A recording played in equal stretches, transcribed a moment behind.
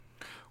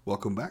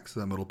Welcome back to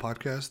the Metal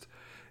Podcast,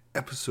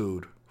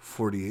 episode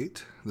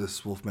 48. This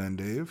is Wolfman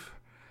Dave.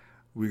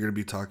 We're going to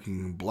be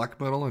talking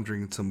black metal and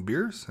drinking some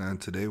beers,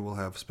 and today we'll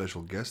have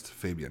special guest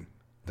Fabian.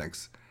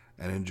 Thanks,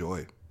 and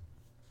enjoy.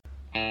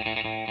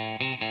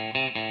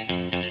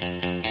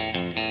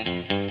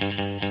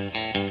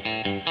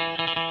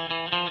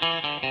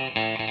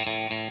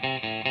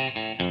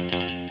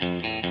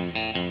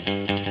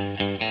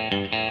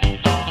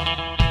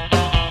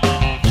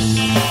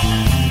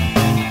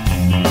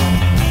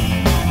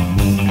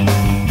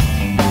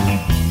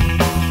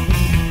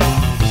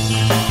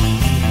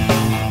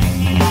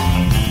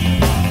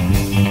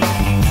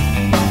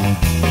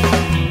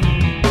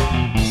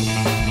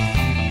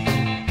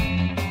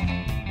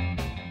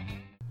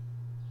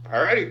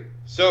 Alrighty,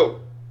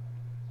 so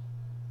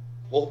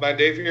Wolfman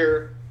Dave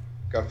here.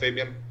 Got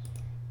Fabian.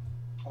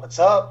 What's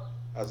up?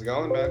 How's it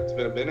going, man? It's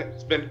been a minute.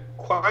 It's been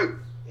quite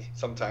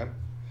some time.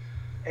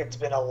 It's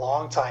been a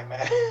long time,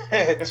 man.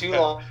 Too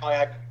long.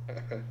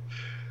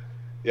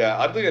 Yeah,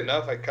 oddly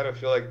enough, I kind of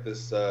feel like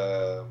this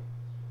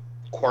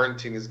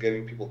quarantine is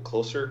getting people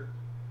closer.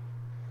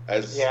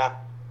 As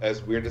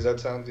weird as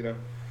that sounds, you know.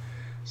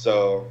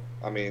 So,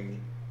 I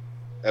mean,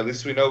 at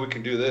least we know we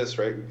can do this,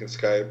 right? We can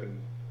Skype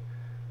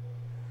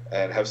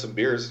and have some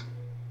beers.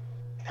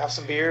 Have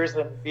some beers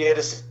and be at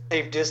a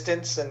safe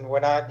distance, and we're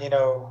not,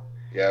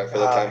 Yeah, for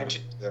the time.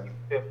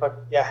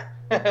 Yeah.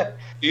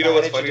 You know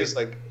what's funny is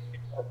like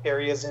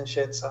areas and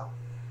shit. So.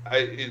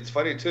 It's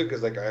funny too,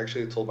 because like I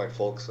actually told my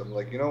folks, I'm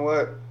like, you know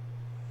what?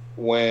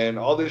 When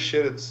all this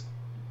shit is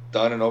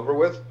done and over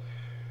with,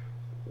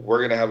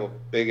 we're gonna have a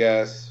big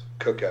ass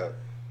cookout,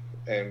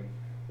 and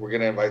we're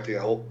gonna invite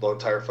the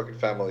entire fucking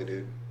family,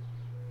 dude.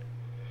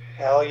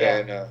 Hell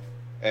yeah.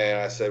 And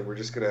I said we're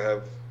just gonna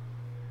have,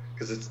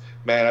 because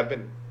I've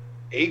been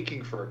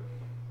aching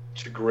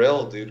to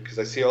grill, dude, because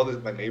I see all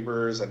my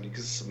neighbors and you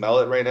can smell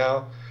it right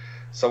now.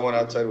 Someone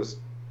outside was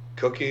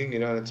cooking,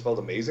 and it smelled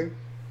amazing.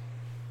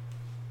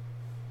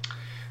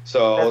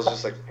 So I was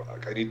just like,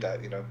 fuck, I need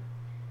that,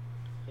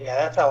 Yeah,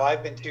 that's how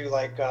I've been too.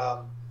 Like,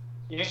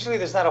 usually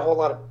there's not a whole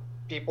lot of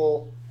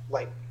people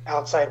like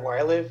outside where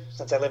I live,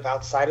 since I live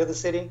outside of the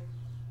city.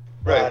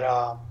 Right.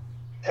 But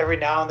every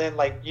now and then,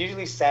 like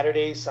usually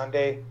Saturday,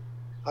 Sunday,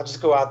 I'll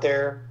just go out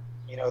there,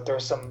 throw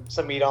some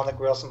meat on the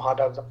grill, some hot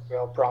dogs on the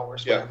grill,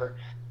 bratwurst, whatever,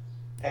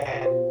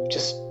 and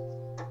just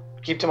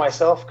keep to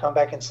myself, come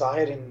back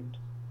inside, and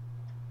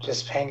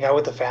just hang out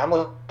with the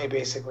family,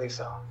 basically.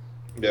 So.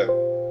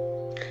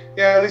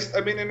 Yeah, at least,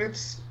 I mean, and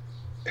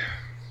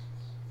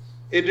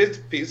it is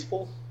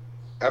peaceful.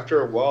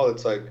 After a while,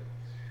 it's like,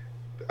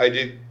 I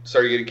did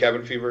start getting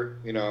cabin fever,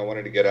 I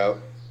wanted to get out.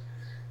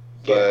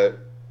 But,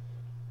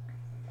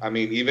 I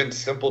mean, even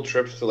simple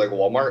trips to, like,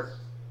 Walmart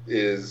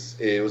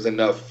it was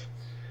enough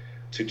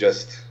to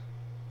just,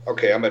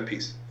 okay, I'm at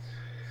peace.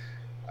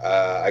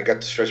 I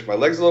got to stretch my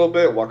legs a little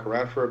bit, walk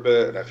around for a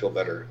bit, and I feel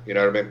better. You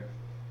know what I mean?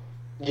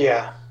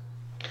 Yeah.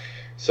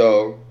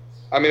 So,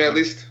 I mean, at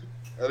least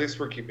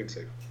we're keeping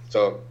safe.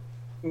 So,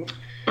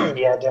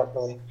 yeah,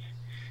 definitely.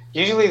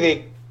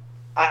 Usually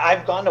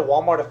I've gone to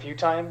Walmart a few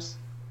times,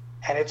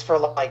 and it's for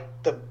like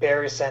the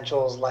bare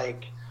essentials,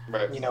 like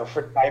right.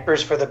 For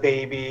diapers for the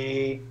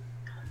baby,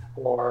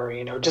 or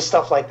just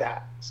stuff like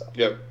that. So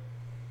yep.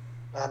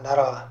 Not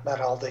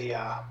all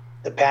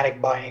the panic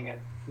buying and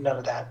none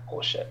of that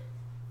bullshit.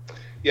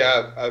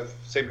 Yeah,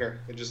 same here.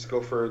 I just go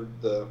for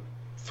the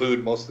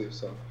food mostly.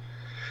 So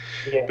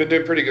yeah, been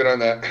doing pretty good on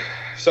that.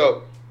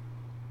 So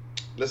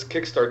let's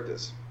kickstart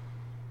this.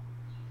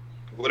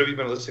 What have you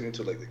been listening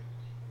to lately?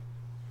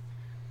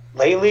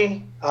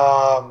 Lately,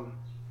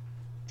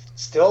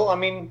 still, I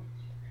mean,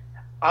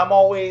 I'm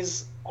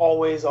always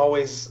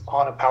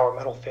on a power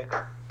metal fix.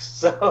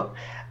 So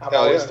I'm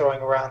always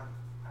throwing around,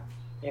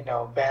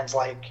 bands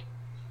like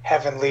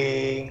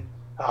Heavenly,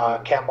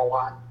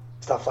 Camelot,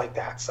 stuff like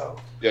that. So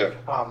yeah,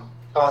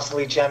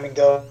 constantly jamming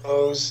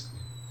those,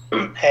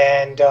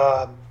 and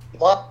a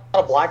lot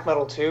of black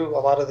metal too. A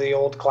lot of the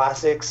old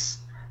classics,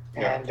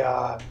 and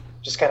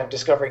just kind of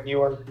discovering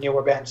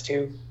newer bands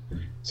too.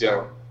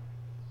 So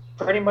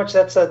pretty much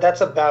that's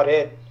about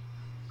it.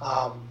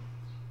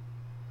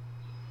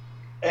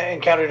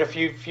 Encountered a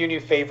few new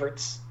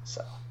favorites.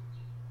 So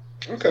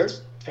okay.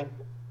 As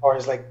far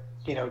as like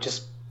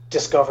just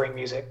discovering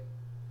music.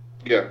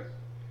 Yeah.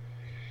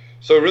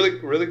 So really,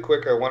 really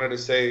quick, I wanted to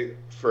say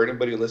for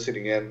anybody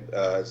listening in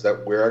is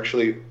that we're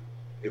actually,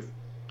 if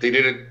they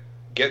didn't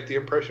get the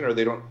impression or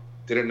they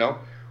didn't know,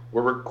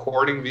 we're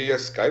recording via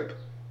Skype.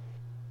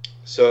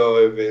 So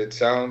if it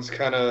sounds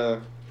kind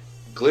of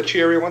glitchy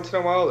every once in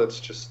a while,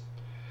 that's just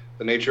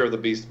the nature of the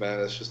beast, man.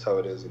 That's just how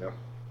it is,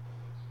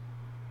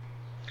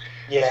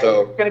 Yeah,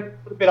 so, it's gonna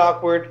be a bit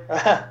awkward.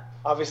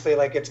 Obviously,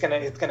 like it's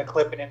gonna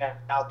clip in and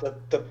out.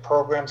 The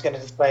program's gonna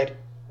decide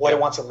what it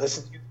wants to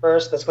listen to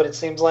first. That's what it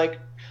seems like.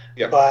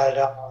 Yeah.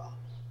 But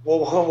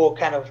we'll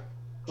kind of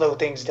slow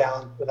things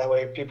down so that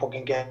way people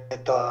can get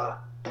the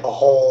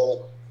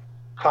whole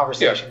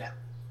conversation.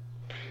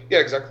 Yeah,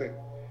 exactly.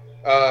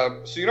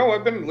 So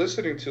I've been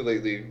listening to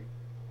lately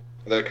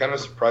that kind of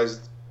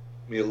surprised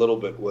me a little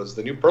bit was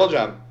the new Pearl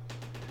Jam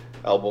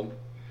album,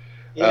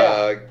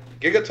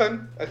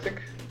 Gigaton, I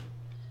think,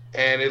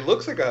 and it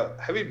looks like a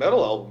heavy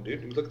metal album,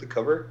 dude. You look at the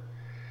cover.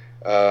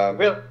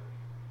 Really?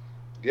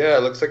 Yeah,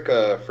 it looks like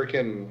a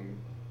freaking.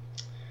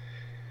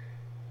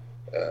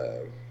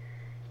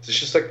 It's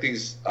just like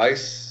these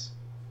ice.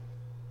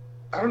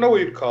 I don't know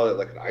what you'd call it,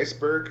 like an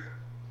iceberg.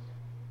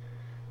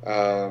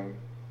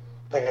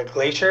 Like a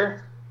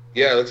glacier?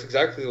 Yeah, it looks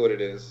exactly what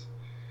it is.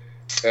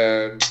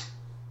 And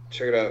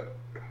check it out.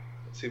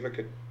 Let's see if I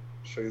could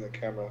show you the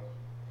camera.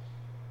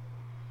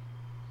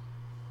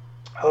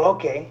 Oh,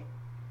 okay.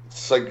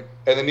 It's like,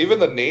 and then even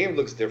the name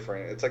looks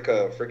different. It's like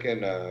a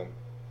freaking,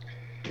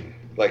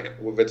 like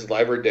if it's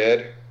live or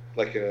dead,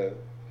 like a,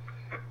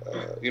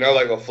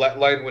 like a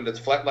flatline. When it's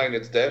flatline,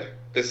 it's dead.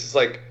 This is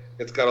like,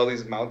 it's got all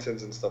these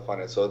mountains and stuff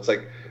on it. So it's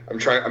like,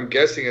 I'm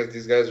guessing as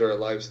these guys are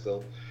alive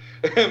still,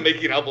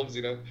 making albums,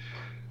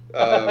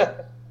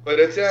 But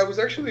it was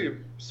actually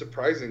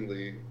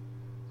surprisingly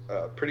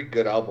a pretty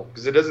good album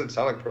because it doesn't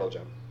sound like Pearl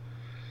Jam.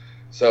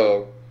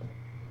 So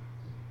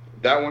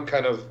that one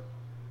kind of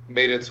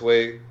made its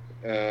way.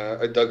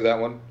 I dug that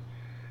one.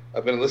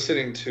 I've been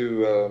listening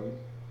to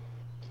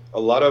a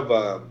lot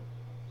of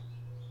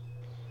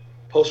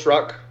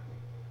post-rock,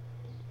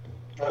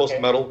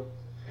 post-metal.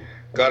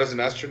 God is an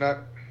Astronaut.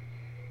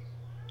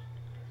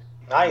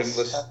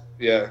 Nice.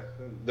 Yeah,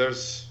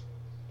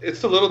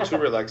 it's a little too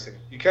relaxing.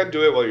 You can't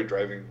do it while you're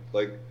driving.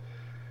 Like,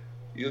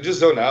 you'll just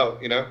zone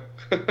out,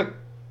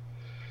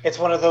 It's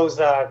one of those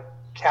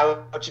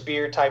couch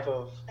beer type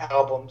of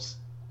albums.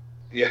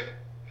 Yeah.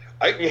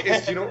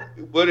 It's,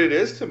 what it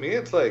is to me?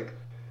 It's like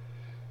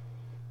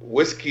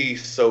whiskey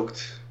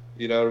soaked.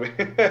 You know what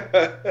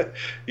I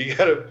mean?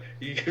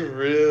 You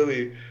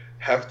really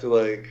have to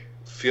like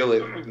feel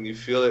it, and you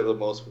feel it the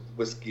most with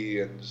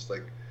whiskey and just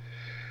like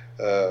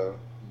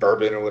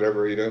bourbon or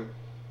whatever,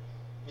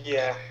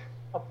 Yeah.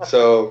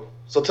 So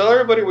tell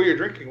everybody what you're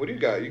drinking. What do you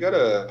got? You got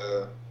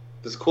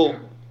this cool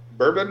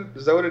bourbon?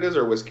 Is that what it is,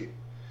 or whiskey?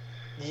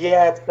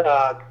 Yeah, it's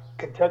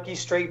Kentucky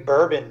Straight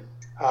Bourbon,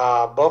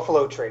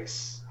 Buffalo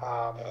Trace.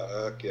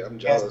 Yeah, I'm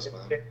jealous,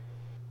 man.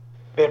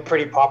 Been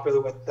pretty popular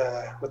with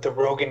the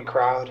Rogan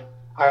crowd.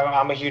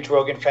 I'm a huge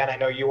Rogan fan. I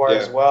know you are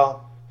as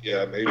well.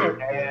 Yeah, major.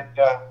 And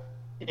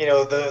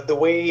the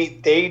way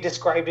they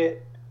described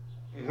it,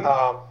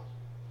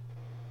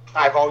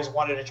 I've always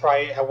wanted to try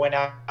it. I went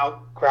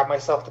out, grabbed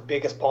myself the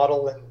biggest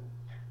bottle,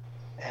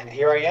 and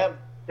here I am,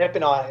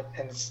 dipping on it,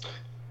 and it's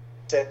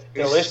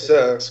delicious.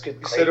 It's good.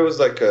 You said it was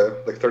like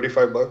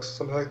 $35,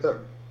 something like that.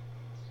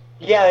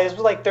 Yeah, it was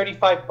like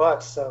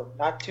 $35, so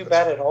not too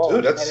bad at all.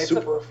 Dude, that's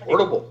super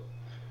affordable.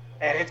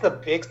 And it's a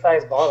big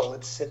size bottle.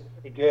 It's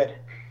pretty good.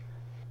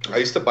 I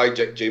used to buy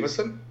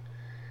Jameson,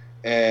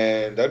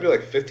 and that'd be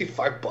like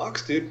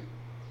 $55, dude.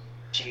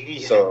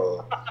 Jeez.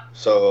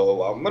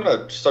 So I'm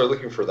gonna start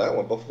looking for that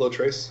one, Buffalo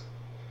Trace.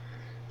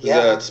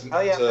 It's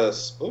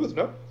smooth,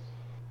 no?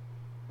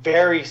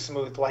 Very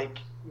smooth. Like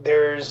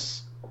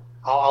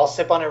I'll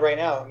sip on it right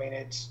now. I mean,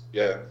 it's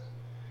damn.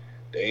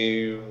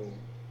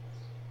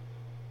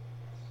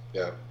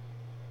 Yeah.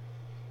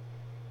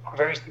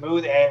 Very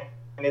smooth,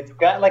 and it's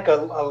got like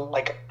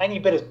a tiny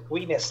bit of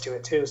sweetness to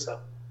it too. So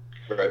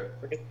right.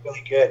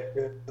 Really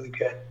good. Really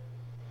good.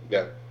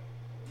 Yeah.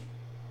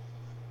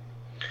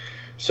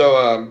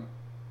 So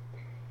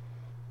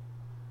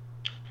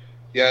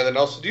yeah. Then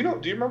also, do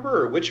you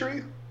remember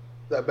Witchery?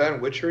 That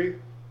band Witchery.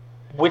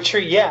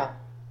 Witchery, yeah.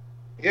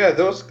 Yeah,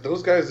 those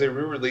guys, they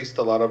re-released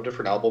a lot of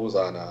different albums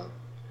on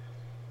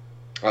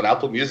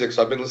Apple Music,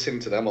 so I've been listening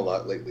to them a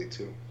lot lately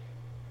too.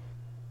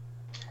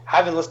 I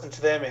haven't listened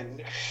to them,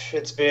 and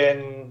it's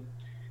been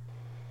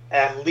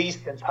at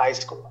least since high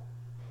school.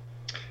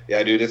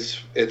 Yeah, dude,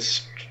 it's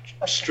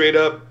straight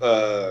up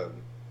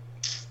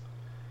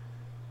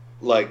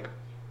like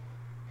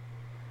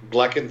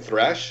blackened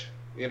thrash.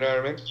 You know what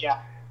I mean? Yeah.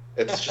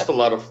 It's just a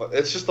lot of fun.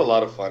 It's just a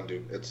lot of fun,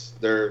 dude.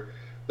 They're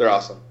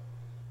awesome.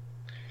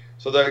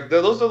 So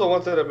those are the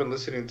ones that I've been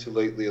listening to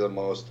lately the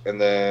most. And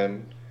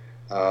then,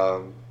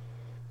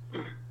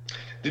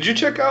 did you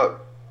check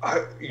out?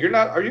 Are you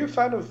a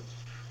fan of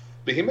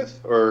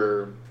Behemoth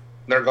or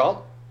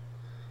Nergal?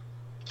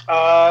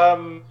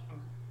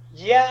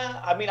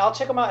 Yeah. I mean, I'll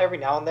check them out every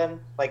now and then.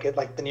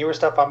 Like the newer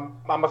stuff. I'm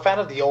a fan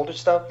of the older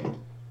stuff.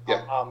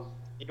 Yeah.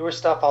 Newer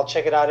stuff, I'll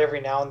check it out every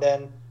now and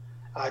then,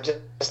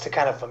 just to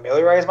kind of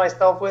familiarize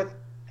myself with.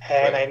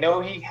 And right. I know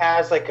he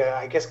has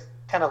I guess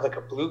kind of like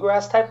a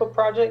bluegrass type of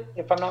project,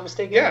 if I'm not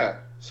mistaken. Yeah.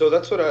 So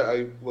that's what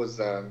I was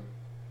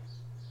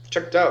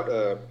checked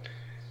out.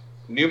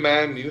 New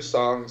man, new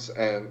songs,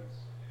 and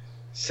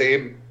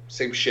same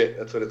shit.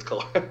 That's what it's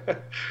called.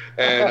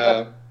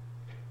 And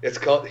it's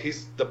called.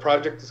 The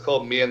project is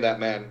called Me and That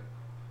Man.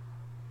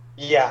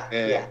 Yeah.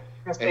 And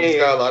he's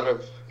got a lot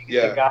of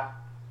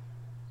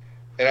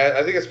And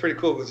I think it's pretty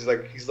cool because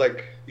he's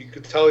like you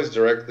could tell he's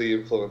directly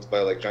influenced by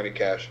like Johnny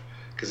Cash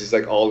because he's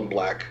like all in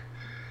black,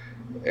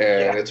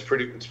 and it's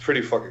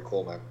pretty fucking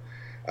cool, man.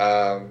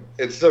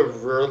 It's a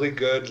really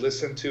good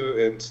listen to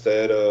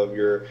instead of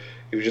if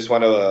you just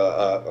want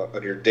to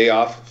on your day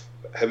off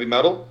heavy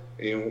metal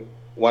and you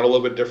want a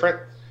little bit different,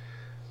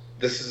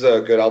 this is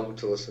a good album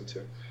to listen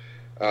to.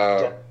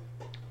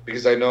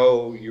 Because I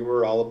know you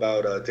were all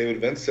about David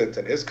Vincent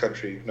and his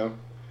country, you know?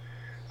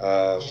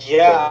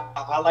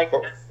 I like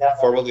that.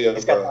 Formerly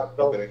of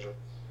Morbid Angel.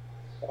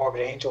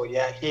 Morbid Angel,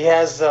 yeah. He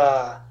has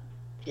a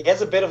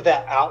bit of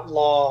that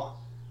outlaw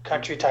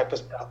country type of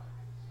stuff.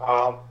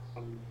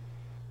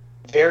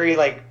 Very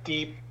like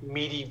deep,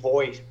 meaty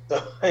voice.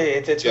 So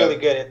it's really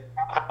good.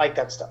 I like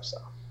that stuff. So,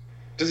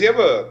 does he have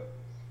a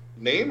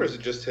name, or is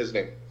it just his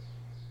name?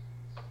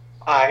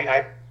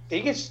 I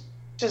think it's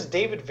just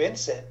David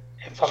Vincent,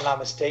 if I'm not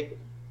mistaken.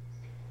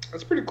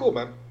 That's pretty cool,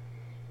 man.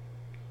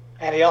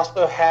 And he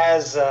also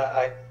has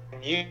a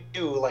new,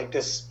 like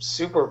this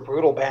super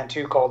brutal band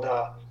too called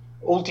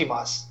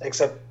Ultimas,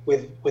 except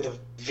with a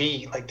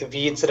V, like the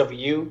V instead of a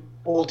U,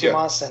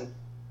 Ultimas, and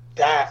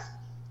that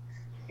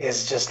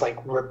is just like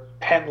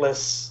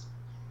repentless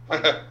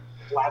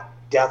black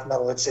death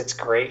metal. It's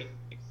great.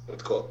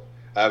 That's cool.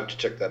 I have to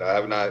check that out. I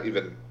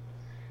haven't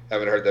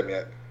heard them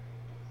yet.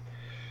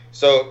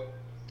 So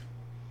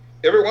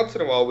every once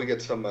in a while we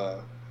get some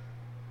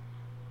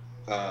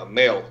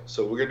mail.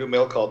 So we're gonna do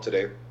mail call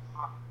today.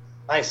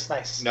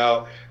 Nice.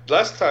 Now,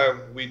 last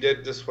time we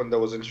did this one that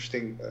was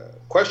interesting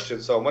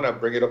question, so I'm gonna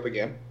bring it up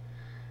again,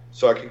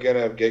 so I can kind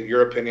of get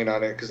your opinion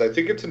on it, because I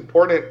think it's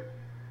important.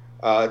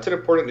 It's an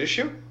important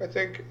issue, I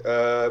think,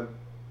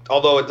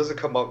 although it doesn't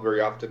come up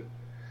very often.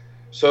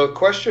 So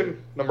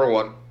question number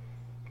 1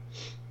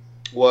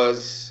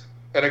 was,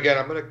 and again,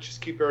 I'm gonna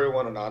just keep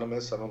everyone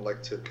anonymous. I don't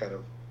like to kind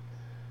of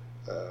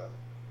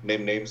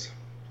name names.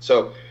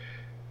 So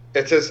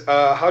it says,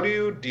 how do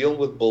you deal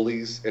with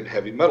bullies in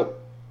heavy metal?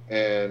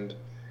 And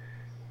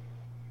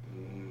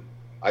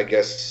I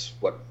guess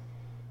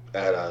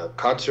at a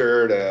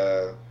concert,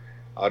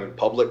 out in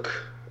public,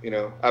 I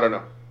don't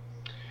know.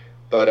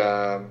 But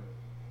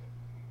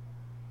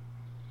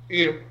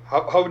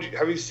how would you,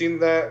 have you seen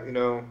that?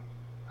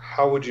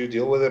 How would you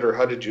deal with it, or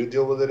how did you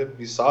deal with it if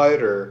you saw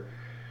it, or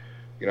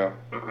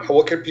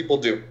what can people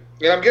do?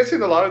 And I'm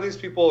guessing a lot of these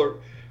people are,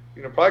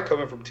 probably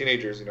coming from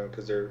teenagers,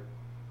 because they're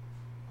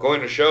going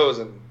to shows,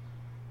 and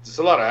there's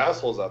a lot of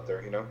assholes out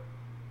there,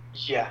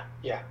 Yeah.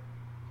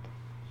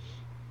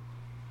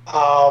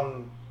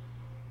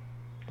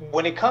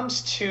 When it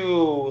comes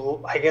to,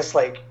 I guess,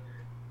 like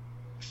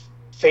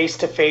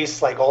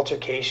face-to-face, like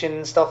altercation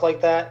and stuff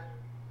like that,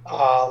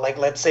 like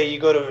let's say you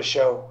go to a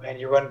show and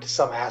you run into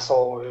some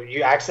asshole, or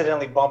you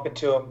accidentally bump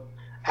into him,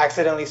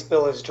 accidentally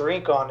spill his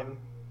drink on him.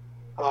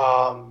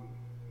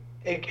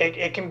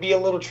 It can be a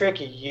little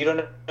tricky. You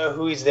don't know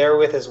who he's there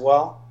with as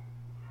well.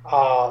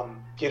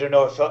 You don't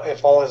know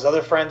if all his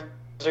other friends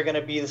are going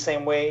to be the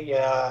same way.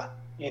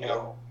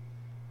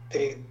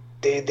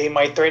 They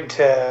might threaten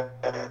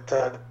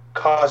to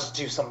cause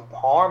you some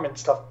harm and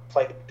stuff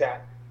like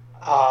that.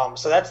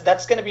 So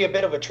that's going to be a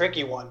bit of a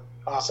tricky one.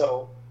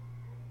 So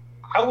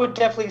I would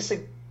definitely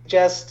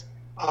suggest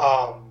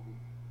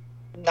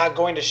not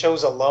going to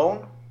shows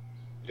alone.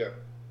 Yeah.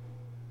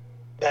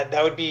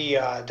 That would be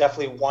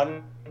definitely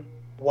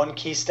one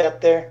key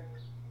step there.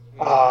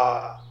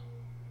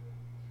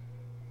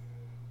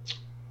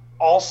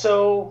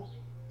 Also,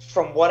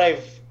 from what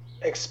I've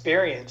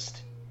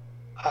experienced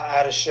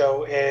at a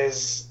show,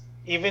 is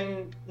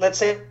even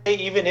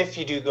if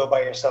you do go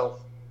by yourself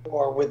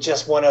or with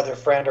just one other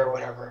friend or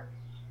whatever.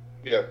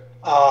 Yeah.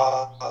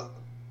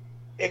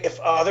 If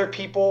other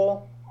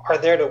people are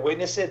there to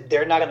witness it,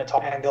 they're not going to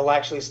talk, and they'll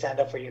actually stand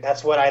up for you.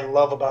 That's what I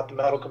love about the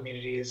metal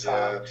community. Is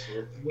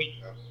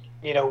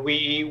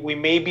we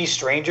may be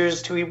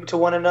strangers to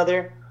one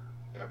another,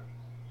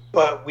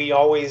 but we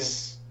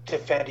always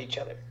defend each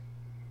other.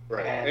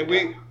 Right, and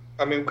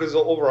because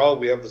overall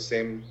we have the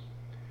same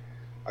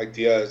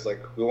idea, is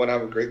like we want to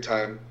have a great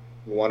time,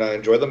 we want to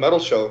enjoy the metal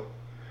show,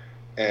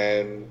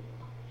 and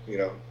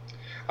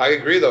I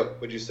agree though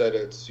what you said.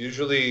 It's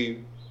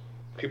usually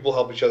people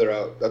help each other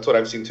out. That's what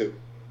I've seen too.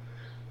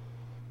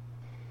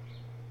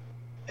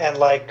 And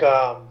like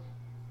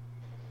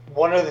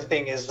one other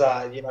thing is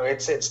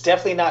it's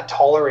definitely not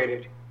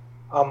tolerated.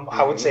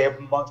 I would say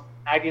amongst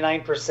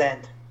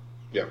 99%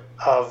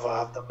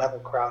 of the metal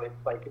crowd.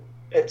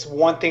 It's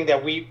one thing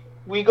that we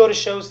go to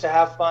shows to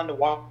have fun, to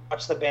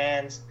watch the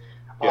bands.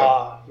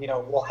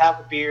 We'll have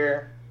a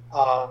beer,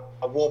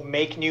 we'll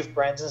make new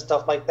friends and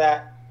stuff like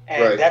that.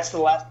 And that's the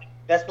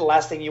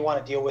last thing you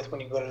want to deal with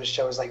when you go to the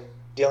show, is like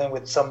dealing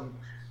with some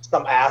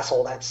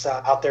asshole that's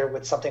out there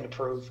with something to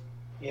prove.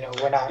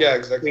 We're not. Yeah,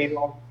 exactly.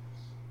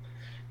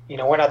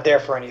 We're not there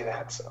for any of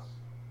that. So.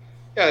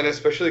 Yeah, and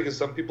especially because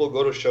some people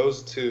go to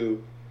shows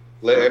to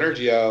let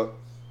energy out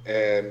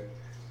and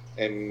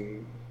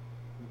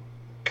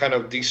kind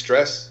of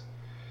de-stress.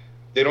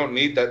 They don't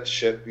need that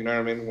shit, you know what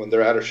I mean, when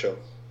they're at a show.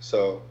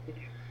 So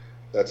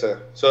that's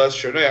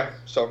true. Yeah.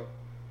 So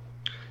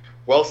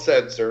well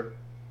said, sir.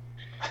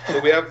 So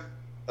we have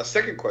a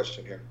second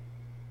question here,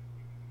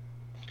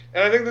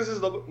 and I think this is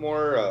a little bit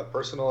more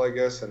personal, I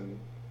guess.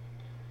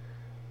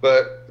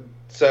 But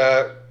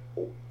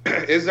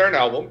is there an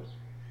album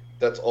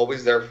that's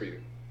always there for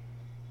you?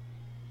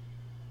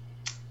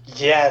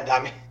 Yeah,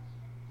 I mean,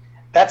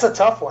 that's a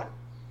tough one.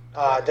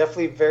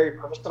 Definitely very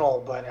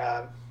personal, but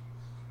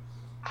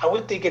I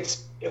would think it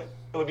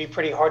would be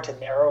pretty hard to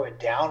narrow it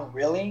down,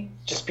 really,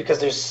 just because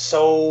there's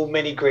so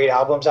many great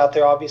albums out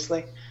there.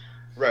 Obviously,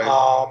 Right.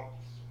 um,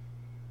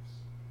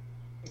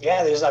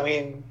 yeah. I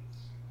mean,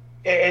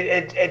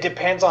 it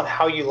depends on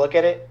how you look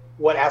at it,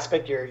 what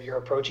aspect you're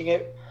approaching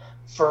it.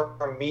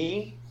 For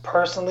me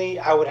personally,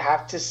 I would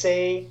have to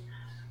say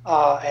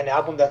an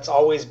album that's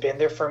always been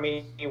there for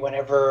me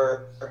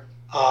whenever,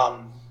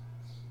 um,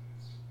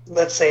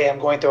 let's say, I'm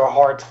going through a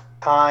hard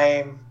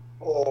time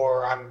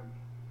or I'm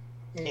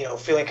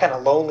feeling kind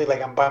of lonely,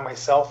 like I'm by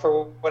myself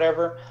or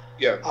whatever.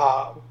 Yeah.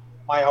 Uh,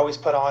 I always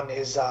put on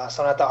is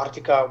Sonata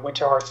Arctica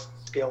Winter Hearts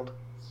Guild.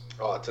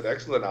 Oh, it's an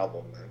excellent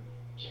album, man.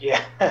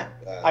 Yeah,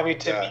 I mean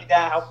to Yeah. me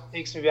that album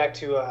takes me back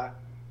to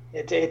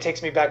it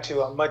takes me back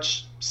to a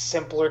much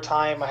simpler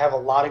time. I have a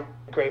lot of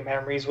great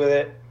memories with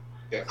it.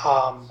 Yeah.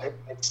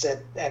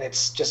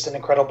 It's just an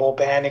incredible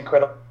band,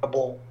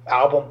 incredible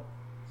album.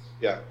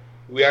 Yeah.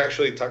 We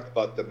actually talked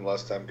about them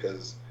last time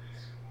because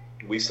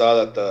we saw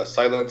that the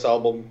Silence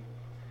album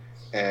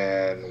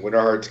and Winter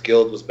Hearts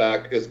Guild was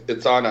back.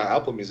 It's on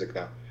Apple Music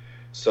now.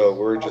 So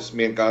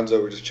me and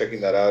Gonzo were just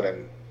checking that out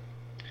and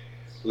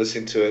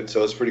listening to it.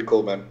 So it's pretty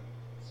cool, man.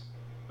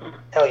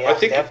 Hell yeah, I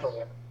think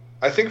definitely.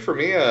 I think for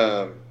me,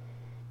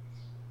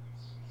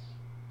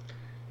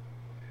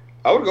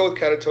 I would go with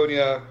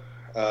Catatonia,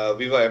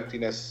 Viva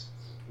Emptiness.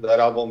 That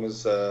album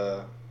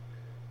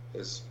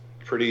is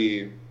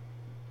pretty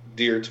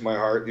dear to my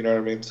heart. You know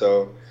what I mean?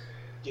 So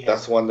Yeah.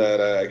 that's one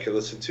that I could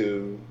listen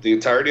to the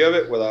entirety of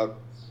it without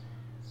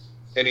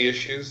any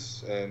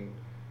issues and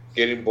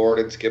getting bored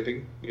and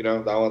skipping. You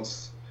know, that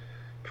one's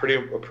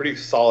a pretty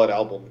solid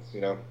album.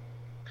 You know,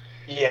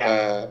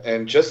 Yeah.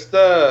 and just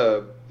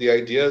the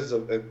ideas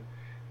of it.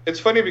 It's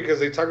funny because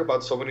they talk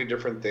about so many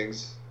different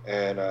things,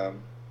 and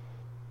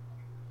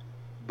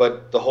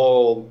but the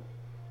whole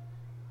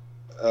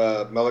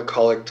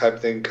melancholic type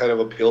thing kind of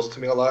appeals to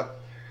me a lot,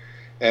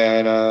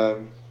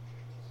 and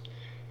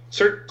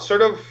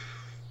sort of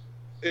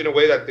in a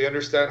way that they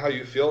understand how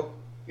you feel.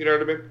 You know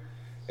what I mean?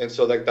 And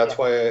so like that's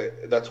why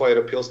it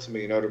appeals to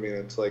me. You know what I mean?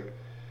 It's like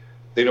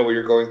they know what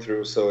you're going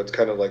through, so it's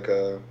kind of like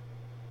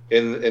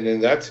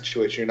in that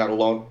situation, you're not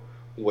alone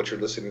with what you're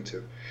listening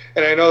to.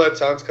 And I know that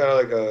sounds kind of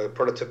like a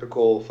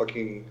prototypical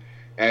fucking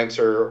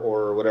answer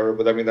or whatever,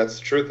 but I mean that's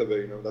the truth of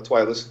it. You know, that's why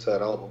I listen to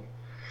that album.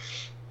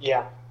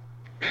 Yeah.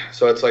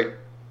 So it's like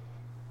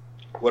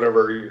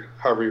however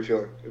you're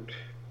feeling,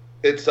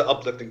 it's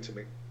uplifting to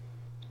me.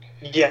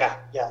 Yeah.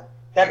 Yeah.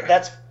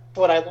 That's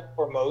what I look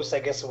for most, I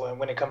guess,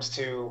 when it comes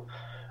to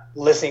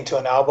listening to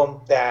an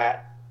album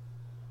that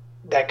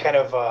kind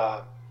of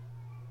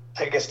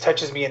I guess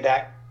touches me in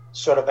that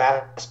sort of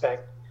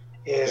aspect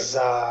is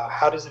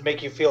how does it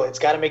make you feel? It's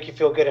got to make you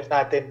feel good. If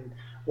not, then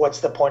what's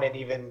the point in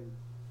even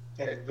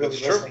really That's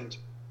true. listening to?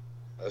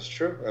 That's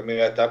true. I mean,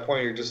 at that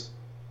point, you're just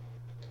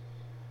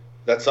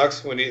that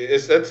sucks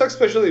that sucks,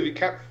 especially if you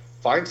can't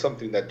find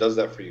something that does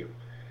that for you.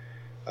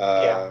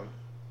 Yeah.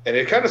 And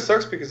it kind of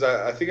sucks because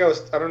I think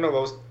I don't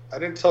know, I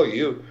didn't tell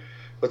you,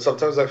 but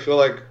sometimes I feel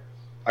like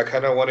I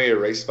kind of want to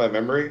erase my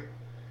memory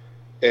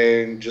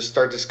and just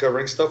start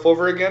discovering stuff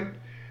over again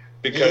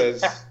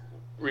because Yeah.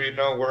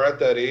 we're at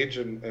that age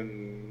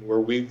and where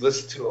we've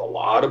listened to a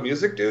lot of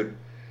music, dude,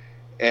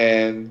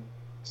 and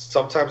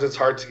sometimes it's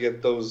hard to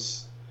get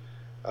those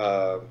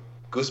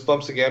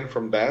goosebumps again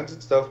from bands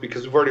and stuff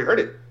because we've already heard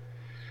it.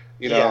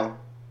 You know, Yeah.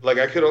 like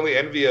I could only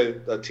envy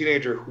a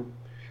teenager who.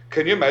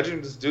 Can you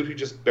imagine this dude who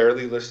just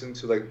barely listened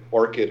to like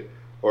Orchid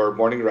or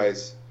Morning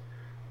Rise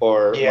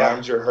or Yeah.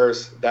 Lambs Your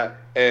Hearse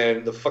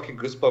and the fucking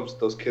goosebumps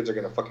those kids are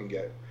gonna fucking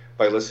get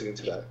by listening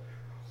to that,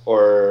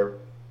 or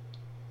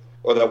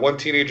that one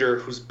teenager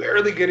who's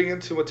barely getting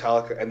into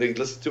Metallica and they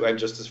listen to And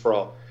Justice for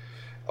All.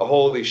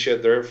 Holy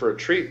shit, they're in for a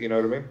treat. You know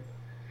what I mean?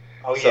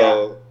 Oh yeah.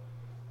 So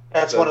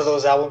That's one of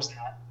those albums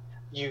that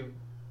you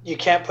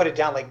can't put it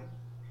down. Like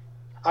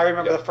I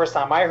remember Yeah. the first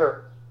time I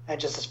heard And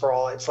Justice for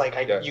All. It's like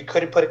Yeah. you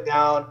couldn't put it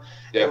down.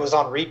 Yeah. It was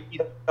on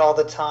repeat all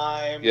the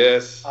time.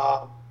 yes,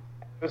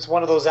 It was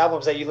one of those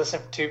albums that you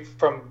listen to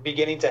from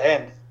beginning to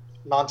end,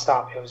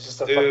 nonstop. It was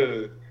just a fucking,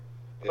 dude.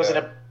 it was Yeah.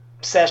 an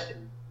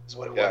obsession, is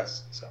what it Yeah.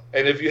 was. So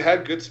And if you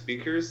had good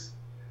speakers,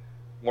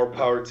 more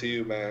power to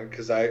you, man.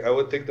 Because I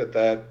would think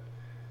that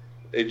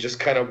it just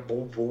kind of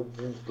boom, boom,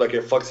 boom, like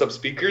it fucks up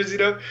speakers, you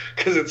know?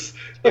 Because it's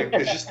like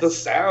it's just the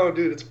sound,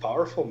 dude. It's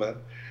powerful, man.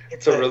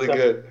 It's a really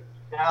good.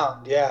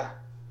 sound. Yeah.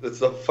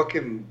 It's a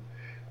fucking.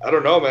 I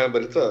don't know, man,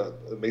 but it's a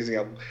amazing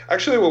album.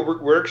 Actually,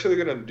 we're actually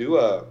gonna do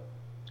a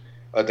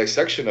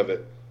dissection of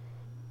it.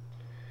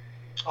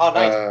 Oh,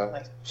 nice.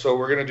 Nice. So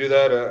we're gonna do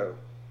that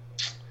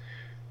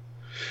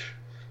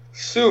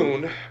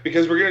soon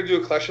because we're gonna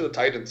do a Clash of the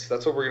Titans.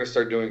 That's what we're gonna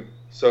start doing.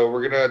 So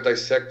we're gonna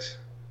dissect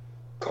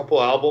a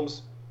couple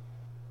albums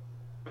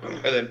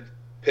and then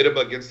pit them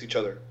against each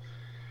other.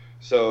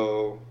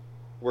 So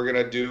we're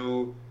gonna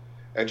do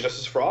And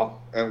Justice for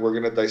All, and we're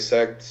gonna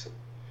dissect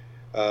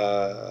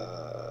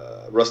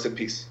Rust in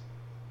Peace.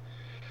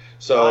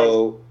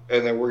 So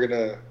and then we're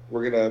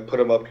gonna put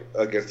them up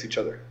against each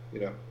other.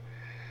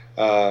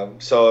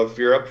 So if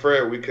you're up for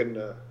it, we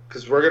can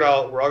because we're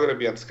all gonna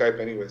be on Skype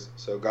anyways.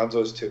 So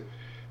Gonzo is too,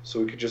 so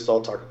we could just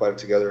all talk about it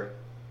together.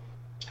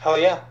 Hell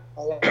yeah.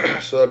 Oh, yeah.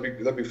 So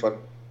that'd be fun.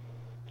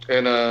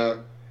 And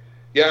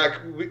yeah,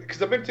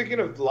 because I've been thinking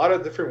of a lot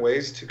of different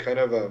ways to kind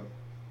of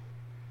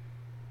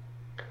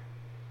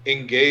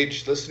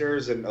engage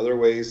listeners in other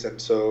ways,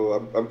 and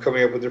so I'm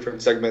coming up with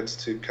different segments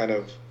to kind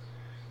of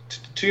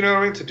to you know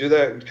what I mean, to do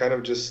that and kind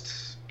of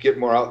just get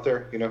more out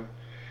there,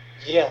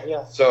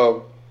 Yeah.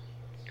 So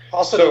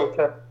also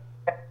to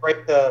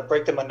break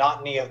the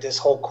monotony of this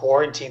whole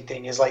quarantine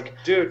thing is like,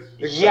 dude,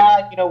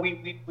 yeah,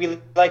 we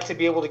like to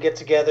be able to get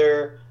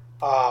together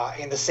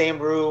in the same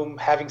room,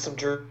 having some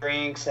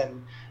drinks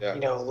and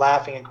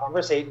laughing and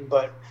conversating,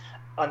 but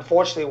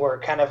unfortunately we're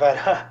kind of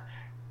at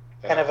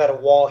a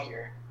wall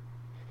here.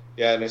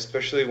 Yeah, and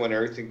especially when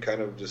everything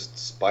kind of just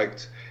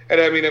spiked.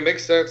 And I mean, it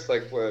makes sense,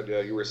 like what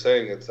you were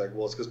saying. It's like,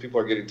 well, it's because people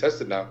are getting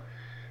tested now,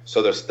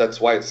 so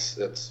that's why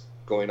it's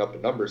going up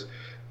in numbers.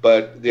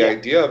 But the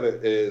idea of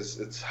it is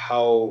it's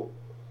how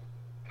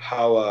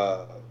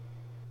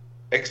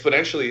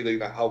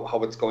exponentially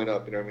how it's going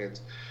up. You know what I mean?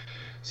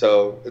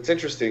 So it's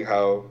interesting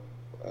how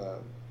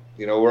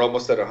we're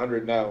almost at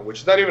 100 now,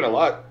 which is not even a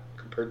lot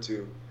compared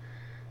to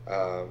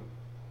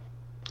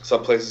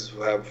some places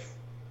who have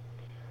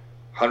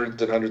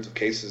hundreds and hundreds of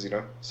cases.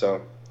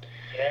 So.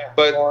 Yeah,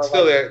 but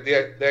still,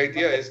 the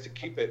idea is to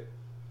keep it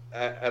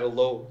at a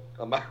low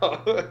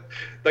amount.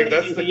 Like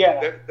that's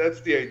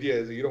the idea,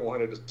 is that you don't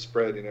want it to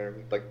spread. You know what I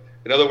mean? Like,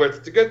 in other words,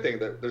 it's a good thing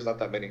that there's not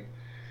that many.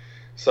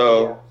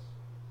 So,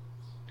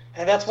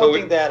 and that's one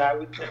thing that I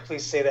would definitely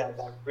say that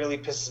really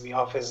pisses me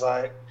off is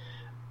like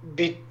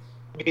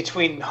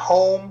between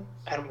home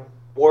and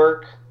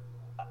work,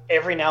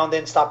 every now and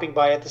then stopping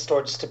by at the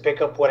store just to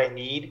pick up what I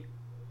need.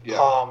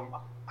 Yeah.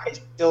 I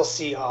still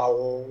see a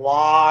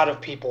lot of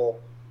people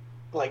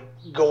like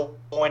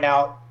going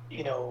out,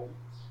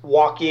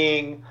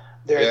 walking.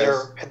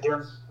 They're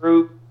in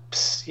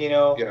groups,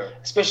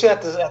 especially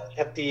at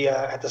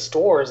the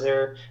stores.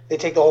 They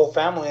take the whole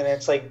family, and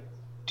it's like,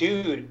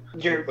 dude,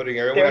 you're putting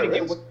everyone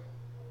at risk.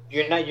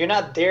 You're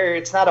not there.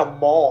 It's not a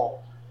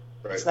mall.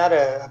 Right. It's not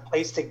a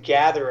place to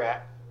gather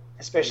at,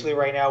 especially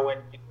right now when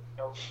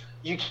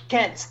you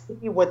can't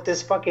see what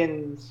this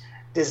fucking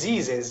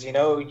disease is. You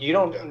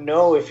don't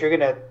know if you're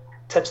gonna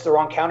touch the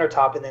wrong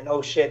countertop and then,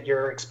 oh shit,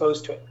 you're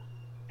exposed to it.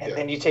 And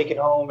then you take it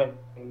home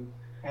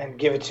and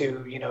give it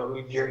to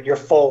your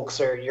folks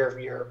or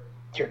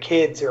your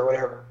kids or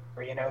whatever,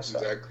 So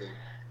exactly.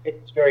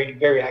 It's very,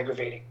 very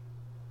aggravating.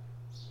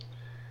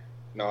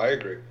 No, I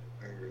agree.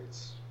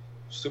 It's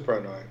super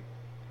annoying.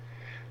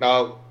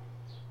 Now,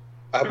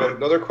 I have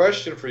another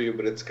question for you,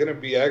 but it's gonna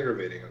be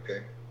aggravating.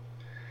 Okay.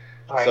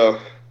 All right.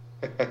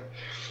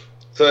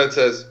 So it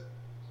says,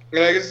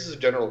 and I guess this is a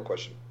general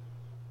question.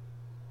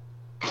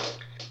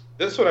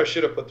 This one I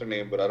should have put their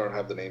name, but I don't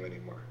have the name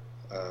anymore.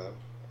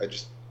 I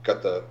just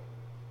got the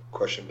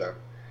question down.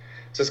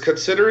 It says,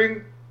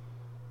 considering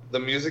the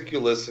music you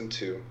listen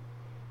to,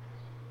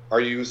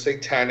 are you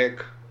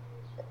satanic?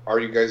 Are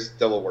you guys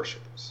devil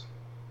worshippers?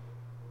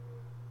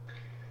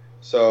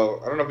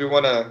 So I don't know if you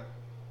want to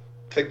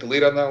take the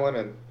lead on that one.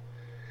 And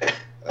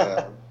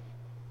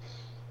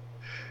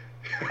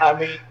I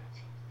mean,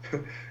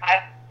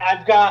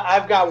 I've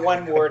got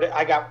one word.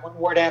 I got one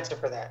word answer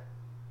for that,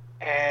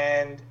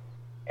 and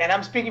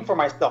I'm speaking for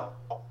myself.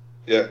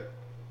 Yeah.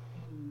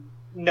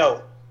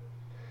 No.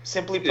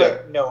 Simply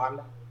put, no.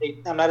 I'm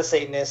not a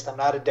Satanist. I'm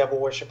not a devil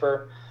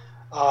worshiper.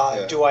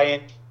 Do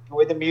I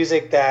enjoy the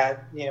music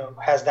that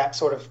has that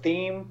sort of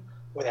theme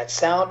or that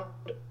sound?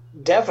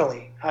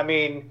 Definitely. I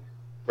mean,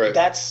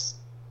 that's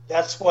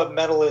what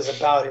metal is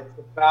about. It's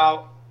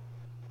about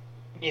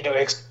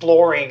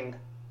exploring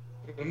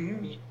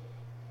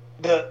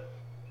the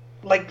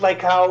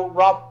like how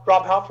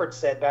Rob Halford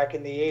said back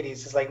in the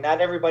 80s. It's like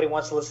not everybody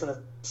wants to listen to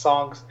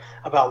songs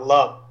about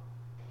love.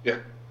 Yeah.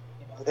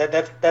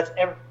 That's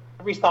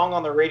every song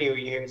on the radio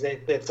you hear.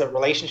 It's a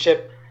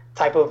relationship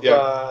type of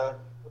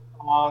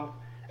song.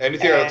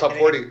 Anything on top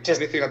 40.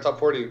 Anything on top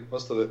 40.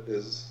 Most of it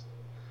is,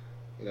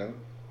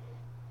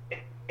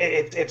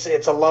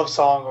 It's a love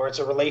song or it's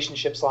a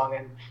relationship song,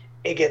 and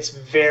it gets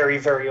very,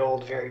 very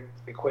old very,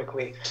 very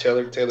quickly.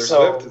 Taylor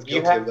Swift is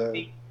guilty of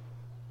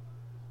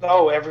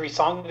that. Every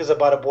song is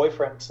about a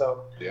boyfriend.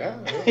 So yeah.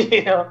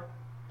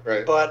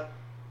 Right. But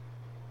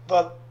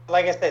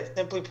like I said,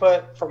 simply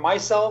put, for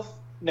myself,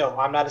 no,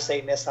 I'm not a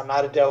Satanist. I'm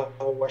not a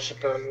devil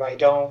worshiper. I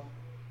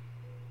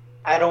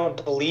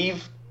don't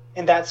believe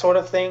in that sort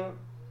of thing.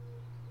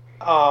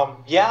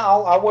 I'll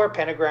wear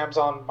pentagrams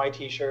on my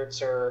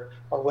T-shirts or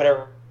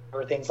whatever,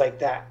 or things like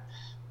that.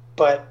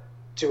 But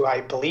do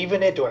I believe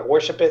in it? Do I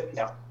worship it?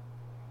 No.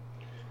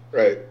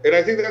 Right, and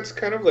I think that's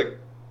kind of like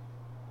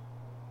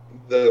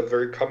the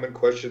very common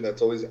question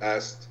that's always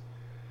asked,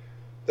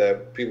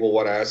 that people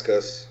want to ask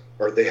us,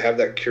 or they have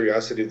that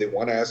curiosity they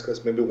want to ask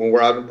us, maybe when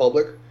we're out in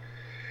public.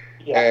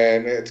 Yeah.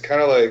 And it's kind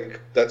of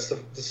like, that's the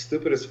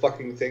stupidest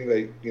fucking thing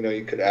that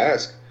you could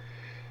ask.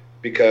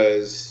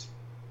 because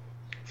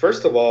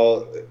first of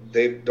all,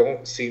 they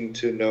don't seem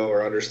to know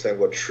or understand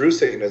what true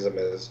Satanism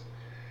is,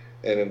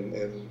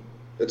 and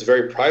it's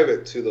very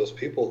private to those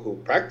people who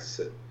practice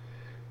it.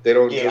 They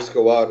don't just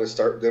go out and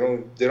start. They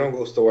don't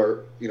go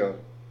start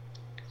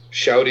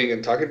shouting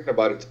and talking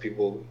about it to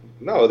people.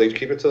 No, they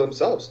keep it to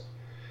themselves.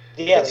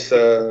 Yeah, it's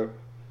a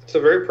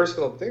very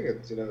personal thing.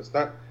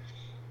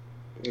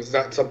 It's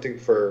not something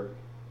for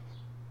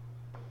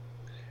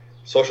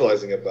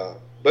socializing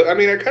about. But I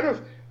mean, I kind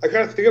of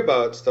think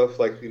about stuff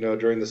like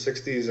during the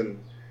 '60s and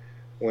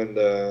when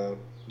there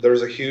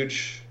was a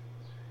huge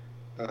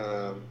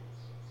a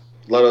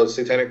lot of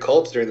satanic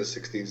cults during the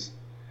 '60s.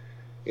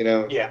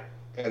 Yeah.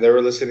 And they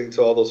were listening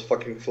to all those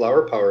fucking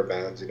flower power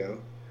bands.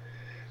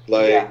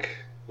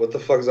 What the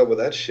fuck's up with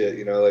that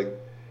shit? Like,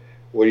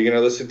 what are you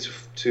gonna listen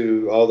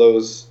to all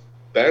those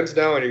bands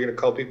now, and you're gonna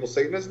call people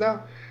Satanists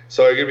now?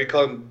 So are you gonna be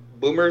calling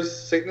boomers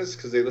Satanists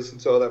because they listen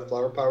to all that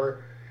flower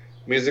power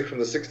music from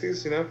the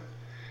 '60s?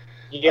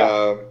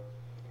 Yeah.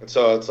 And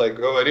so it's like,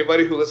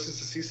 anybody who listens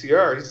to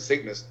CCR, he's a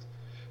Satanist.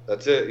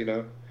 That's it,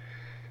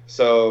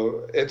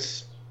 So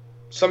it's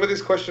some of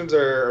these questions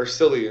are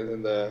silly,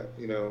 and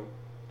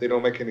they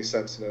don't make any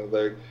sense.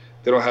 They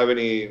don't have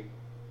any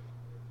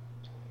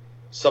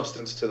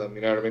substance to them.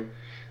 You know what I mean?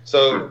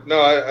 So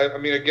no, I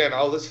mean, again,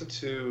 I'll listen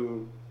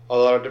to a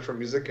lot of different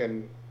music,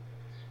 and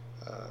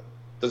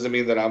doesn't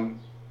mean that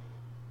I'm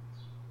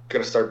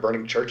gonna start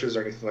burning churches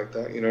or anything like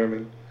that. You know what I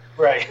mean?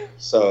 Right.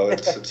 So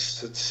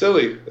it's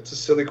silly. It's a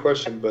silly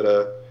question,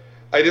 but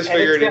I just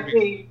figured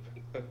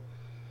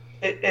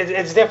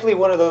it's definitely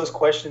one of those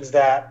questions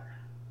that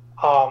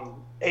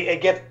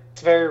it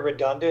gets very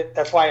redundant.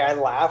 That's why I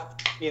laugh,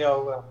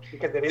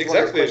 because it is one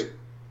of those questions.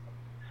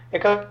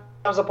 It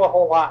comes up a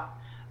whole lot.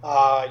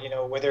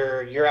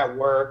 Whether you're at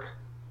work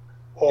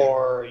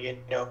or you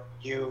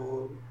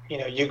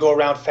go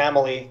around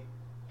family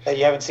that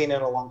you haven't seen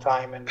in a long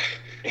time, and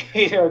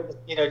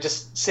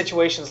just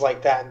situations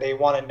like that, and they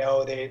want to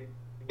know, they're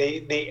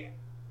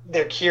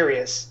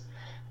curious,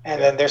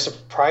 and then they're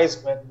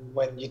surprised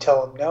when you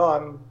tell them,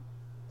 no,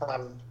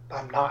 I'm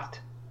not.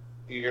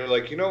 You're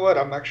like, you know what?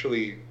 I'm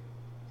actually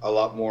a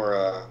lot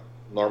more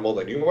normal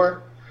than you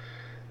are.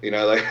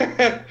 Like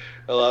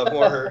a lot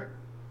more.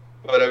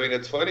 But I mean,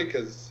 it's funny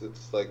because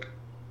it's like,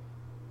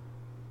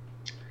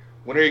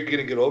 when are you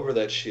gonna get over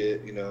that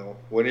shit?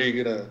 When are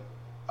you gonna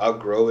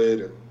outgrow it?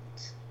 And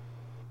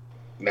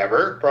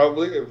never,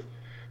 probably. If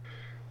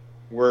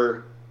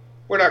we're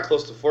not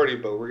close to 40,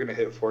 but we're gonna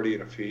hit 40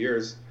 in a few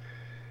years.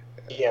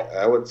 Yeah,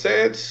 I would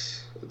say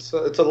it's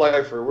a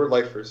lifer. We're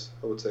lifers,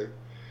 I would say.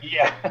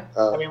 Yeah,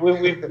 I mean,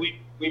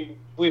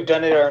 we've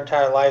done it our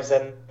entire lives,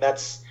 and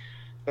that's,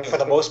 for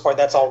the most part,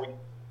 that's all we.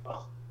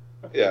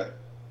 Yeah,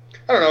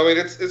 I don't know. I mean,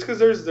 it's because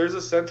there's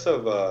a sense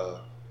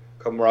of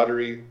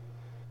camaraderie.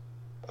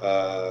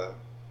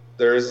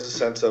 There is a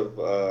sense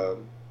of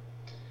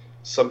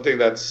something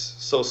that's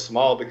so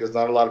small because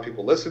not a lot of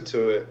people listen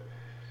to it,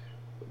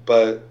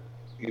 but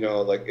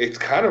like, it's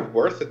kind of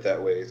worth it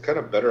that way. It's kind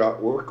of better off.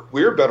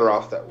 We're better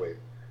off that way.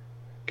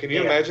 Can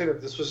you imagine if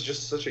this was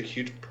just such a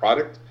huge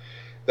product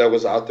that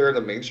was out there in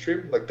the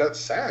mainstream? Like, that's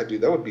sad,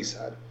 dude. That would be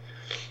sad.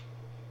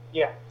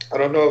 Yeah. I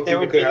don't know if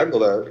people could handle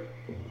that.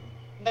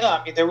 No,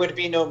 I mean, there would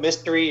be no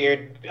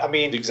mystery. I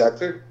mean,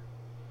 exactly.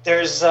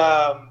 There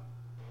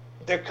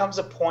comes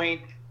a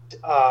point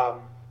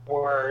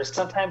where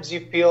sometimes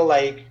you feel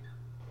like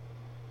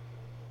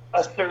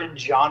a certain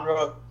genre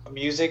of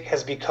music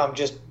has become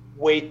just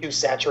way too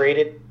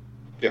saturated,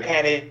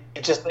 and it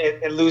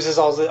loses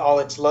all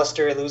its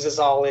luster, it loses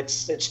all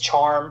its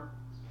charm,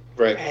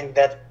 right? And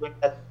that's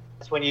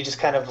when you just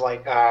kind of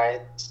like,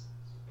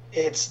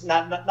 it's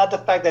not the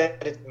fact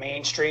that it's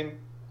mainstream,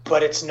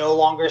 but it's no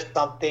longer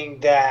something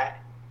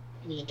that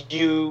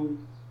you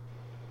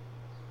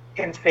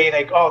can say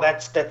like, oh,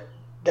 that's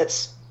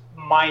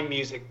my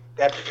music,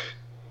 that's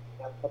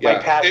my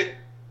passion.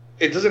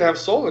 It doesn't have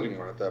soul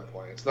anymore at that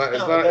point. It's not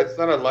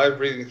a live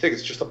breathing thing.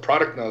 It's just a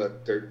product now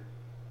that they're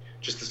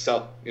just to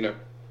sell.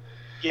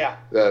 Yeah.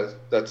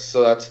 That's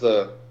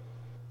the.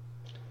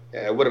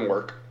 Yeah, it wouldn't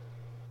work.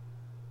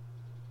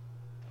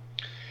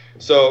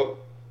 So,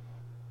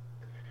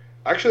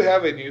 I actually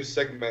have a new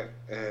segment,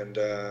 and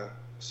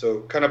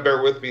so kind of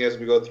bear with me as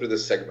we go through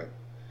this segment,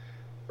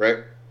 right?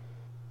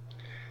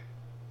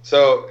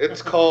 So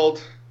it's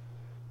called.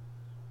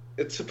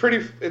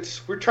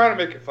 We're trying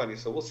to make it funny,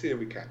 so we'll see if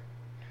we can.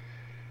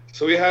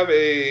 So we have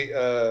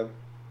the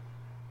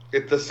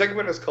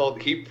segment is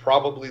called "He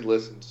Probably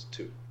Listens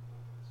To."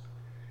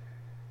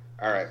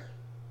 All right.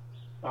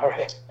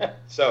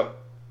 So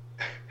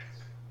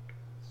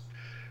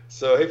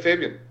hey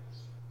Fabian.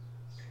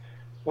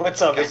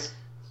 What's up?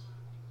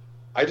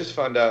 I just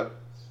found out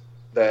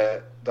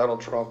that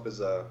Donald Trump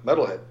is a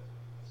metalhead.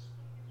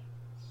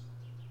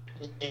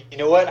 You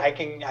know what? I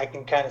can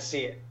kind of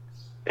see it.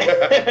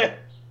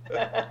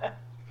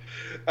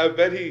 I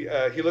bet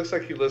he looks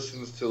like he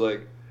listens to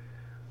like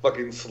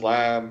fucking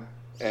Slam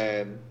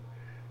and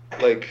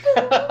like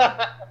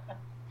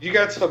you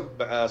got some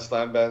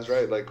Slam bands,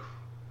 right? Like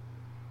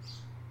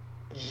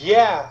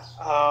Yeah.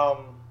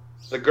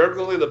 The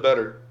gurgly, the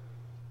better.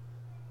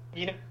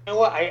 You know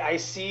what? I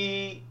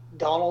see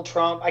Donald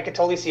Trump. I could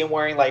totally see him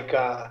wearing like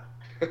a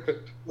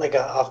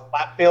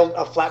flat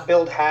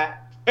build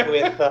hat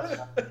with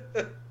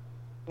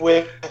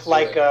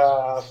like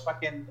a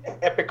fucking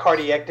epic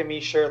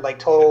cardiectomy shirt, like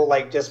total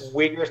like just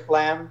wiener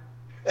slam.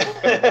 So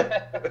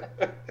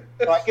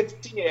I could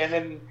see it,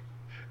 and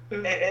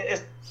then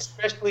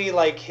especially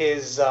like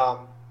his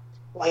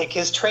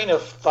train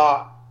of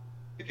thought.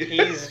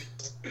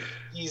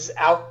 He's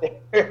out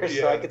there,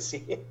 so I could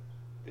see it.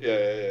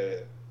 Yeah.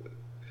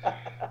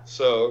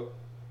 So,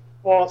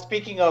 well,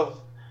 speaking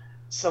of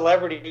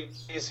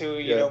celebrities who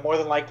you know more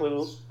than likely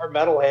are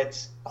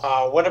metalheads,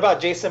 what about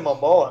Jason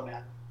Momoa,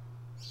 man?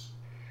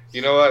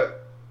 You know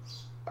what?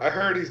 I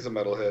heard he's a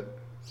metalhead.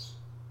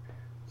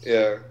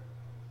 Yeah,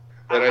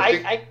 and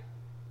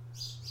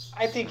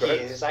I think he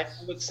is. I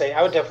would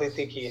definitely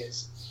think he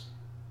is.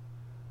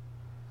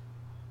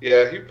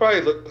 Yeah, he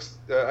probably looks.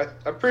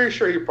 I'm pretty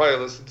sure he probably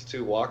listens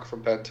to "Walk"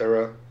 from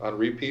Pantera on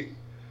repeat.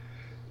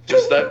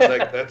 Just that,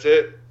 like that's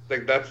it.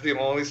 Like that's the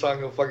only song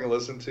he'll fucking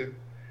listen to.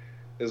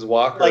 Is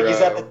 "Walk." Like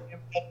he's at the gym.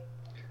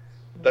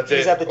 That's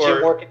he's it. at the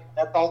gym working.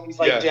 That's all he's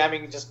like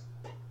jamming. Just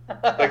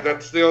like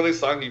that's the only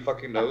song he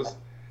fucking knows.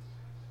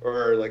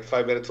 Or like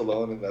 5 Minutes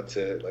Alone, and that's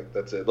it. Like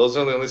that's it. Those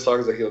are the only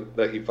songs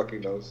that he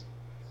fucking knows.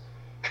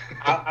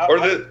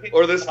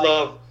 Or this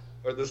love.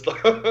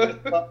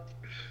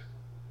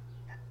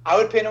 I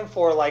would pin him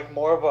for like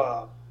more of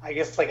a, I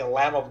guess like a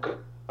Lamb of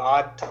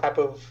God type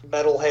of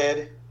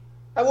metalhead.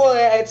 Well,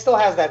 it still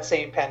has that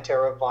same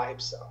Pantera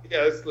vibe. So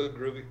yeah, it's a little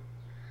groovy.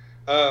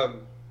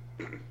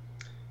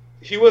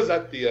 He was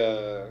at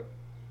the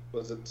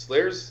was it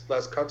Slayer's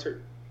last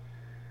concert?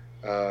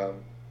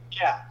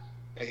 Yeah.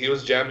 And he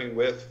was jamming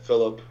with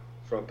Philip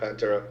from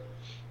Pantera.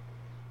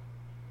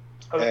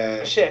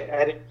 Oh shit!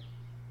 I didn't...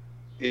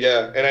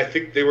 Yeah, and I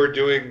think they were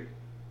doing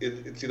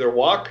it's either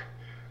Walk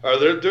or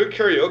they're doing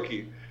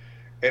karaoke,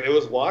 and it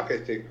was Walk, I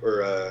think,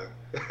 or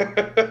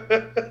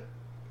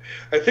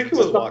I think it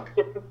was Walk.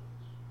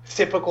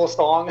 Typical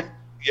song.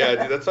 Yeah,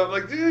 dude, that's I'm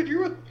like, dude,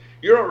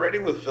 you're already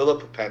with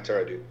Philip of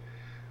Pantera, dude.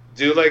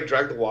 Do like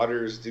Drag the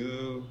Waters,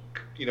 do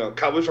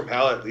Cowboys from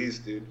Hell at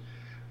least, dude.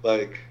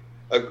 Like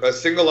a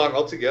sing along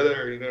all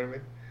together, you know what I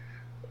mean?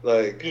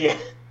 Like yeah.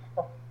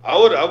 I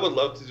would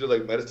love to do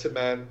like Medicine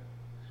Man.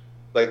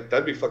 Like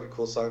that'd be a fucking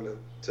cool song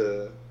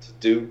to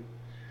do.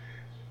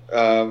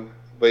 But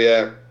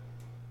yeah.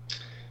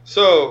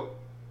 So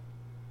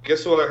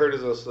guess what I heard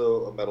is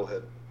also a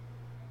metalhead.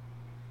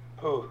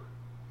 Who?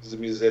 He's a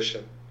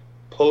musician.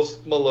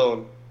 Post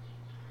Malone.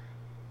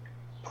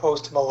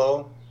 Post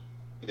Malone?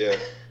 Yeah.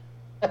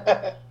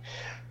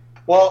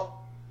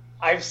 Well,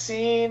 I have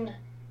seen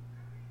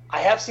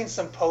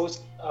some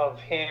posts of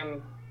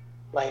him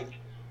like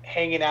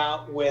hanging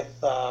out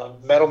with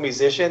metal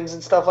musicians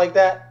and stuff like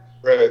that.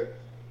 Right.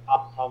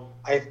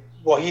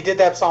 He did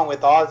that song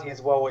with Ozzy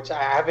as well, which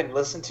I haven't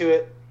listened to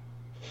it,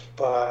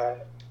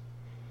 but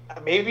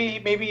maybe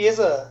he is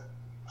a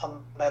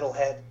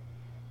metalhead.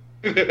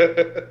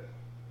 I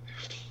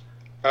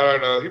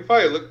don't know. He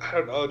probably I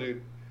don't know,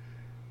 dude.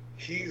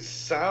 He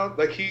sounds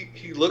like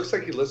he looks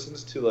like he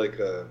listens to like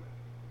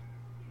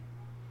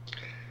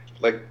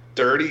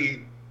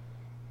dirty,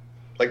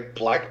 like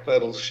black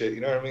metal shit. You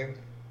know what I mean?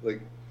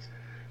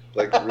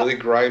 Like really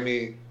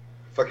grimy,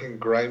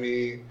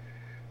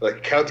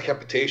 like Count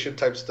Decapitation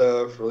type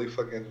stuff. Really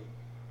fucking,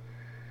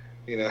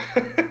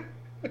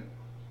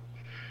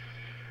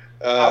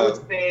 I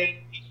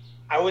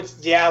would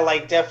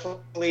like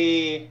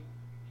definitely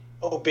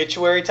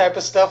obituary type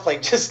of stuff,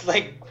 like just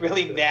like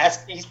really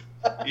nasty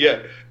stuff.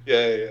 Yeah.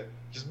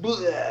 Just blah,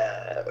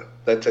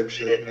 that type of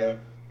shit.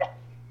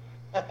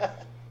 Yeah.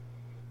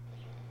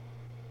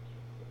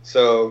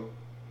 So.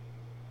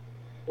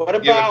 What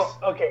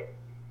about okay?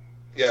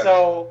 Yeah.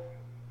 So.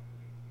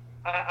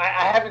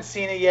 I haven't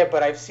seen it yet,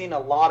 but I've seen a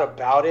lot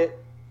about it,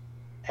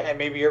 and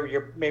maybe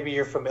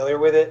you're familiar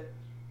with it.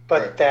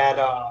 But right.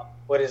 That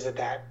what is it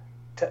that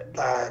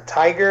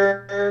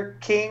Tiger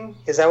King,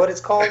 is that what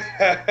it's called?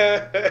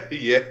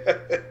 Yeah.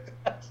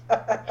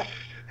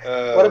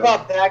 What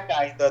about that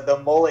guy, the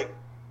mullet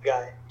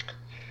guy?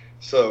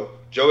 So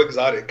Joe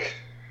Exotic.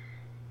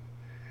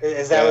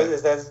 Is that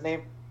his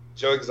name?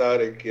 Joe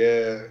Exotic,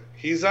 yeah.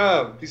 He's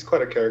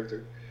quite a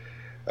character.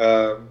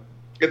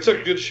 It's a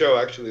good show,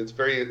 actually.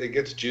 It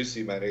gets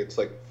juicy, man. It's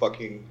like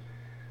fucking,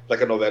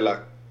 like a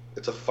novela.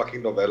 It's a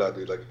fucking novela,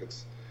 dude. Like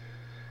it's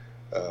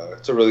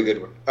a really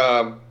good one.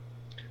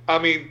 I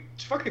mean,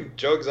 fucking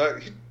Joe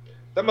Exotic,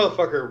 that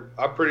motherfucker.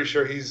 I'm pretty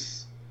sure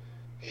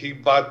he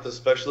bought the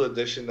special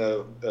edition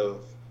of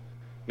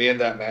Me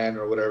and That Man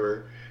or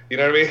whatever. You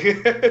know what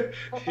I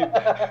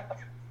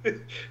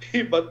mean?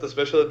 he bought the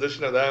special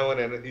edition of that one,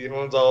 and he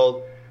owns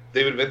all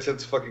David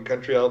Vincent's fucking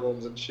country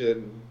albums and shit.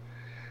 And,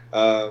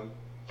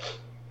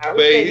 I would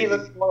say he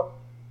looks more.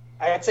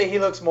 I'd say he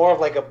looks more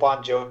of like a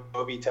Bon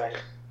Jovi type.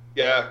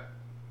 Yeah,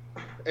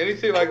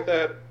 anything like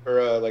that,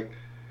 or like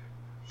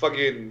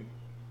fucking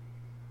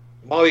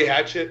Molly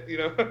Hatchet, you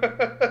know.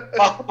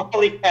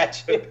 Molly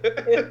Hatchet.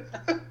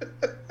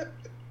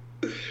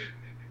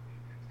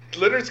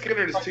 Leonard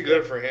Skinner is too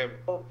good for him.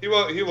 He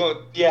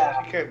won't.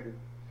 Yeah. He can't.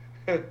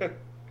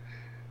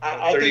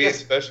 I 38 think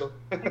special.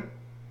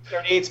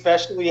 38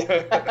 special.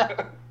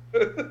 Yeah.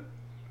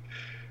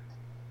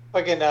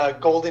 Fucking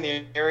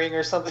golden earring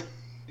or something.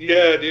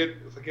 Yeah, dude.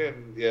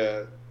 Again,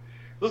 yeah.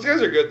 Those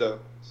guys are good though.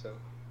 So.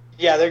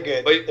 Yeah, they're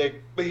good.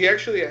 But he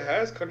actually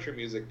has country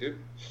music, dude.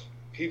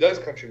 He does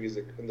country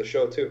music in the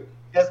show too.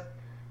 Yes.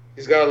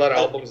 He's got a lot of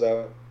albums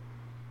out.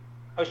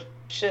 Oh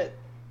shit.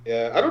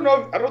 Yeah, I don't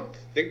know. I don't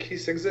think he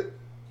sings it,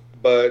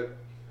 but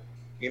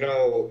you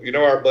know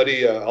our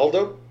buddy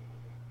Aldo.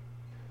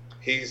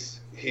 He's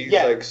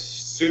like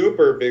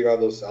super big on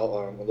those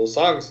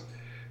songs,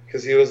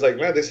 because he was like,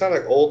 man, they sound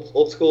like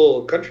old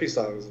school country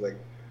songs. Like,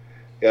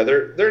 yeah,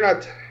 they're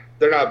not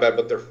bad,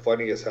 but they're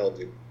funny as hell,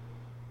 dude.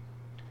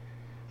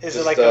 Is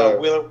it like a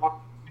Wheeler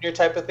Walker Jr.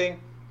 type of thing?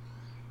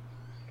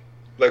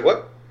 Like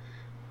what?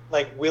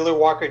 Like Wheeler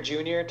Walker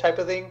Jr. type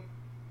of thing?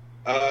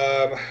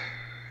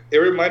 It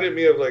reminded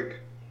me of like,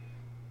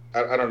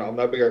 I don't know. I'm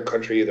not big on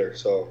country either,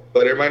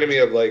 but it reminded me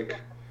of like,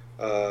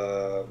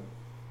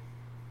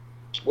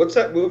 what's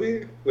that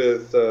movie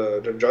with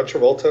John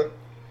Travolta?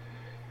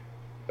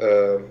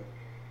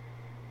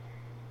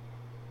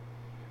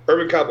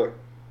 Urban Cowboy.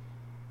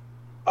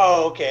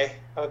 Oh, okay.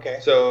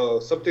 So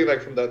something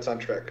like from that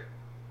soundtrack.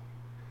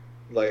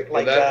 Like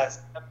that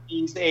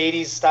 70s,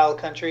 80s style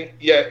country?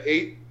 Yeah,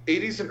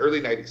 80s and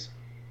early 90s.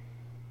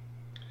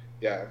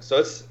 Yeah, so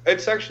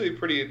it's actually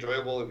pretty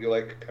enjoyable if you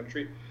like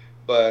country,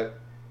 but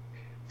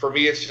for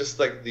me it's just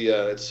like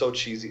it's so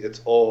cheesy.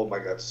 It's, oh my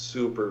god,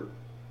 super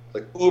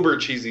like uber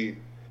cheesy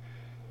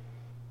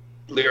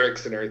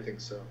lyrics and everything.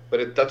 So,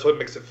 but that's what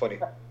makes it funny.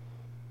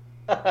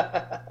 So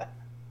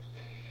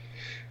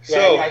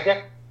I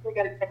definitely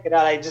gotta check it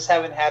out. I just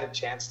haven't had a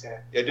chance to.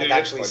 Yeah, dude,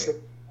 actually.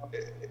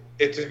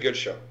 It's a good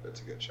show.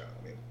 It's a good show.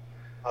 I mean,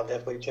 I'll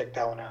definitely check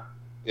that one out.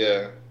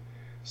 Yeah.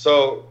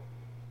 So,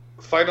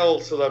 final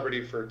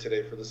celebrity for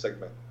today for the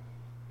segment.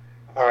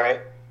 All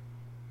right.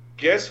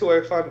 Guess who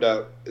I found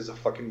out is a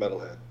fucking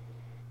metalhead?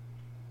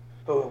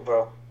 Who,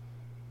 bro?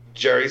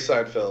 Jerry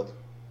Seinfeld.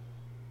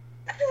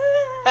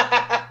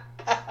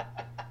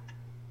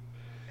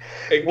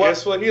 And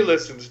guess what he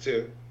listens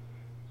to?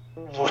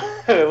 What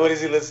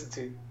does he listen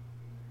to?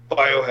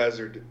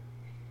 Biohazard.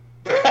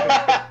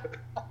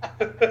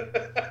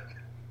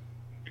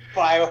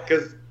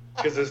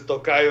 Because it's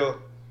Tocayo.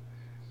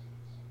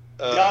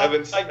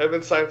 Evan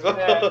Seinfeld.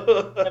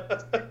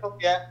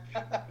 Yeah.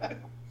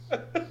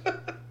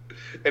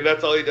 And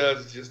that's all he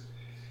does.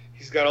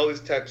 He's got all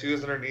these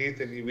tattoos underneath,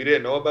 and we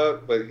didn't know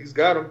about, but he's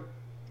got them,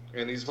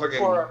 and he's fucking.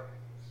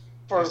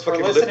 For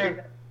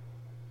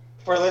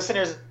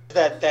listeners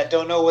that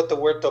don't know what the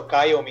word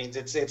tocayo means,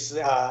 it's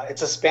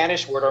a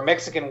Spanish word or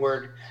Mexican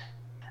word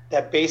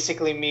that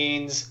basically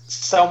means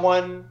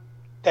someone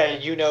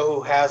that you know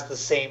who has the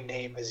same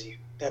name as you.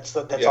 That's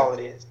all it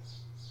is.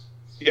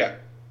 Yeah,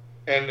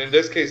 and in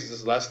this case, it's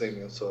his last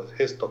name, so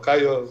his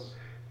tocayo,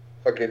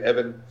 fucking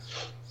Evan.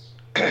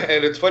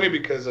 And it's funny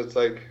because it's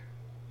like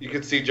you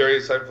can see Jerry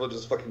Seinfeld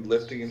just fucking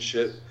lifting and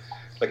shit,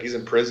 like he's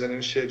in prison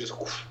and shit, just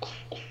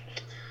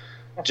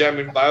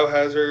jamming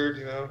Biohazard,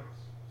 you know.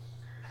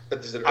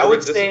 I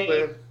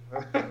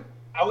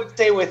would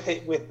say with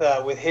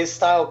his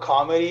style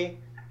comedy,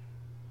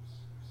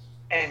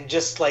 and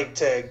just like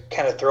to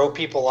kind of throw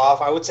people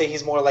off, I would say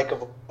he's more like a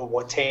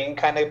Watain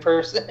kind of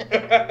person.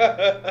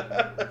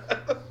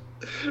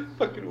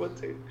 Fucking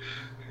Watain.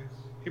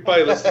 He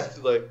probably listens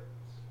to like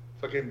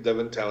fucking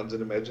Devin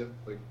Townsend, imagine.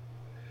 Like,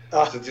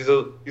 since he's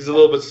a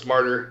little bit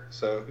smarter,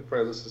 so he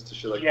probably listens to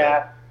shit like that.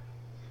 Yeah,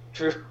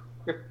 true.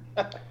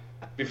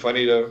 Be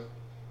funny though.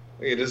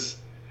 You just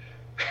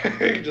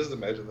just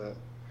imagine that.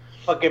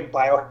 Fucking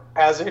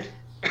Biohazard.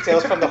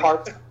 Tales from the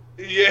Heart.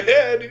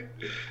 Yeah, dude.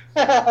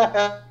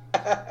 I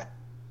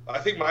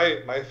think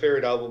my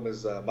favorite album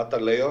is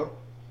Mataleo.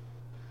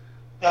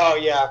 Oh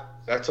yeah.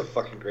 That's a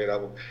fucking great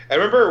album. I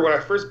remember when I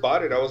first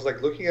bought it, I was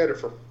like looking at it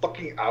for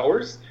fucking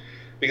hours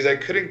because I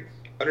couldn't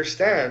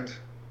understand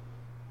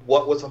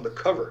what was on the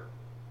cover.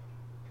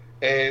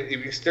 And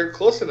if you stare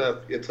close enough,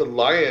 it's a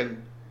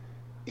lion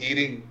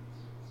eating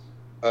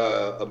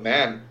a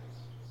man.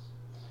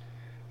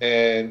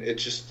 And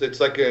it's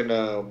like in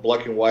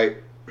black and white.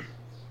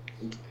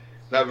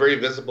 Not very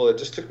visible. It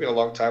just took me a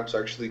long time to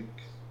actually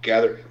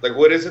gather. Like,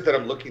 what is it that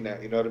I'm looking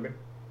at? You know what I mean?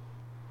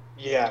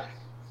 Yeah.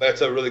 That's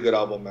a really good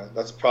album, man.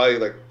 That's probably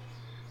like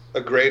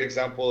a great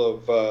example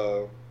of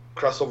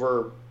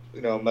crossover,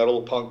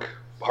 metal, punk,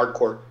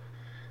 hardcore.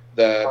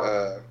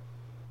 That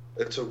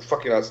it's a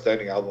fucking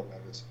outstanding album, man.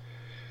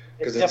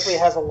 It definitely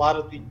has a lot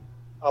of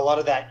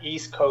that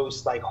East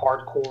Coast like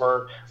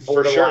hardcore,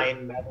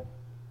 borderline metal.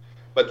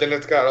 But then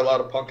it's got a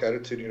lot of punk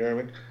attitude. You know what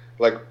I mean?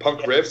 Like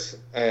punk riffs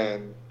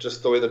and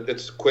just the way that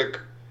it's quick.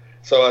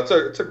 So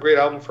it's a great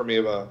album for me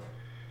about.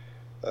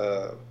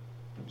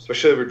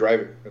 Especially if we're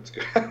driving. That's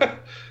good.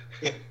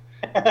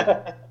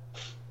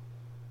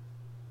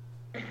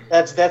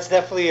 That's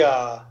definitely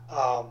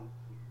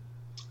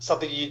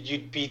something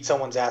you'd beat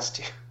someone's ass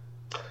to.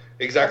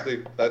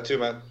 Exactly, that too,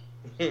 man.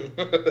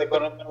 Like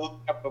when I'm looking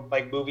up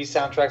like movie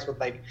soundtracks with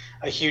like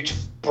a huge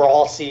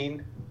brawl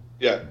scene.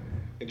 Yeah,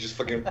 and just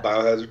fucking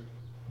Biohazard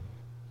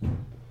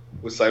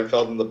with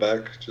Seinfeld in the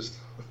back, just.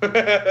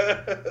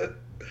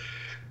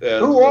 Yeah,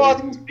 who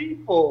are these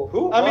people?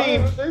 Why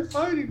are they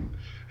fighting?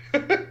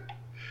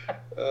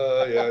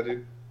 Yeah,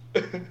 dude.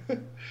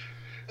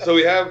 So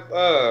we have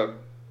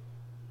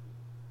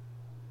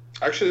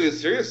actually a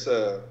serious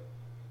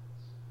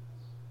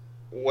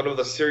one of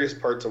the serious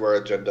parts of our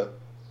agenda.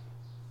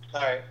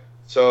 All right.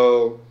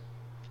 So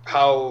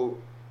how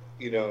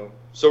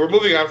so we're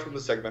moving on from the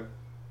segment.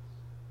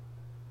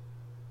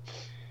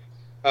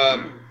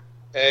 And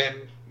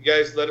you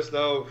guys let us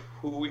know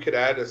who we could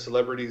add as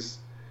celebrities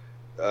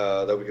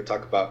that we could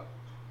talk about,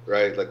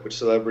 right? Like which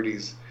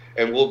celebrities,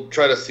 and we'll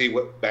try to see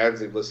what bands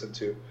they've listened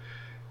to.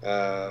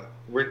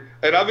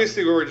 And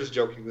obviously we were just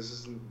joking. This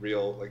isn't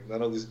real. Like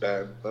none of these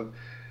bands.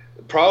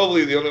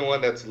 Probably the only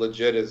one that's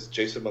legit is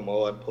Jason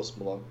Momoa and Post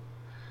Malone.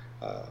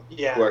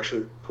 Who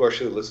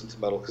actually listen to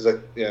metal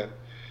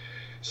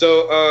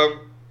So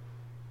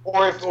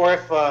or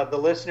if the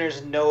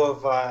listeners know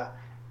of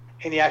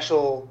any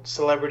actual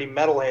celebrity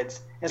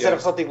metalheads instead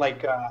of something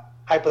like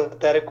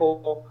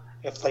hypothetical.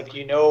 If like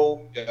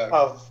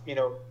of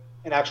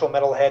an actual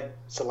metalhead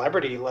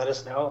celebrity, let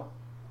us know.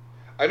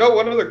 I know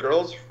one of the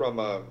girls from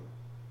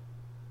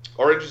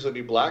Orange Is the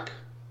New Black.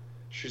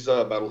 She's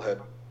a metalhead.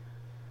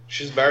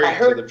 She's married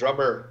to the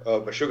drummer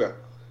of Meshuggah.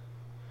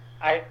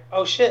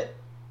 Oh shit.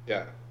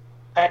 Yeah.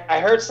 I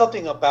heard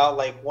something about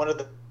like one of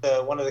the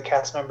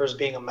cast members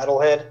being a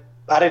metalhead.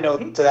 I didn't know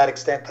to that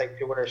extent, like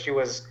where she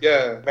was.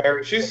 Yeah.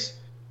 Married. She's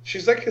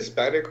like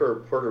Hispanic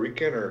or Puerto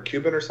Rican or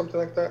Cuban or something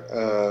like that.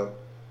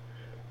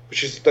 But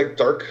she's like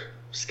dark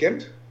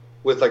skinned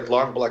with like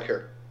long black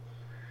hair.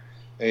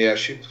 And yeah,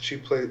 she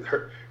played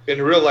her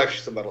in real life.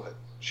 She's a metalhead.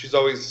 She's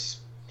always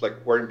like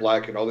wearing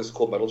black and all these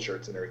cool metal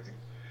shirts and everything.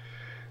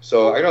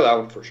 So I know that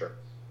one for sure.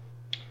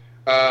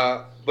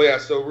 But yeah,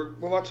 so we'll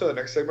move on to the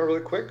next segment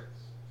really quick.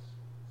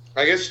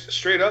 I guess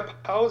straight up,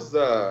 how's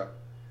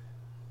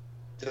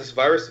this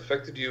virus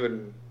affected you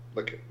in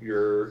like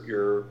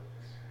your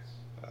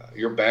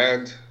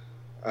band?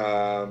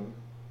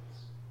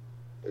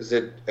 Is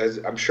it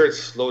I'm sure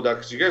it's slowed down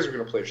because you guys are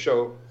going to play a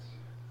show.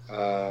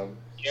 So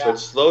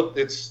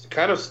it's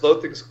kind of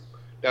slowed things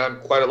down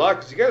quite a lot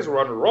because you guys were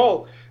on a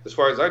roll as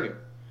far as I knew.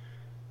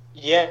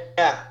 Yeah.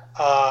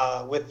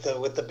 With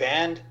the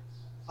band,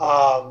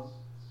 I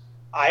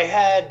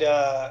had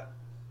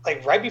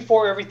like right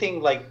before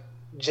everything like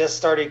just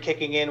started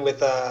kicking in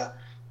with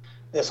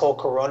this whole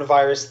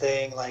coronavirus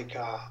thing, like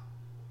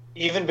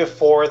even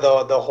before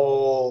the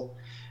whole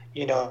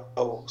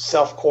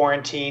self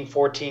quarantine,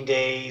 14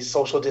 days,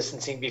 social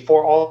distancing,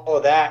 before all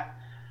of that.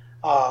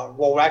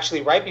 Well,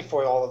 actually, right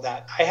before all of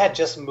that, I had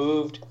just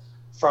moved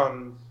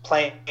from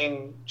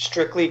playing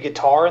strictly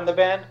guitar in the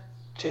band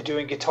to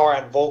doing guitar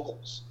and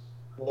vocals.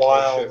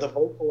 While the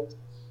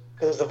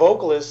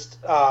vocalist,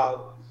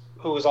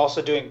 who was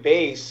also doing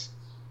bass,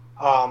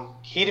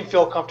 he didn't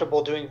feel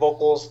comfortable doing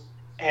vocals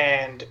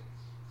and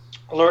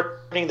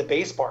learning the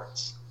bass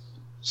parts.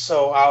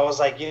 So I was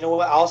like, you know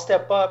what, I'll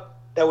step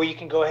up. That way you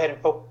can go ahead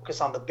and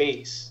focus on the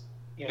bass.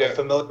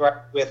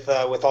 Familiar with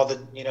all the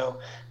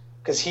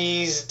because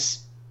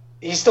he's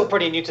still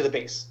pretty new to the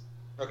bass.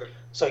 Okay.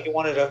 So he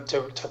wanted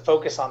to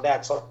focus on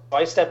that. So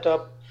I stepped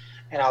up,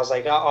 and I was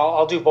like,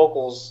 I'll do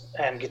vocals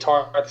and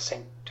guitar at the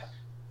same time.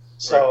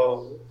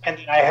 So and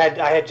then I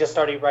had just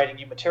started writing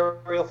new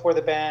material for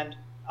the band,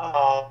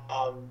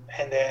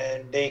 and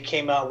then they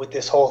came out with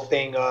this whole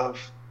thing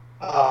of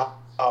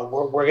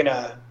we're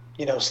gonna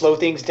slow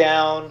things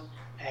down,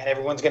 and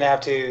everyone's gonna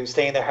have to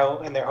stay in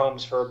their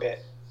homes for a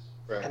bit.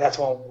 Right. And that's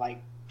when we're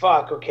like,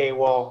 fuck, okay,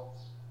 well,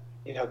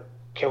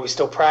 can we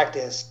still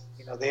practice?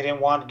 They didn't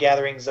want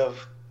gatherings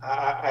of,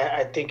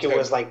 I think it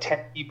was like 10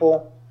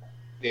 people.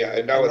 Yeah,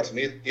 and now it's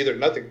either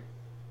nothing.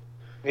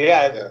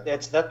 Yeah,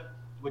 it's not,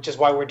 which is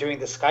why we're doing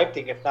the Skype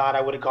thing. If not,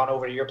 I would have gone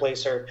over to your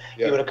place, or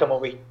you would have come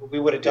over. We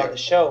would have done the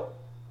show.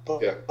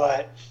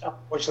 But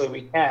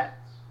unfortunately, we can't.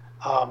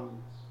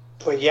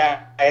 But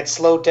yeah, I had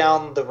slowed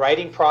down the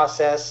writing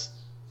process.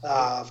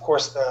 Of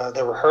course,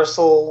 the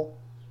rehearsal.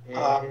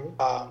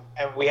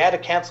 And we had to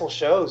cancel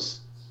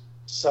shows.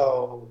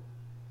 So,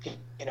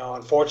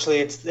 unfortunately,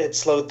 it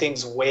slowed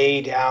things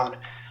way down.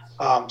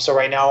 So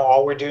right now,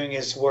 all we're doing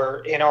is we're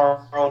in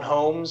our own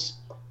homes.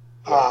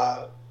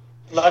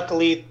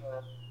 Luckily,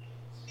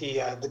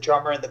 the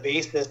drummer and the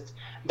bassist,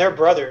 they're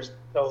brothers,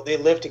 so they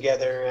live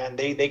together and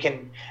they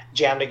can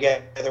jam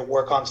together,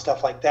 work on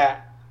stuff like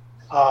that.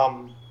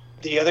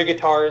 The other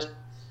guitarist,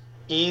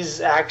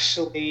 he's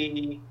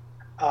actually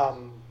I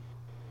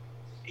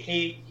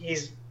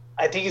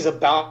think he's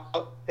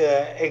about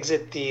to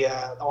exit the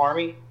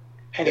army,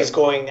 and he's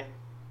going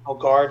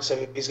guard, so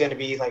he's going to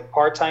be like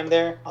part-time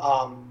there.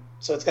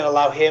 So it's going to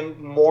allow him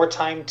more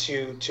time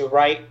to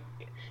write,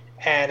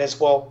 and as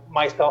well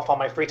myself on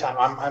my free time.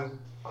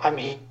 I'm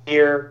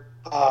here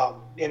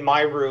in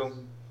my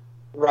room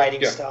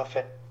writing stuff,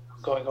 and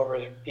going over,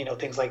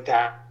 things like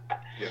that.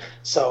 Yeah.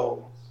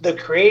 So the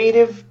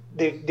creativity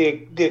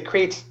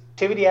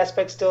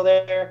aspect's still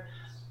there,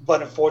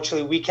 but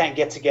unfortunately we can't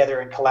get together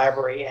and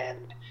collaborate and,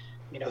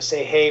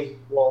 say, hey,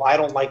 well, I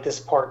don't like this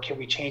part. Can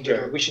we change it?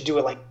 Yeah. Or we should do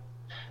it like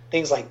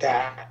things like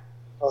that.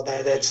 Well,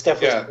 that's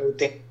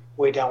definitely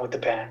way down with the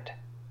band.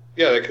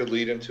 Yeah, that could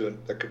lead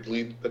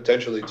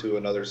potentially to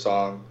another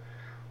song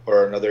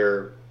or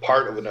another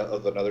part of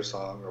another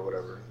song or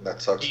whatever. And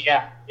that sucks.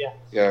 Yeah.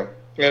 And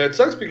it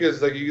sucks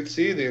because like you can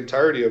see the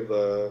entirety of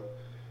the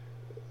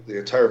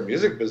entire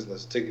music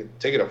business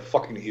taking a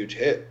fucking huge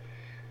hit.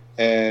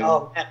 And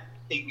man,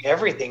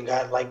 everything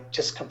got like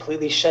just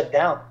completely shut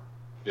down.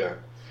 Yeah.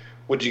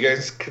 Would you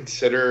guys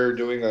consider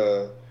doing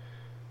a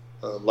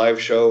live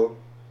show,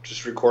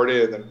 just record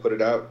it and then put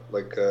it out,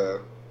 like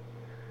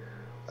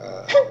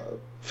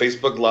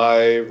Facebook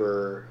Live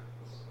or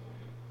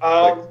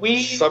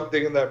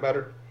something in that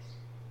matter?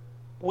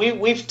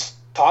 We've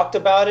talked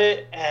about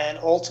it, and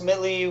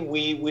ultimately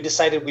we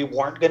decided we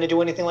weren't going to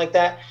do anything like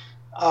that,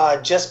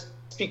 just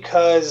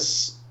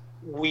because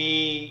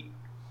we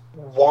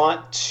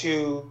want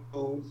to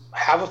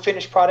have a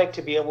finished product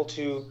to be able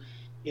to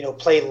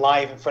play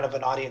live in front of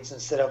an audience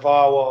instead of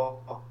I'm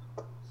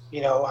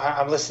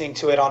listening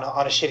to it on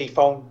a shitty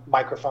phone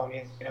microphone,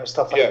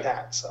 stuff like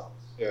that. So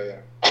yeah.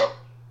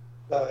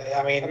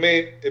 I mean,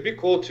 it'd be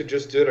cool to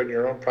just do it on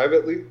your own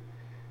privately,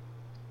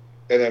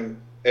 and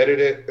then edit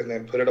it and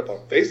then put it up on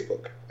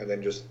Facebook, and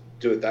then just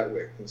do it that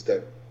way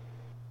instead.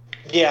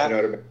 Yeah, you know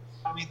what I mean.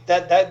 I mean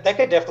that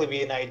could definitely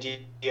be an idea.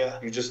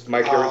 You just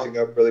mic everything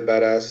up really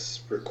badass,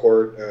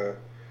 record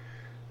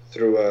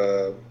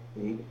through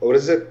what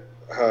is it?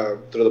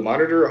 Through the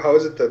monitor? How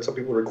is it that some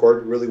people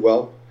record really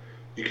well?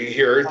 You can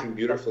hear everything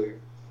beautifully.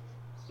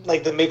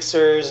 Like the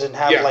mixers and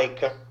have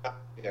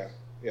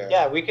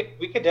Yeah, we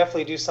could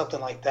definitely do something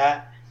like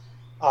that.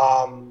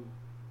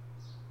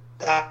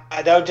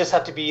 That would just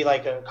have to be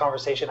like a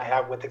conversation I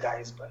have with the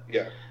guys, but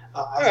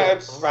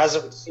as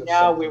of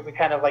now, we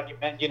kind of like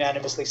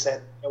unanimously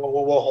said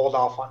we'll hold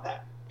off on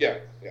that. Yeah.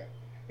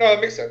 No,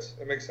 it makes sense.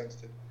 It makes sense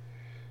too.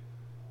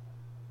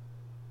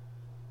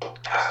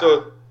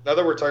 So now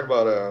that we're talking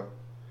about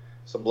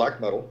some black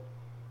metal,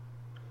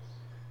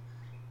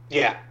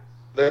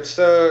 let's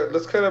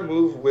kind of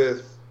move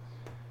with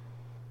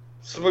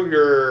some of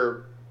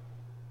your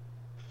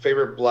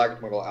favorite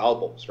black metal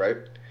albums, right?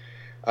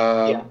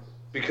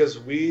 Because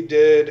we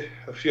did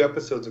a couple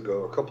episodes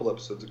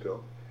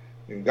ago,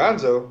 in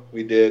Gonzo,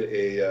 we did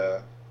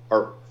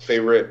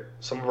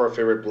some of our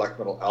favorite black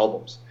metal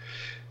albums.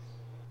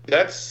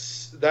 That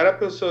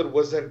episode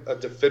wasn't a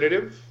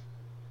definitive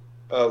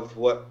of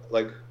what,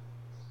 like,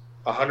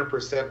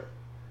 100%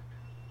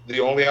 the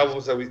only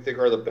albums that we think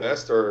are the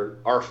best or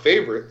our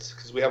favorites,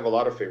 because we have a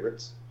lot of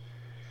favorites.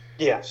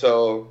 Yeah.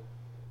 So,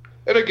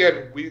 and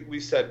again, we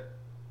said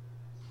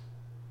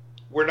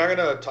we're not going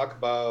to talk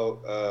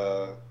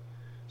about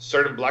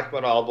certain black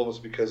metal albums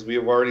because we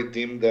have already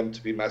deemed them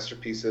to be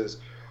masterpieces,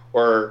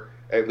 or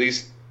at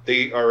least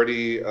they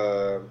already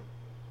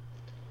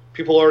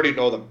people already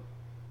know them.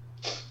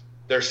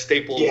 They're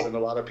staples in a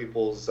lot of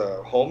people's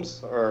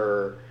homes,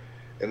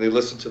 and they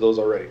listen to those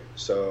already.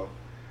 So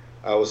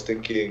I was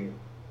thinking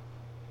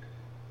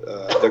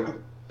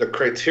the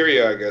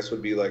criteria, I guess,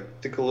 would be like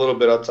think a little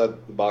bit outside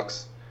the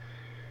box,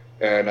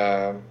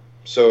 and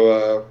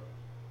so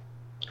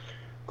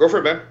go for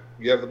it, man.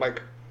 You have the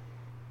mic.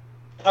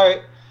 All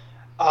right.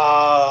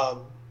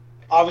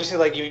 Obviously,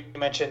 like you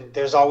mentioned,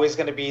 there's always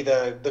going to be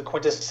the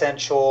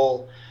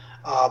quintessential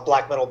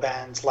black metal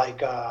bands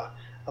like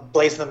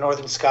Blaze in the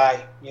Northern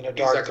Sky,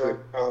 Dark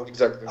Throne,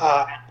 exactly.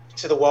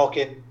 To the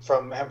Welkin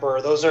from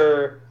Emperor. Those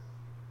are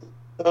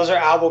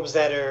albums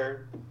that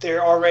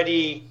they're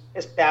already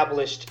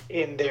established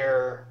in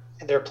their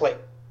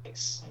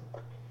place.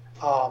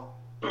 I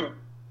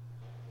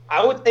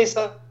would say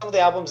some of the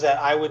albums that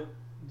I would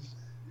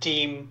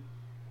deem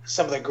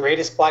some of the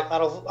greatest black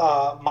metal,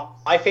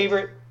 my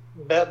favorite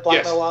black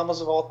metal albums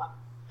of all time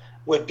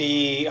would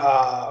be,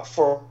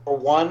 for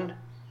one,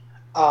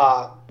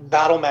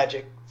 Battle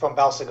Magic from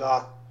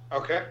Balsagoth.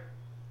 Okay.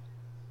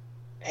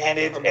 And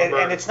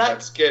it's not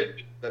that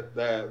skit,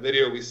 that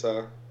video we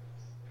saw.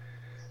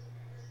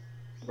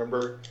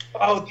 Remember?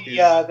 Oh,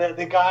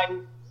 the guy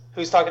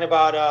who's talking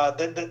about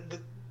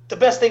the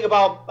best thing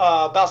about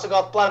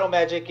Balsagoth Battle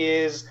Magic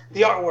is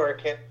the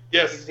artwork. And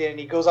and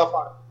he goes off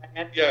on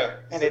it. Yeah.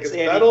 And it's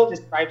battle. He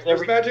describes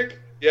every magic.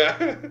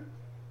 Yeah.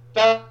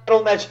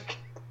 Battle Magic.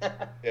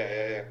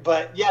 Yeah.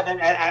 But yeah, then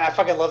I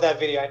fucking love that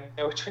video. I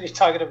know which one you're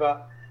talking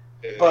about.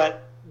 Yeah.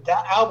 But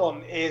that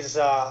album is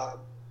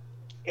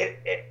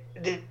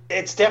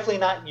it's definitely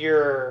not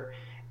your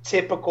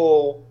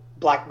typical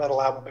black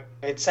metal album.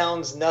 It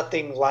sounds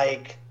nothing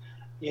like,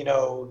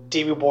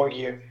 Dimmu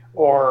Borgir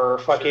or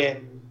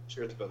fucking.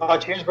 Cheers, brother. Oh,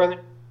 cheers,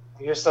 brother.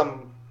 Here's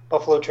some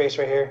Buffalo Trace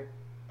right here.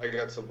 I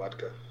got some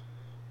vodka.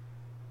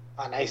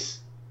 Oh,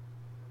 nice.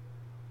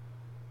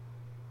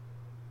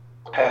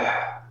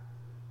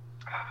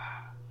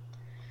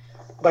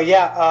 But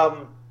yeah,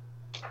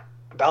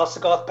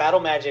 Balsagoth Battle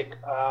Magic.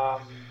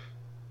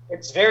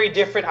 It's very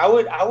different.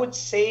 I would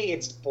say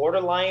it's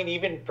borderline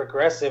even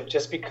progressive,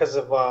 just because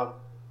of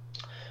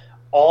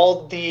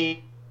all the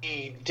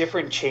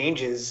different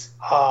changes.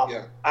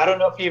 Yeah. I don't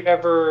know if you've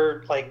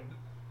ever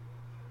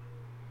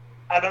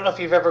I don't know if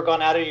you've ever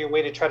gone out of your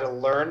way to try to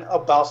learn a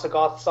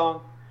Balsagoth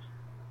song,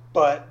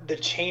 but the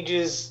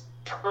changes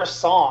per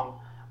song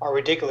are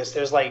ridiculous.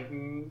 There's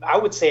I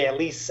would say at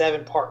least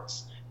 7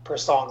 parts per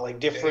song, like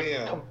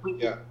different,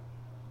 completely. Yeah.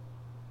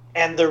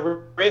 And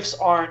the riffs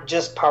aren't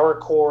just power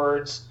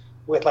chords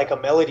with like a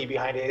melody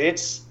behind it.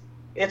 It's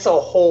a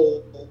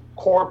whole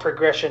chord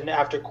progression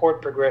after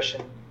chord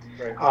progression.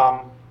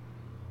 Right.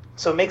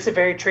 So it makes it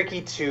very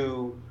tricky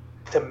to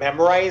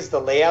memorize the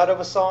layout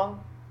of a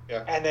song,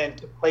 Yeah. and then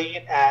to play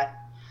it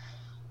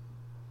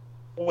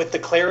with the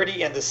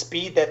clarity and the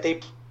speed that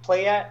they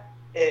play at.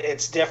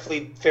 It's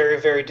definitely very,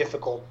 very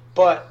difficult.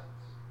 But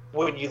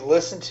when you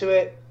listen to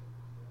it,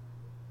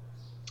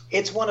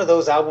 it's one of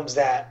those albums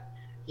that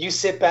you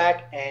sit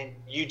back and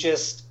you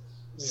just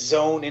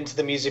zone into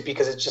the music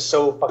because it's just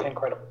so fucking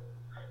incredible.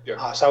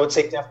 Yeah. So I would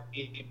say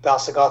definitely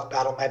Balsagoth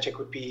Battle Magic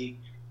would be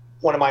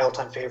one of my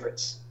all-time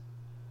favorites.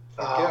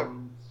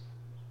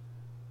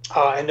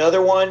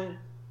 Another one,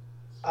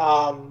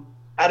 I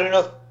don't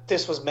know if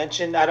this was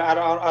mentioned.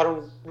 I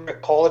don't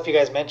recall if you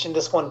guys mentioned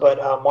this one, but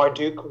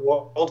Marduk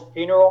World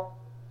Funeral.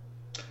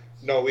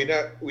 No,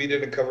 we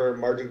didn't cover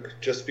Marduk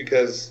just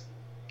because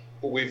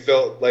we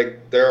felt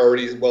like they're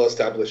already well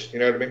established. You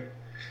know what I mean?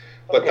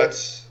 But Okay.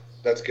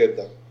 that's good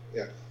though.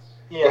 Yeah. Go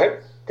Yeah,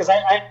 ahead. because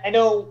I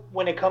know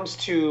when it comes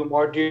to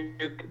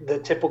Marduk, the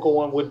typical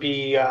one would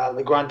be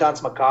Le Grand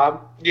Dance Macabre,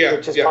 Yeah.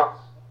 which is Yeah.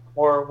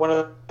 or one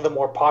of the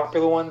more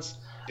popular ones.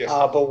 Yes.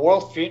 But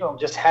World Funeral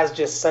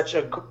has such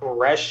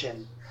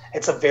aggression.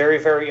 It's a very,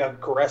 very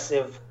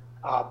aggressive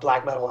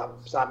black metal album.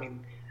 So, I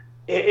mean,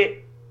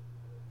 it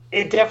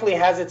definitely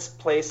has its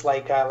place,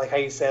 like how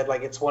you said,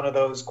 like it's one of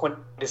those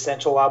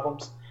quintessential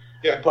albums.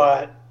 Yeah.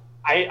 But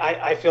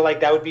I feel like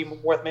that would be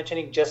worth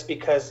mentioning just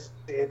because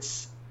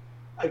it's,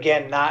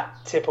 again,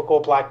 not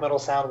typical black metal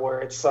sound where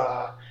it's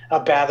a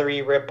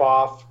Bathory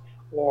ripoff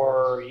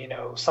or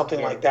something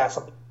Yeah. like that,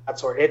 something of that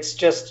sort. It's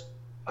just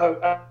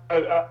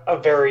a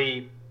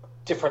very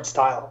different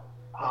style.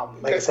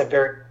 Like I Okay. said,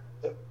 very.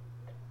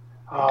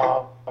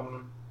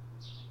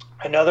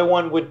 Another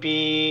one would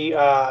be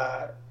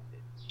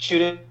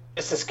Judas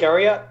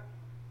Iscariot.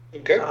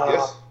 Okay.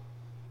 Yes.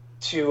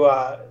 To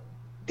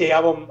the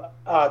album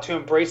To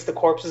Embrace the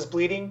Corpse's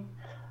Bleeding.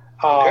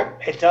 Okay.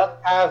 It does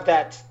have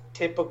that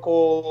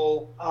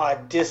typical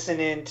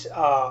dissonant,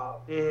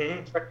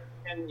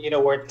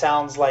 Mm-hmm. where it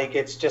sounds like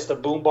it's just a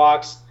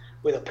boombox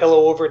with a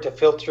pillow over it to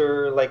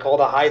filter like all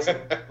the highs and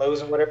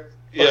lows and whatever.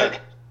 Yeah.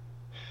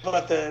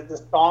 But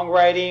the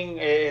songwriting,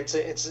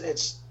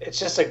 it's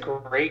just a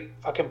great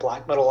fucking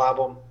black metal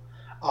album.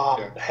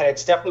 And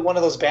it's definitely one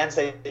of those bands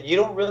that you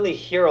don't really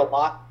hear a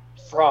lot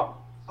from.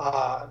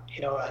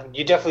 And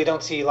you definitely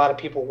don't see a lot of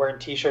people wearing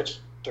T-shirts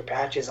or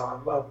patches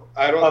on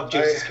of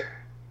Judas Iscariot.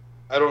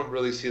 I don't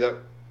really see that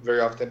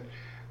very often.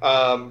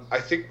 I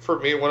think for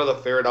me, one of the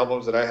favorite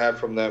albums that I had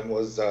from them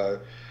was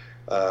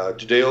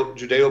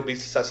Judeo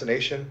Beast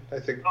Assassination. I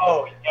think.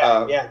 Oh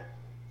yeah, yeah.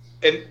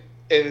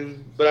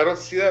 But I don't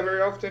see that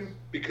very often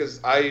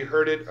because I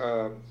heard it.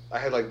 I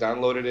had like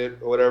downloaded it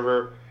or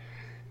whatever,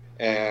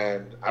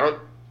 and I don't.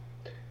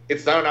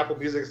 It's not on Apple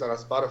Music. It's not on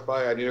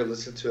Spotify. I need to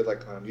listen to it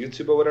like on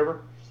YouTube or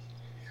whatever.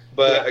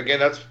 But again,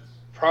 that's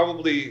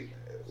probably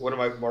one of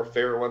my more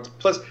favorite ones.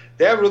 Plus,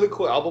 they have really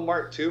cool album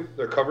art too.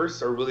 Their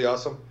covers are really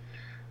awesome.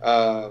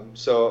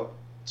 So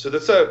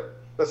that's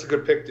a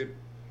good pick, dude.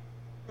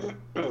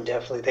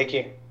 Definitely, thank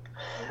you.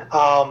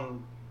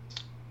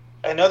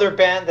 Another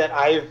band that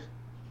I've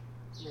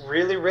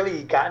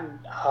really gotten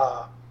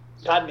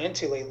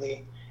into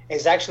lately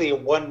is actually a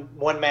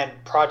one man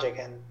project,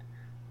 and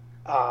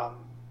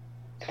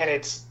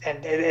it's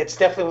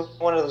definitely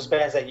one of those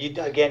bands that you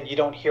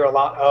don't hear a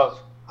lot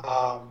of,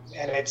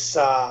 and it's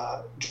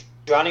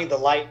Drowning the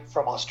Light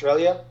from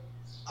Australia.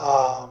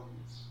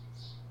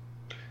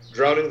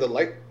 Drowning the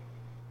Light.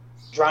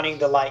 Drowning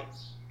the Light.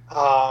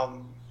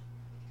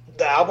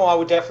 The album I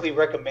would definitely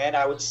recommend,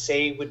 I would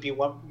say would be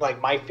one,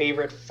 like my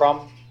favorite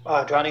from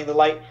Drowning the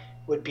Light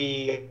would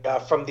be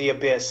From the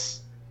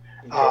Abyss,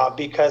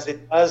 because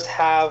it does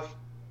have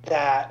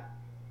that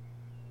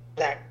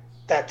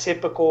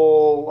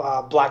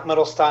typical black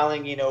metal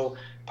styling,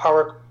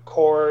 power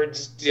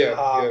chords,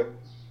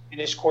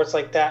 finished chords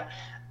like that,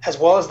 as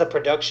well as the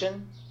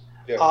production.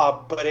 Yeah.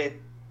 But it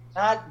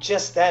not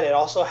just that; it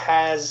also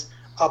has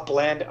a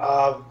blend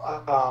of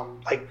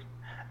like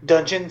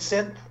dungeon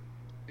synth.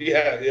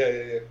 Yeah.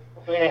 It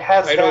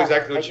has. I know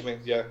exactly what you mean.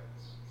 Yeah.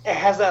 It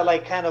has that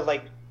like kind of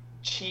like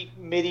cheap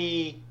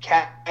MIDI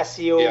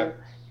Casio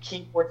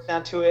keyboard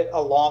down to it,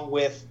 along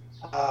with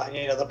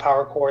the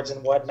power chords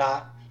and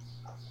whatnot.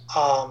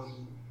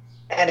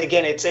 And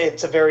again, it's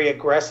a very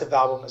aggressive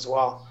album as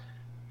well.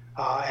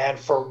 And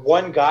for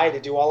one guy to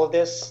do all of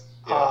this,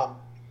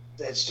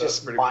 it's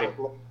just mind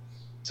blowing.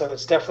 So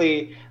it's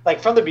definitely like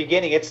from the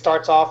beginning. It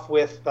starts off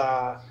with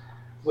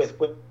with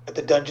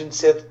the Dungeon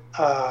Sith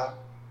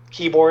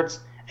keyboards,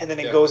 and then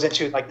it goes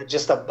into like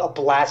just a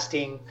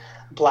blasting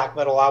black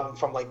metal album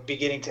from like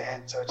beginning to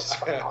end. So it's just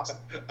fucking awesome.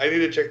 I need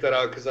to check that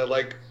out because I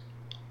like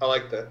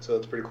that. So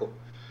it's pretty cool.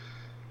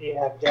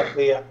 Yeah,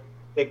 definitely a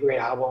big great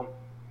album.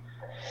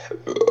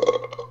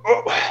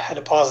 Oh, I had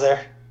to pause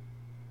there.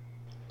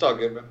 It's all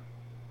good, man.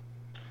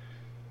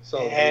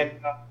 And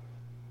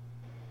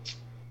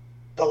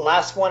the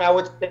last one I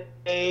would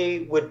say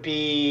would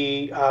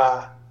be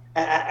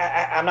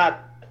I'm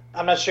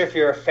not sure if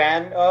you're a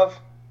fan of,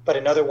 but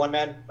another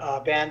one-man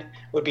band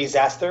would be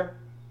Xasthur.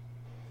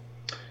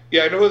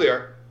 Yeah, I know who they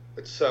are.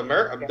 It's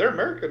American. They're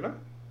American, no?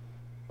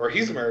 Or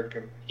he's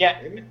American. Yeah,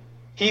 maybe?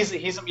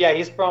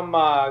 He's from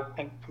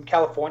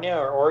California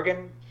or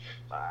Oregon.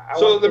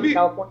 So let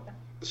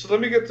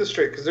me get this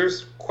straight, because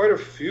there's quite a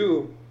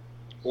few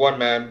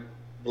one-man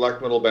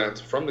black metal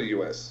bands from the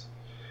U.S.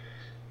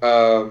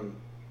 And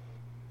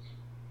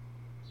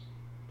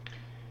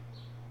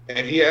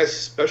he has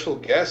special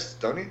guests,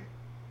 don't he?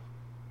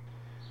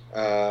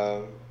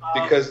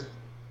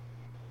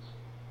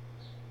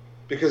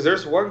 Because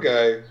there's one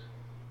guy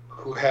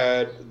who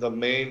had the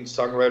main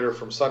songwriter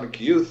from Sonic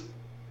Youth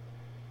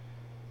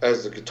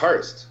as the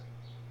guitarist.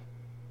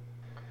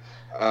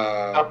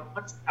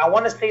 I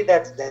want to say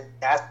that's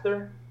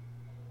Xasthur,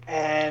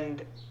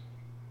 and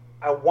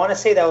I want to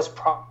say that was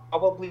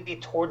probably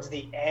towards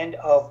the end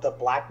of the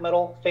black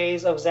metal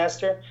phase of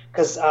Xasthur,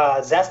 because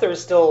Xasthur is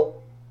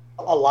still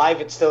alive.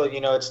 It's still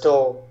it's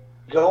still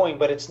going,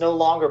 but it's no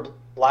longer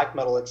black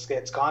metal.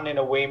 It's gone in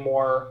a way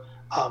more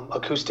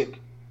acoustic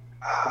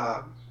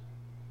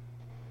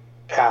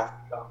path.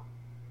 So,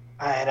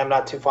 and I'm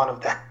not too fond of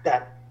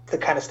that the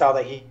kind of style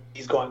that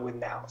he's going with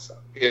now. So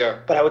yeah,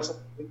 but I would say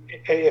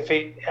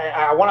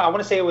I want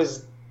to say it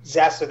was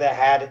Xasthur that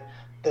had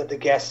the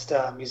guest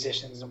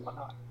musicians and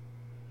whatnot.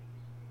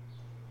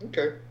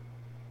 Okay.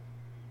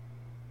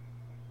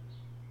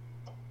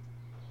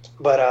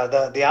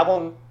 But the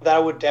album that I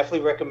would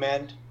definitely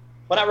recommend,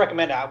 well, not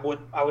recommend, I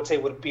would say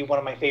would be one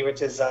of my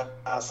favorites is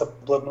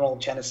Subliminal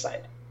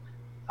Genocide.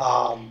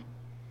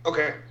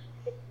 Okay.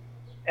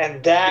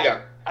 And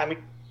that, I mean,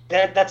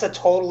 that's a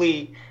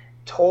totally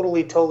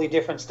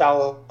different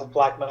style of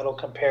black metal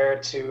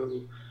compared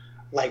to,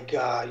 like,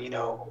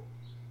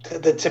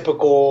 the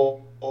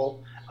typical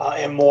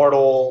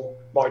Immortal,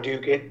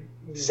 Marduk.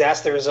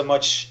 Xasthur is a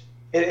much,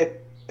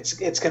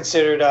 it's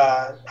considered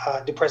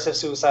depressive,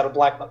 suicidal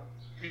black metal.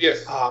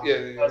 Yes.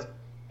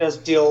 Does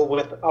deal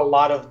with a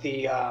lot of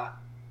the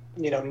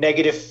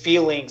negative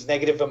feelings,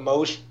 negative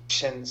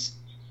emotions.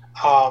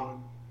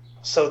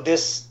 So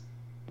this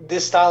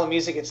style of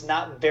music, it's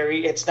not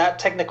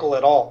technical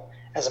at all.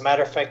 As a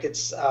matter of fact,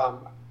 it's a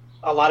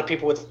lot of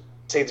people would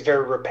say it's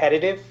very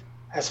repetitive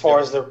as far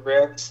as the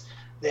riffs.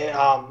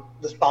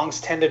 The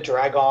songs tend to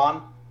drag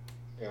on.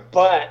 Yeah.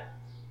 But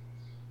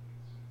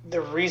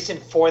the reason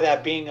for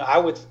that being, I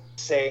would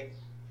say,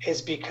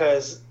 is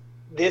because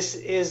this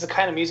is the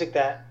kind of music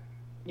that,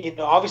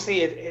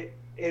 obviously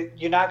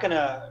you're not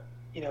gonna,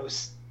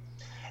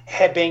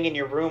 headbang in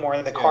your room or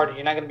in the car.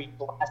 You're not gonna be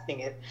blasting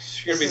it.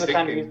 This is the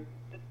kind of music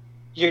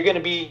you're gonna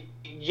be.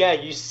 Yeah,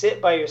 you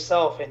sit by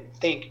yourself and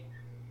think,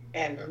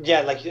 and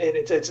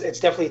it's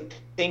definitely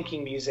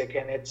thinking music,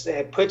 and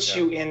it puts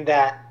you in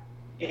that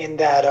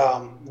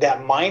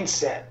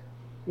mindset.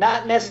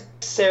 Not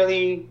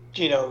necessarily,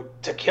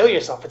 to kill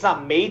yourself. It's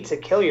not made to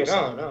kill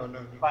yourself. No.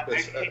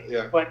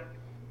 But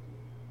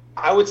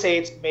I would say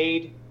it's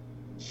made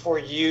for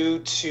you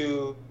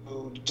to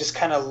just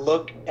kind of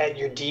look at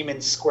your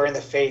demons square in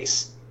the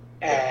face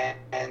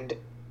and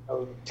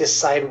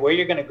decide where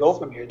you're going to go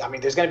from here. I mean,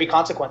 there's going to be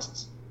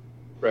consequences.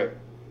 Right.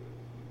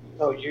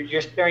 So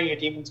you're staring your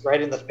demons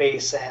right in the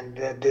face, and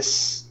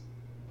this,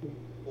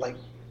 like,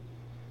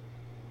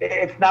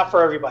 it's not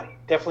for everybody.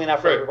 Definitely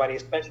not for everybody,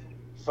 especially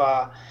if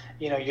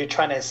you're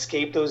trying to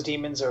escape those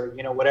demons or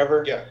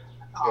whatever. Yeah.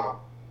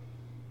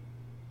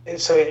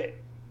 So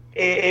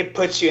it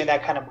puts you in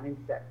that kind of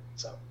mindset.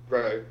 So.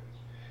 Right.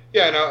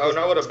 Yeah, and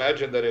I would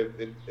imagine that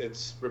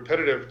it's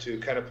repetitive to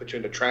kind of put you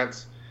in a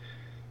trance,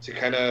 to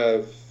kind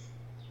of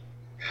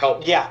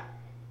help. Yeah.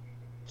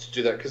 To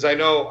do that, because I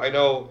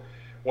know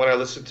when I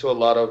listen to a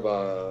lot of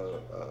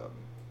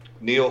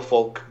neo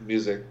folk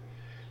music,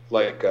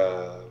 like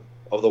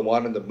Of the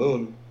Wand and the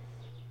Moon,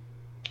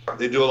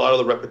 they do a lot of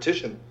the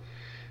repetition,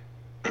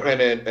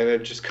 and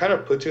it just kind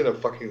of puts you in a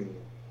fucking,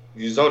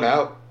 you zone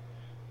out.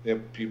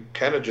 You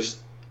kind of just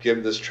get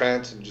in this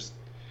trance and just,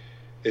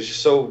 it's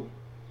just so,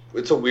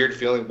 it's a weird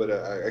feeling, but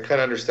I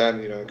kind of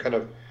understand. It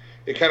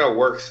kind of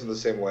works in the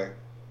same way.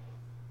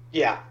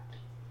 Yeah.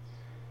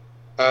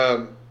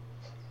 Yeah,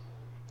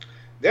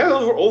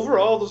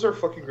 those are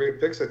fucking great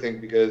picks, I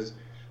think, because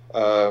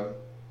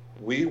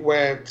we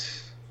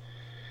went,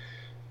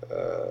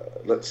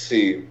 let's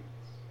see.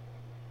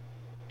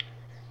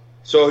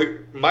 So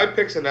my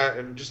picks in that,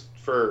 and just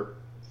for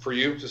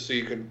you, just so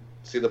you can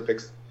see the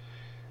picks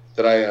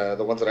that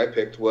the ones that I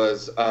picked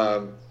was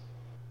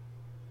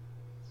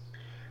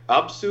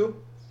Absu.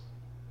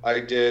 I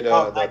did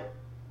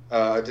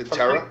I did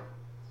Terra.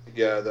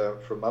 the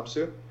from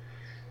Mapsu.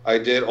 I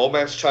did Old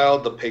Man's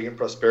Child, The Pagan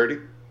Prosperity.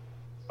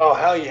 Oh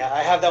hell yeah!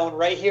 I have that one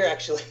right here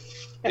actually.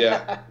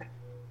 Yeah.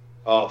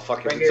 Oh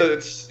fucking! Right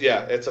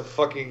It's a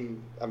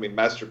fucking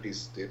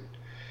masterpiece, dude.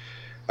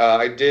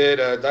 I did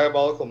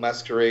Diabolical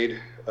Masquerade,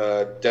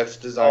 Death's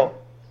Design. Oh,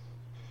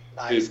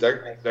 nice.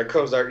 Dude, that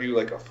comes at you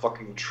like a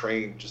fucking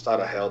train just out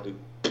of hell, dude.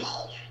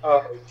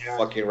 Oh yeah.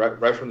 Fucking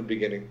right from the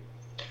beginning.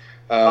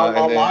 A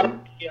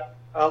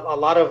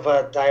lot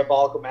of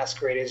Diabolical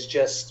Masquerade is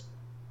just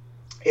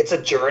it's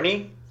a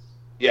journey.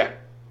 Yeah.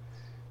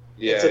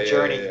 It's a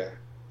journey.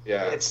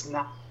 Yeah. It's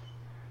not.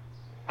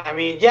 I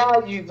mean,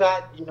 yeah, you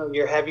got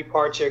your heavy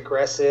parts, your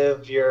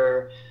aggressive,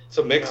 your. It's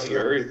a mix of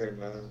everything,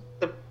 man.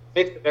 It's a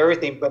mix of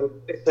everything, but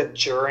it's a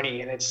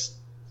journey, and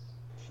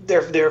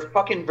they're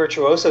fucking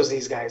virtuosos.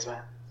 These guys,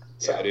 man.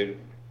 So. Yeah, dude.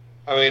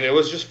 I mean, it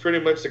was just pretty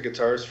much the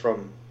guitars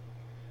from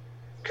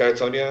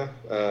Catatonia,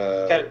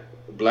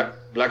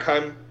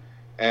 Blackheim,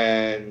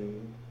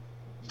 and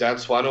Dan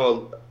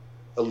Swano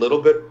a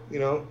little bit,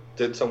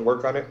 did some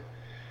work on it.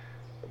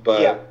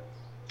 But yeah.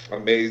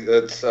 Amazing,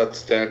 that's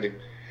outstanding.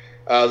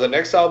 The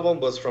next album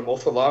was from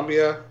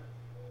Ophthalmia,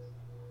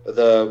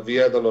 the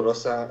Via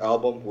Dolorosa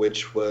album,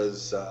 which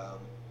was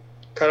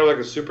kind of like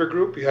a super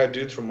group. You had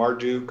dudes from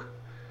Marduk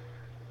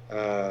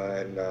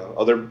and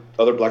other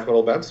black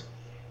metal bands.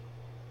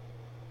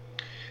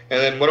 And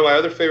then one of my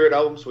other favorite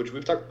albums, which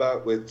we've talked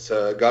about with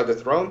God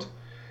Dethroned,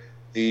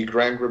 the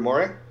Grand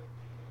Grimoire.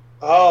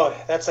 Oh,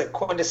 that's a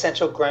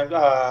quintessential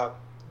God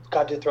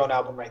Dethroned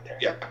album right there.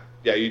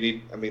 Yeah, you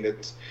need. I mean,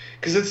 it's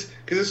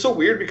so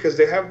weird because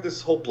they have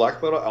this whole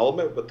black metal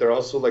element, but they're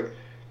also like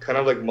kind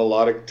of like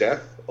melodic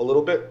death a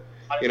little bit,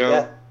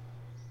 Yeah.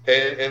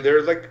 And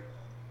they're like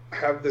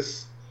have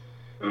this.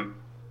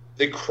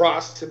 They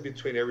crossed in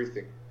between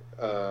everything,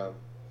 and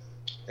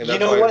that's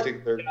why I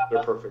think they're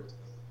perfect.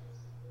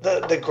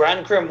 The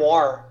Grand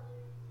Grimoire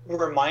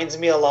reminds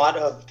me a lot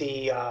of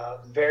the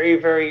very,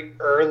 very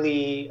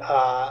early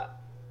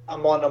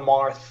Amon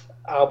Amarth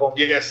album.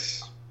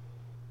 Yes.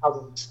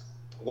 Albums.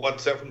 One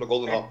Step from the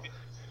Golden Hall.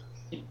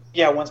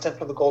 Yeah, One Step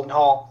from the Golden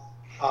Hall.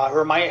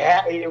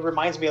 It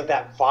reminds me of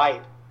that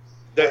vibe.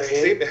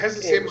 It has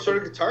the same sort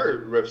of guitar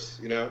riffs,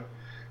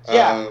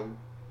 Yeah.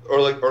 Or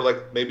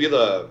like maybe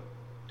the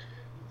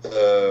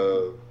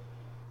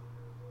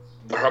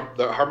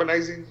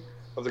harmonizing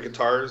of the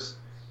guitars,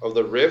 of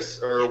the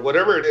riffs, or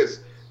whatever it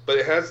is. But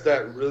it has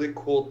that really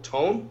cool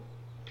tone.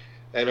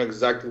 I know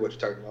exactly what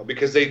you're talking about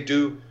because they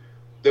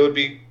would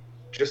be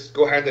just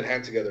go hand in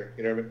hand together.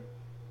 You know what I mean?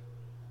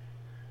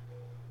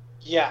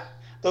 Yeah,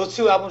 those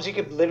two albums you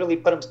could literally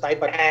put them side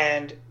by side,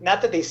 and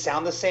not that they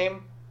sound the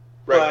same,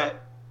 right.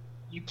 But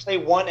you play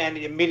one and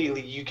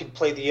immediately you can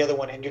play the other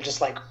one, and you're just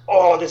like,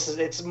 oh,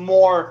 it's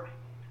more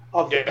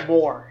of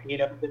more,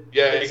 Yeah,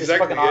 it's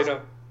exactly.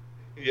 Awesome.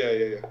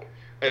 Yeah.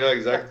 I know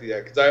exactly. Yeah,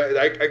 because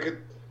I could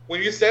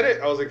when you said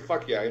it, I was like,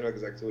 fuck yeah, I know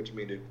exactly what you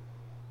mean, dude.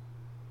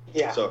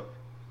 Yeah. So,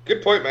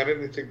 good point, man. I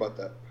didn't even think about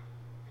that.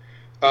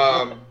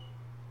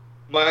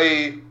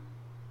 My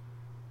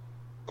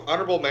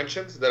honorable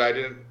mentions that I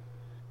didn't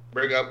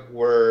bring up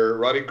were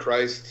Rotting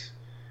Christ,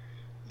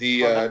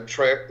 the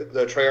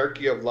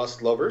Triarchy of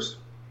Lost Lovers.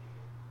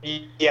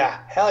 Yeah,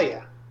 hell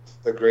yeah.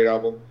 A great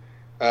album.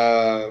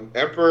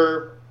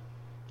 Emperor,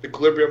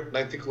 Equilibrium,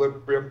 Ninth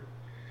Equilibrium.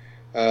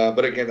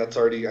 But again, that's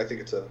already, I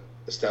think it's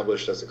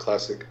established as a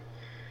classic.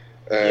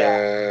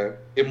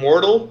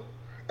 Immortal,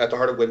 At the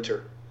Heart of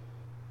Winter.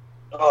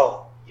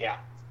 Oh, yeah.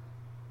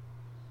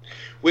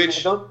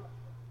 Which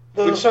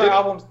those are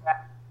albums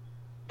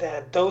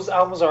that those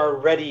albums are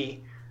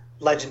already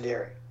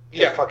legendary.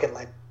 They're fucking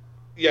legendary.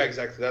 Yeah,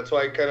 exactly. That's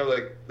why I kind of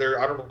like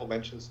they're honorable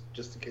mentions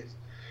just in case.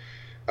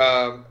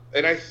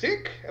 And I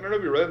think I don't know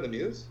if you read in the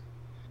news,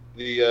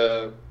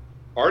 the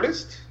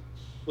artist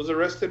was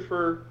arrested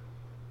for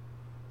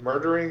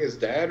murdering his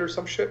dad or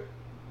some shit.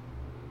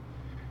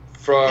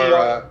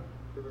 For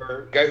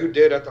guy who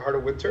did At the Heart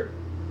of Winter.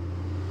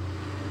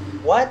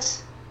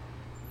 What?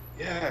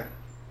 Yeah,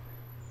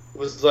 it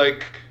was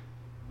like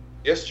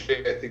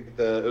yesterday. I think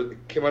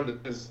it came on the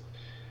news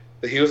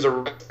that he was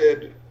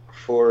arrested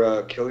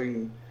for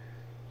killing.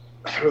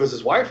 I don't know if it was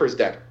his wife or his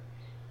dad.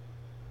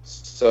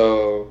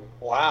 So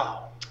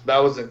wow, that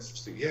was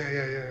interesting.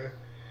 Yeah.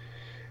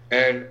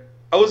 And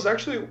I was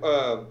actually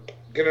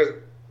gonna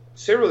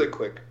say really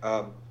quick.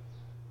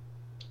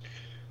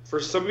 For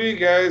some of you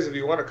guys, if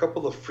you want a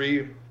couple of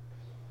free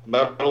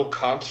metal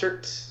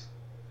concerts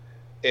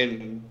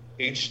in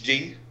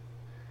HD,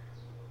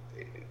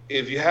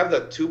 if you have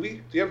that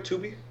Tubi, do you have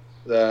Tubi,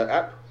 the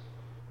app?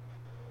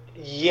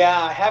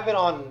 Yeah, I have it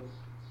on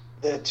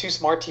the two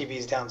smart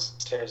TVs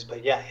downstairs,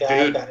 but yeah,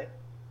 I got it.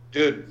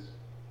 Dude,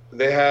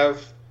 they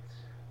have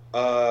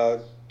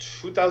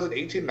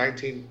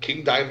 2018-19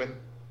 King Diamond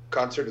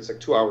concert. It's like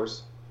 2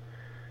 hours.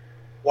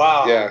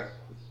 Wow.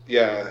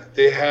 Yeah.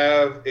 They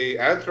have a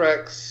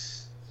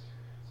Anthrax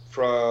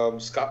from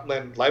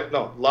Scotland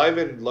live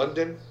in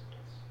London,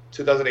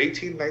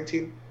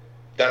 2018-19.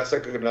 That's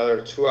like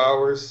another 2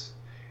 hours,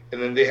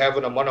 and then they have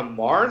an Amon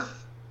Amarth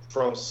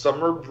from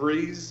Summer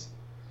Breeze,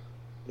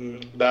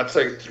 That's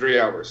like 3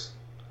 hours.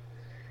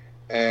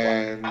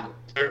 And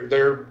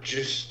they're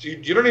just,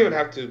 you don't even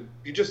have to,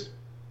 you just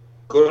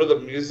go to the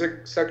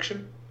music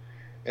section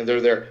and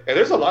they're there. And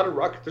there's a lot of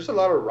rock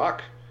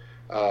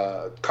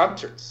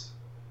concerts.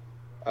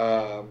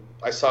 I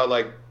saw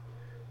like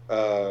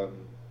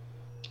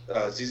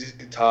ZZ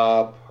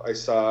Top. I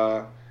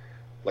saw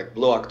like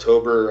Blue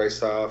October. I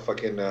saw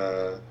fucking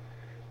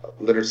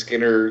Leonard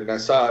Skinner, and I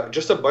saw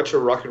just a bunch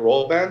of rock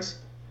bands,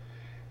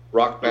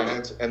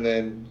 and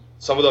then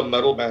some of the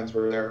metal bands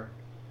were there.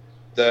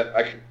 That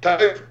I can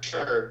tell you for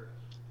sure,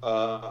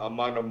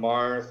 Amon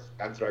Amarth,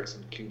 Anthrax,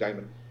 and King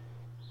Diamond,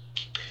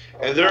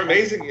 and they're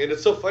amazing. And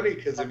it's so funny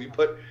because if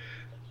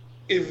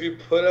you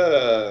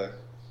put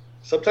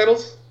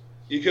subtitles,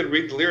 you can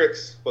read the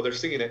lyrics while they're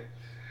singing it.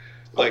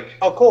 Like,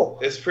 oh, cool.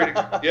 It's pretty,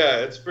 yeah,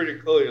 it's pretty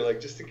cool. You're like,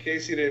 just in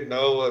case you didn't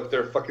know what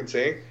they're fucking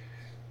saying,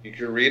 you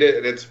can read it,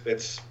 and it's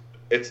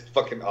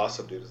fucking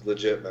awesome, dude. It's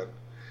legit, man.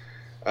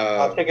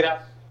 I'll check it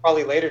out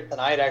probably later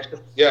tonight,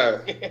 actually. Yeah,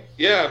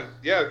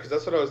 because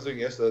that's what I was doing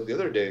the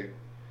other day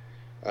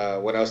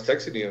when I was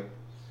texting you.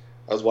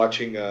 I was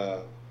watching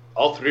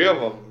all three of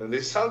them, and they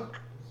sound,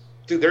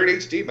 dude, they're in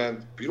HD,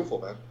 man. Beautiful,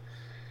 man.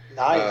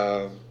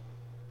 Nice.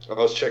 I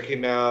was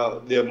checking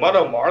out the Amon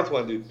Amarth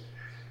one, dude.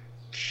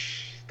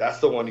 That's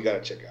the one you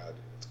gotta check out.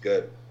 It's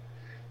good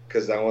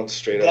because that one's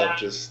straight up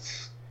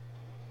just.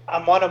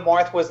 Amon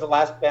Amarth was the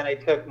last band I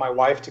took my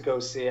wife to go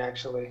see,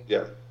 actually.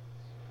 Yeah.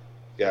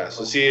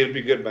 So see, it'd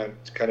be good, man.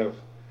 To kind of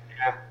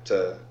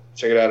to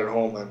check it out at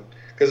home, man.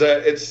 Because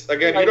it's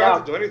again, you don't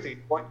have to do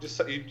anything.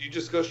 You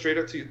just go straight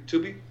up to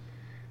Tubi,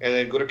 and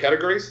then go to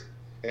categories,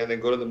 and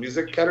then go to the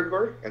music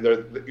category, and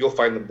you'll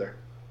find them there.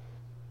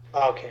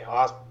 Okay,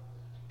 awesome.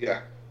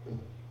 Yeah.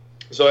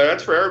 So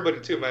that's for everybody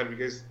too, man. You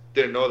guys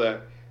didn't know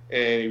that.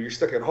 And if you're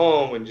stuck at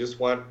home and just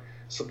want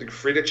something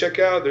free to check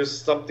out, there's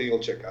something you'll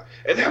check out.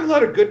 And they have a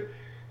lot of good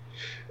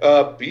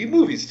B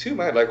movies too,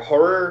 man. Like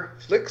horror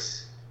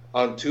flicks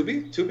on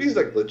Tubi. Tubi's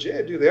like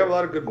legit, dude. They have a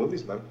lot of good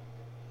movies, man.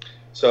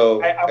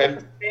 So I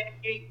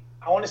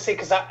want to say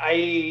because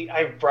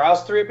I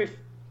browsed through it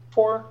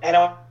before, and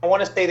I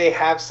want to say they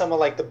have some of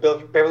like the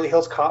Beverly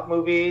Hills Cop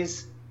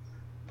movies.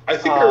 I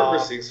think I remember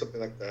seeing something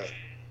like that.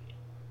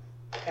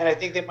 And I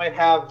think they might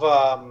have.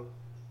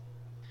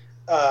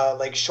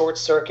 Like Short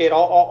Circuit,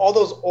 all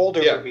those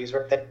older movies,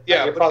 right? But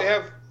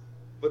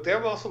they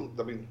have also.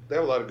 I mean, they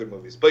have a lot of good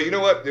movies. But you know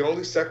what? The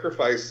only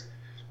sacrifice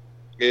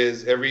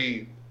is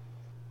every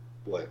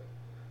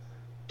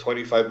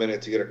 25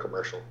 minutes you get a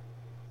commercial.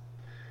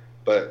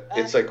 But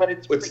it's like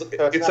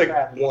it's like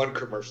bad. One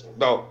commercial.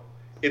 No,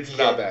 it's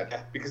not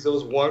bad because it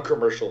was one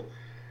commercial.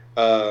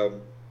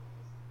 For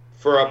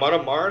Amon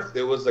Amarth,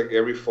 it was like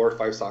every 4 or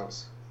 5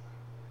 songs.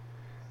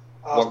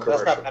 One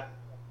commercial. That's not bad.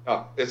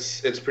 Oh,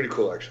 it's pretty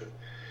cool actually.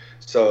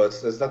 So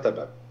it's not that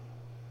bad.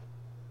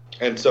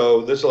 And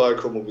so there's a lot of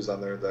cool movies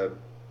on there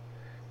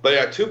but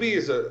yeah, Tubi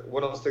is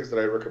one of those things that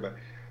I recommend.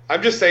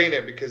 I'm just saying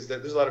it because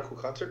there's a lot of cool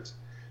concerts,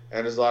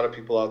 and there's a lot of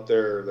people out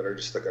there that are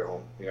just stuck at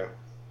home, you know.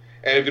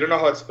 And if you don't know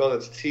how it's spelled,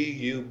 it's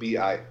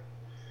Tubi.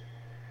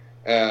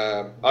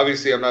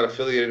 Obviously, I'm not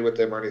affiliated with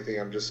them or anything.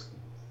 I'm just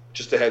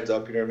a heads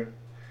up, you know what I mean?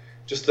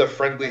 Just a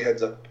friendly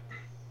heads up.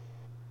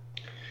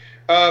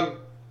 And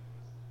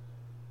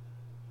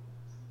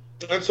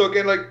so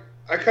again, like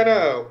I kind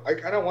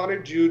of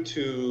wanted you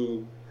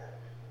to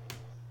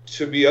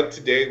be up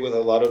to date with a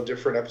lot of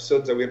different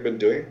episodes that we've been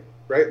doing,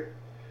 right?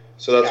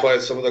 So that's why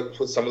some of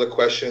the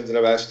questions that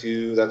I've asked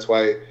you. That's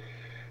why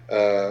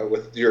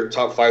with your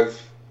top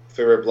 5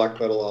 favorite black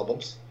metal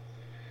albums.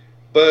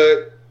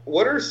 But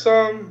what are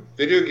some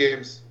video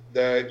games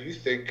that you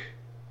think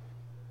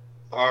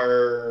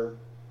are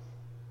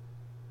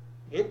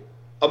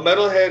a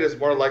metalhead is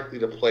more likely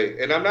to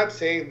play? And I'm not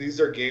saying these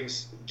are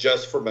games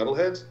just for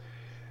metalheads,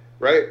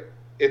 right?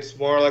 It's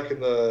more like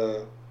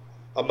a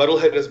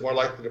metalhead is more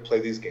likely to play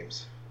these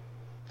games.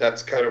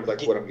 That's kind of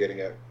like what I'm getting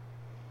at.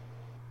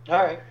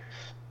 All right.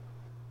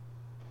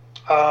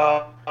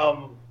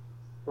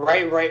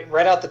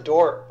 Right out the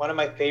door. One of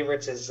my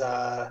favorites is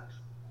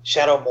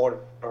Shadow of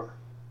Mordor,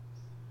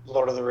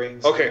 Lord of the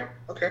Rings. Okay.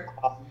 Okay.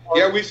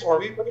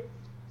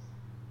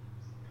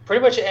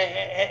 Pretty much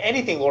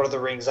anything Lord of the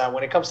Rings on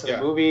when it comes to the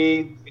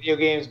movie, video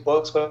games,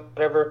 books,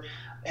 whatever.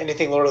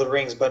 Anything Lord of the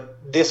Rings, but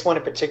this one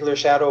in particular,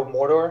 Shadow of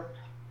Mordor.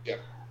 Yeah.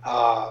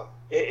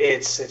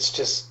 It's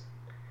just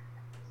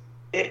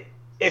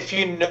if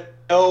you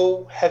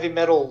know heavy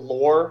metal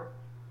lore,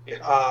 a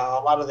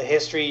lot of the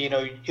history, you know,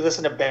 you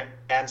listen to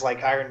bands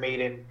like Iron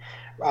Maiden,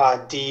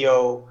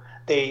 Dio,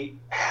 they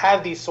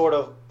have these sort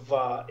of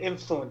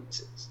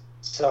influences.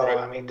 So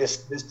I mean,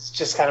 this is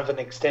just kind of an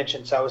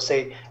extension. So I would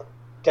say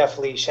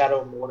definitely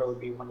Shadow of Mordor would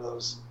be one of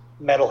those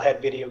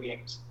metalhead video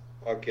games.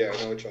 Okay, I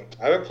know which one.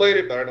 I haven't played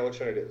it, but I know which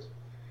one it is.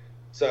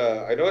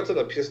 So I know it's on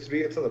the PS3.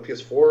 It's on the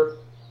PS4.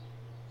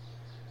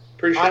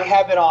 Pretty sure. I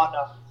have it on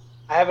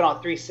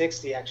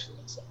 360 actually.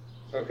 So.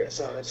 Okay.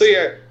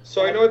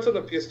 So I know it's on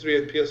the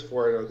PS3 and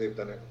PS4. I know they've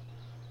done it.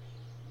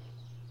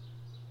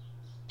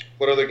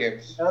 What other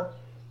games?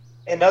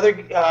 another,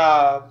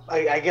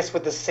 I guess,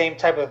 with the same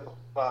type of,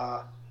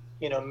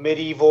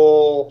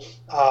 medieval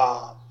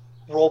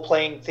role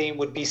playing theme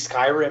would be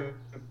Skyrim.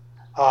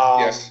 Um,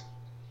 Yes.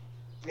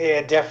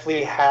 it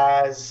definitely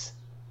has.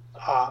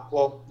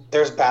 Well,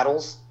 there's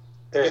battles,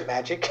 there's Yeah.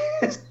 magic.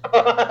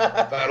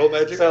 Battle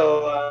magic.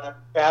 So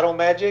battle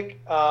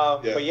magic. Yeah.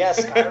 But yeah,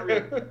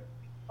 Skyrim.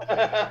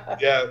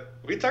 Yeah,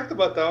 we talked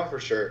about that one for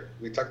sure.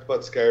 We talked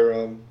about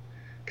Skyrim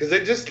because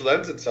it just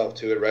lends itself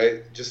to it,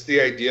 right? Just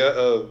the idea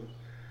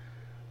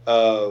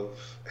of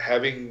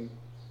having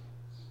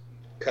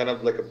kind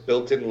of like a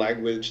built-in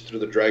language through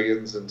the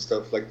dragons and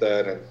stuff like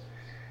that,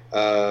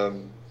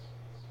 and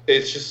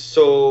it's just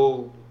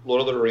so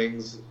Lord of the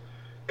Rings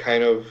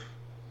kind of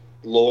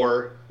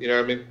lore, you know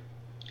what I mean?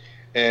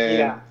 And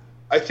Yeah.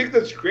 I think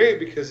that's great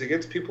because it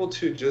gets people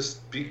to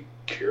just be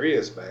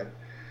curious, man.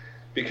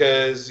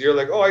 Because you're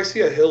like, oh, I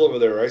see a hill over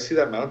there, or I see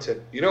that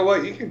mountain. You know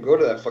what? You can go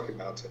to that fucking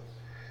mountain.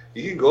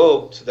 You can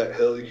go to that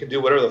hill. You can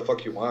do whatever the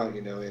fuck you want,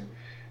 you know.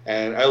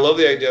 And I love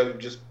the idea of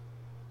just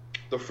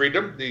the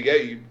freedom that you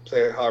get. You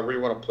play however you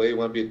want to play. You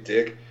want to be a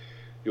dick.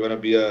 You want to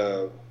be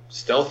a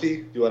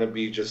stealthy. You want to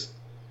be just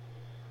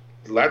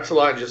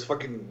Lancelot and just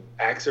fucking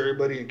axe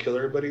everybody and kill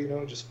everybody, you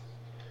know. Just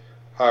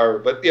however.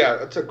 But yeah,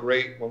 that's a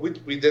great one.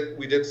 We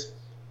did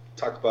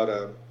talk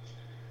about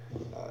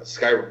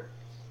Skyrim.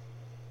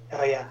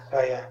 Oh yeah.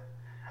 Oh yeah.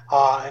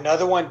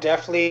 Another one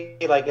definitely,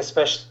 like,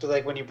 especially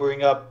like when you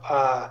bring up,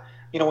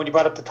 when you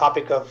brought up the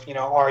topic of,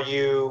 are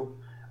you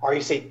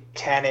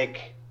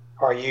satanic?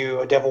 Are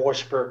you a devil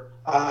worshiper?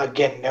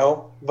 Again,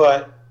 no.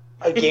 But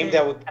a game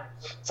that would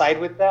side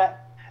with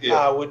that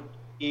Yeah. would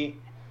be,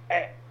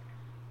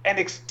 and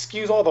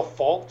excuse all the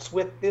faults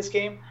with this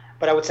game,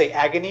 but I would say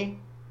Agony.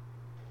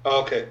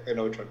 Oh, okay, I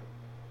know which one.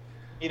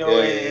 You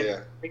know,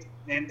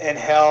 and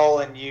hell,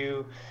 and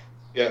you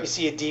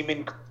see a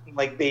demon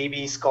like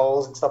baby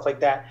skulls and stuff like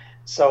that.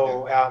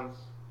 So,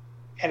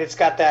 and it's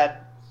got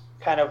that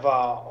kind of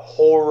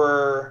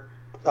horror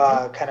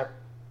kind of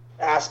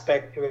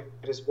aspect to it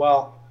as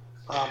well.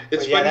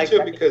 It's funny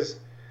too because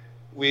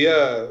we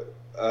we're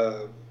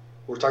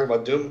talking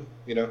about Doom,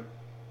 you know.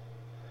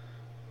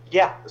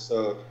 Yeah.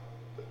 So,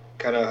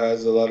 kind of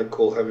has a lot of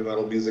cool heavy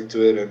metal music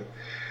to it,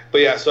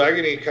 but yeah, so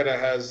Agony kind of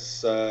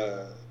has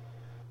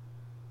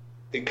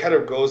it kind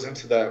of goes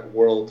into that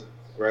world,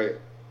 right?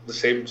 The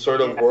same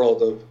sort of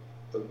world of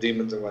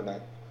demons and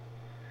whatnot.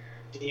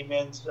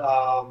 Demons, the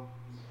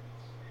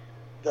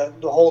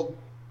whole,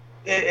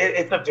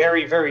 it's a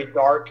very, very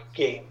dark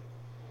game.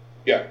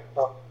 Yeah.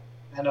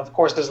 And of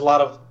course, there's a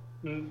lot of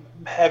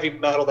heavy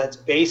metal that's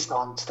based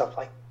on stuff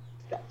like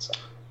that. So.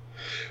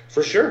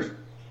 For sure.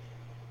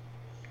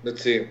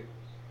 Let's see. Do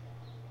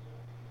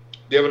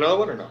you have another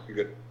one or no? You're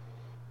good.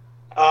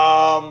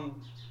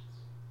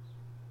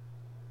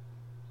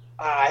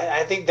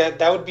 I think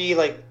that would be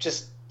like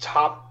just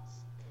top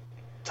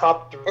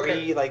three,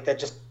 okay. Like that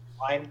just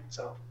fine.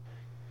 So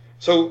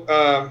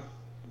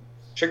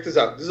check this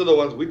out. These are the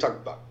ones we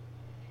talked about,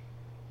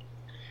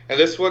 and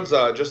this one's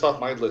just off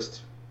my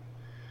list.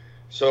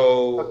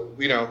 So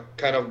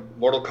kind of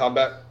Mortal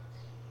Kombat.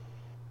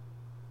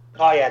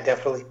 Oh yeah,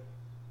 definitely.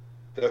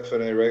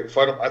 Definitely, right?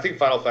 I think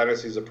Final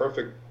Fantasy is a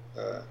perfect,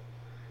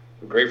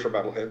 great for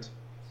metalheads.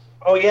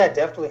 Oh yeah,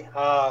 definitely.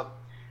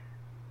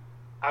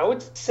 I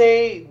would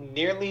say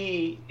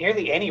nearly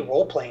any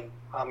role playing.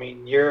 I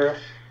mean, you're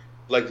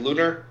like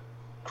Lunar,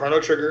 Chrono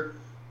Trigger.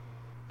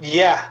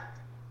 Yeah,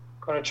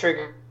 Chrono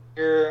Trigger.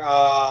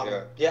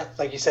 Yeah,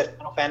 like you said,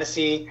 Final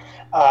Fantasy.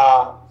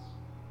 Yeah,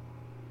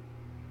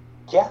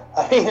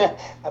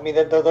 I mean,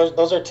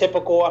 those are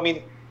typical. I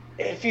mean,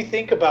 if you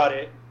think about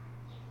it,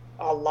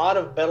 a lot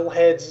of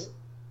metalheads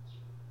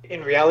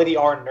in reality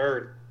are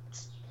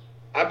nerds.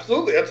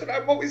 Absolutely, that's what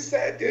I've always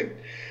said, dude.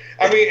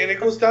 I mean, and it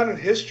goes down in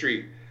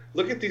history.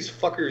 Look at these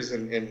fuckers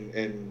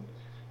in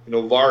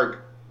Varg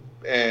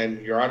and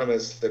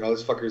Euronymous and all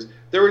these fuckers.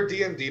 They were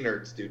D&D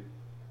nerds, dude.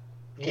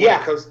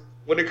 Yeah.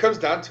 When it comes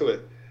down to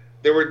it,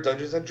 they were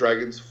Dungeons and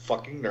Dragons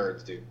fucking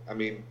nerds, dude. I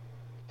mean,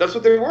 that's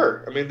what they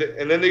were. I mean,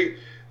 and then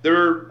they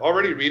were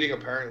already reading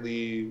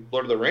apparently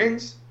Lord of the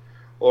Rings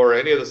or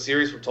any of the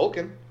series from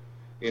Tolkien,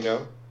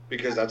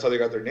 because that's how they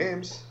got their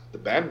names, the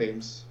band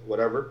names,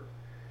 whatever.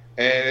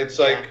 And it's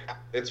like,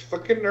 it's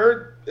fucking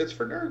nerd. It's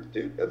for nerds,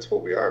 dude. That's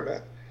what we are,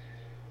 man.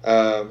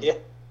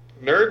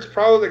 Nerds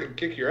probably can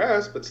kick your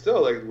ass, but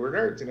still, like, we're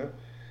nerds,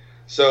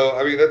 So,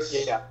 I mean, that's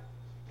the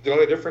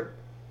only different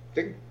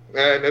thing.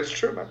 And that's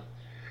true, man.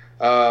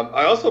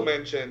 I also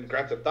mentioned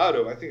Grand Theft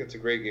Auto. I think it's a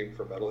great game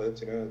for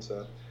metalheads, It's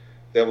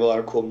they have a lot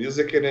of cool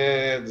music in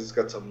it. It's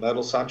got some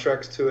metal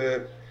soundtracks to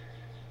it.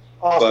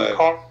 Awesome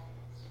car.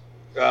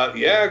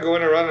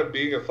 Going around and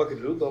being a fucking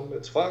hoodlum,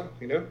 it's fun,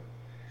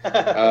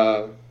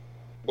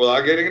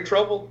 Without getting in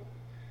trouble,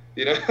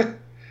 The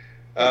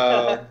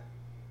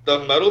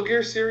Metal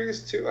Gear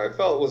series too, I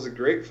felt was a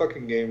great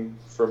fucking game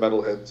for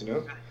metalheads,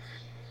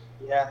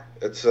 Yeah.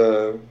 It's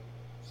I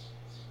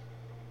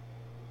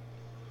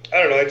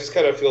don't know. I just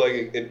kind of feel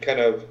like it kind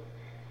of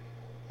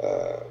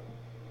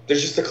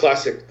there's just a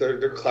classic.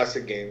 They're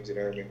classic games, you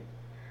know what I mean?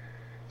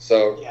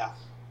 So Yeah.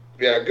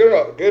 yeah,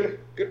 good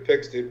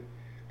picks, dude.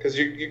 Because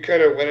you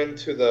kind of went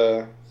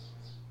into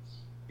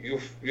you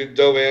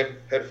dove in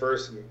head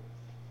first and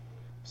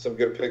some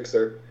good picks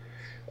there.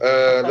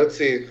 Let's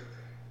see.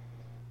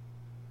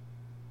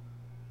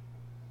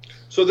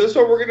 So this is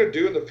what we're gonna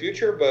do in the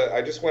future, but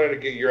I just wanted to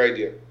get your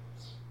idea.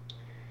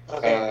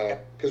 Okay.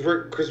 Because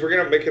we're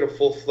gonna make it a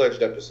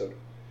full-fledged episode.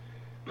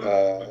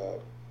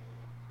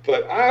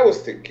 But I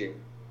was thinking,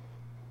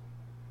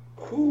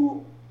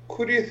 who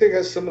do you think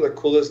has some of the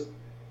coolest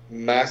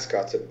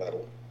mascots in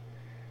metal?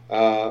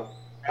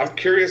 I'm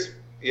curious.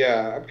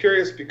 Yeah, I'm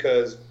curious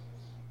because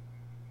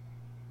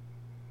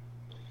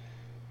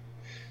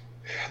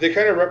they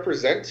kind of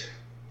represent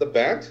the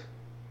band,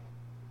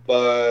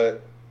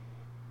 but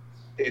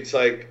it's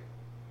like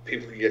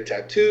people can get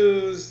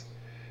tattoos.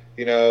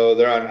 You know,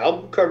 they're on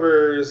album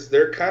covers.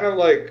 They're kind of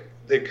like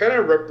they kind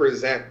of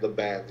represent the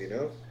band. You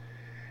know,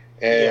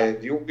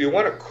 and you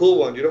want a cool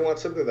one. You don't want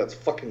something that's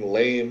fucking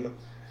lame.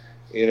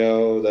 You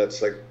know, that's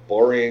like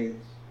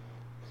boring.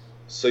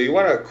 So you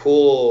want a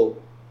cool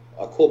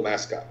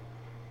mascot.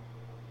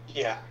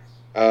 Yeah.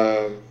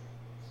 Do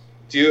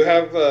you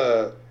have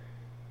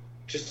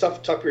just off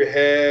the top of your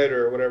head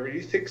or whatever?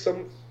 You think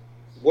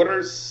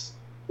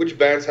which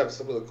bands have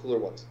some of the cooler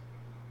ones?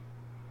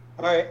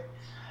 All right.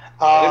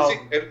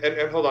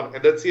 And hold on,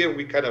 and let's see if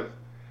we kind of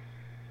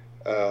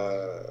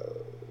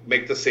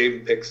make the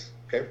same picks.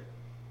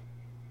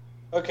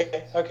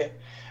 Okay. Okay.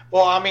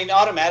 Well, I mean,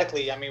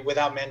 automatically,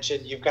 without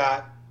mention, you've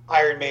got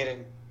Iron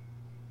Maiden,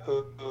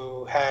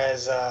 who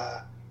has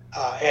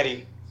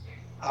Eddie.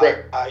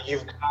 Right.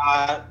 You've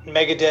got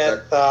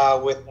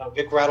Megadeth with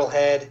Vic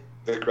Rattlehead.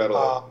 Vic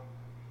Rattlehead.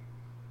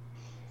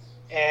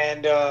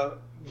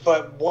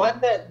 But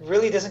one that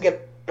really doesn't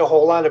get a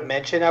whole lot of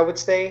mention, I would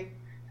say,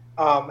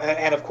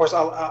 and of course,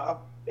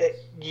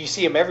 you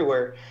see him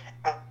everywhere.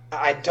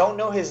 I don't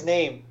know his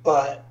name,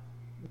 but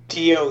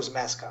Dio's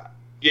mascot.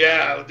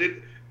 Yeah,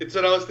 it's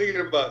what I was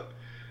thinking about.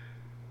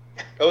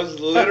 I was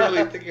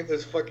literally thinking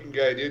this fucking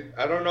guy, dude.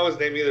 I don't know his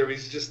name either.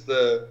 He's just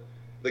the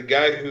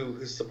guy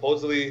who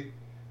supposedly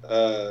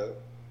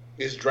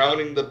is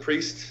drowning the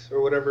priest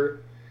or whatever.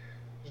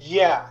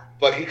 Yeah.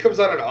 But he comes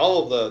out on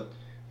all of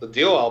the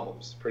Dio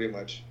albums, pretty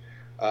much.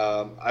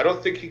 I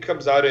don't think he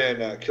comes out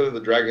in Killing the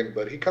Dragon,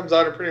 but he comes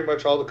out in pretty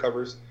much all the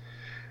covers.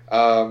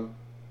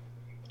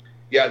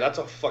 Yeah, that's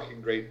a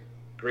fucking great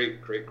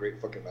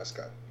fucking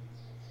mascot.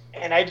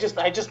 And I just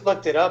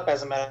looked it up,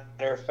 as a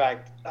matter of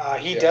fact.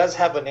 He does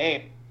have a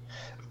name.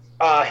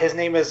 His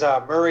name is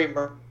Murray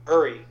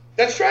Murray.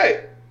 That's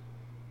right.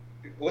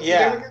 What's his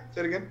name again?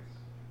 Say it again.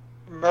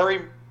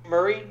 Murray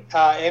Murray,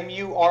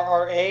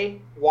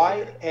 Murray.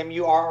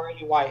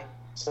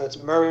 So it's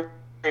Murray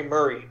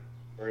Murray.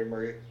 Murray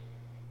Murray.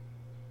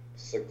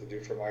 It's like the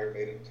dude from Iron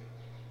Maiden.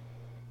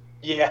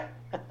 Yeah.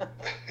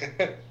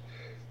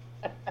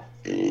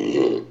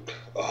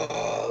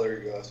 Oh, there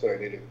you go. That's what I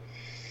needed.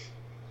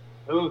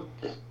 Ooh.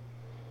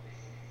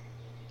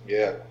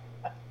 Yeah.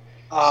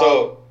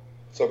 So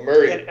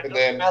Murray, and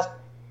then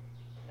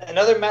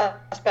another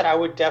mascot I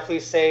would definitely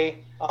say,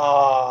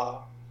 who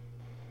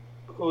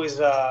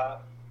is I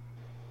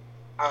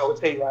would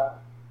say a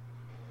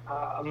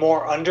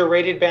more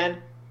underrated band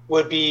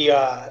would be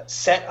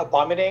Set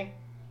Abomine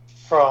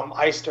from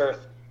Iced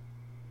Earth.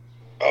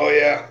 Oh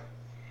yeah.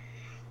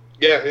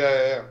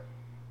 Yeah.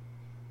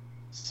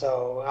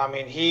 So I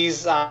mean,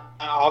 he's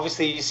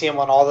obviously you see him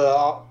on all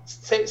the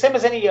same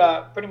as any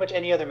pretty much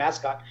any other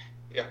mascot.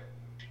 Yeah.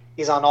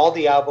 He's on all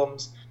the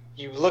albums.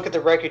 You look at the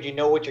record, you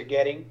know what you're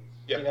getting.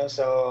 Yeah. You know,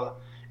 so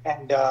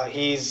and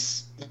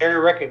he's very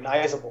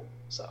recognizable.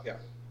 So yeah.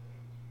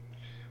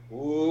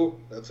 Ooh,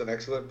 that's an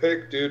excellent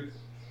pick, dude.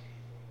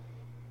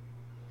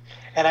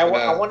 And I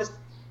want to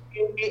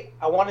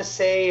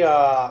say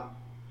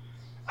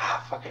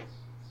fuck.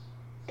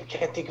 I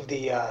can't think of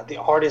the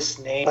artist's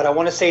name, but I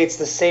want to say it's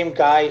the same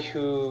guy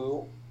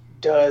who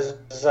does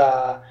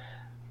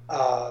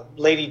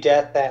Lady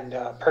Death and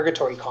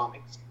Purgatory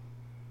comics.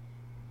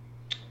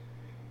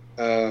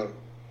 The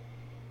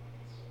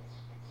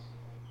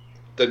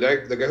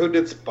guy who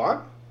did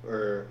Spawn,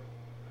 or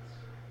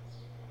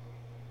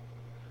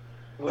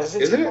was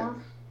it? Isn't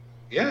Spawn?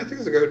 it? Yeah, I think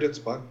it's the guy who did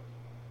Spawn.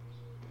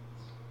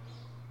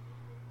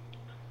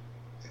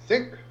 I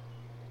think.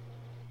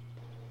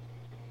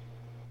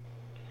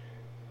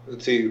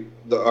 Let's see,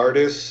 the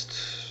artist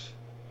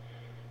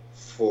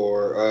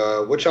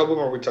for which album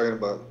are we talking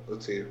about?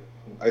 Let's see,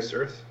 Iced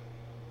Earth.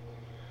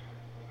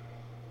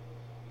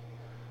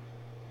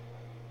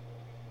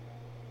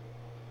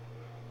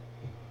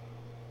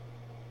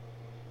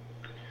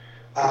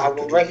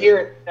 Well, right here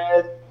it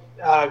says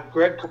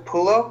Greg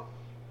Capullo.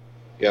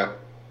 Yeah.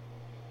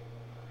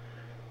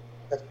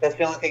 That's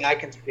the only thing I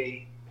can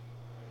see.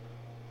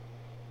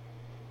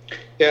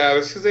 Yeah, it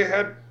was because they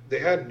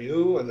had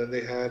New, and then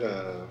they had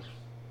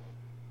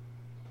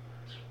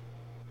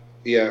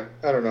yeah,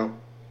 I don't know.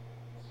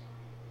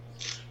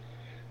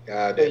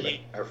 God damn it,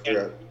 I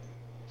forgot.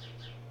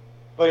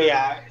 But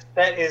yeah,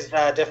 that is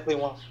definitely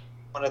one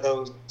of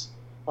those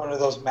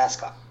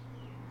mascots.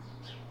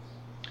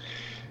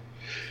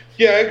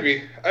 Yeah, I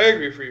agree. I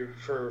agree for you.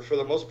 For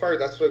the most part,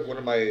 that's like one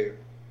of my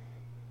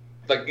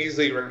like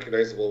easily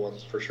recognizable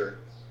ones for sure.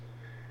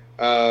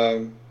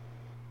 Um,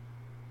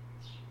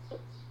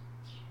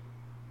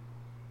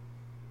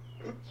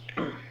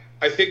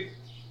 I think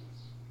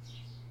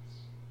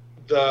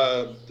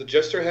the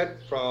Jester head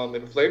from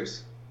In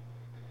Flames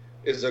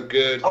is a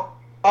good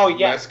Oh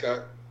yeah.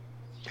 mascot.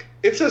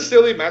 It's a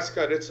silly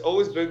mascot. It's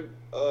always been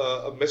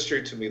a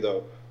mystery to me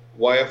though.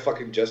 Why a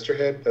fucking Jester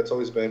head? That's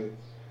always been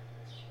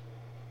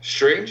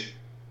strange,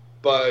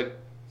 but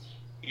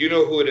you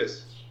know who it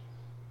is.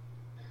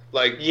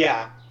 Like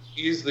Yeah.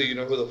 easily, you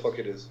know who the fuck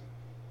it is.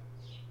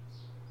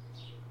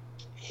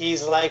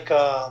 He's like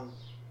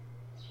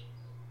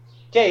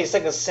yeah, he's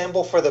like a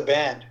symbol for the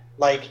band.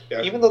 Like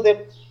Yeah. even though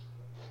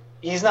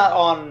he's not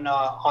on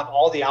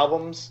all the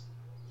albums,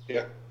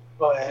 Yeah.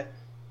 but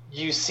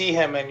you see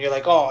him and you're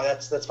like, oh,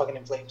 that's fucking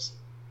In Flames.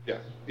 Yeah.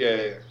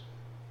 Yeah.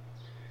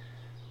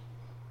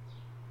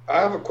 I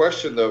have a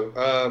question though.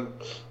 What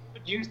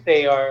would you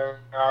say are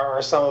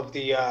some of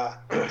the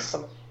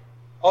some?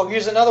 Oh,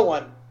 here's another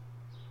one.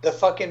 The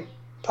fucking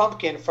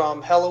pumpkin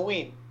from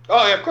Halloween.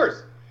 Oh yeah, of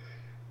course.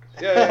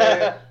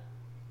 Yeah.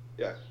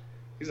 Yeah.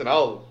 He's in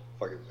all the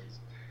fucking things.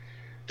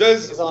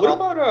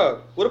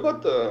 What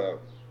about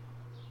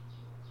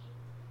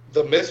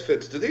the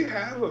Misfits? Do they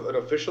have an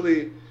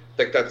officially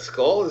like that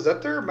skull? Is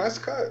that their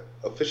mascot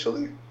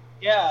officially?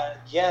 Yeah,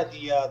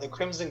 the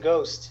Crimson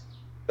Ghost.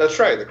 That's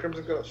right, the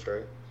Crimson Ghost,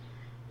 right?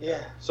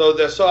 Yeah. So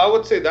I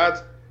would say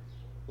that's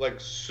like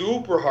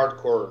super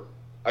hardcore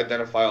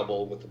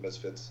identifiable with the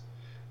Misfits.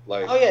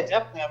 Like Oh yeah,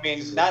 definitely. I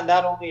mean,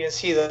 not only is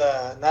he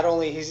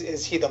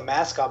is he the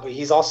mascot, but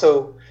he's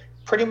also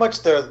pretty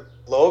much their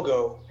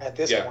logo at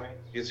this yeah, point.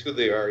 it's who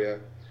they are. Yeah.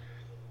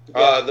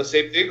 Yeah. The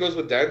same thing goes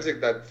with Danzig,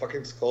 that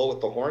fucking skull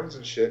with the horns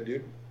and shit,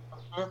 dude.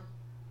 Mhm.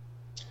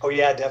 Oh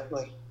yeah,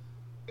 definitely.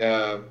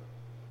 Um,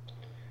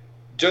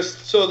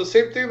 just so the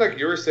same thing like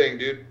you were saying,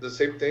 dude. The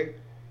same thing.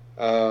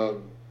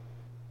 Um,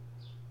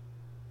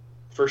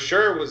 for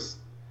sure was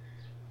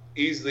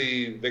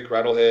easily Vic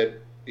Rattlehead,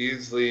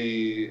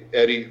 easily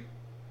Eddie.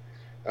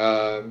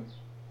 Um,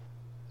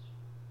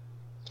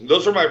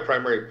 those are my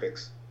primary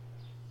picks.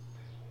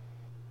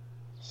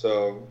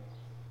 So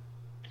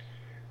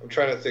I'm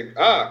trying to think.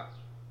 I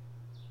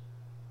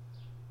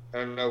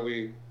don't know.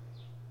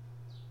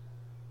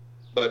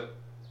 But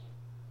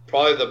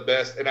probably the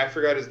best, and I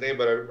forgot his name,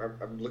 but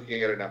I'm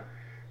looking at it now.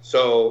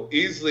 So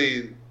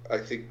easily, I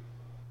think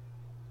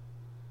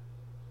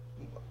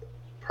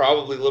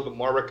probably a little bit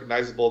more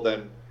recognizable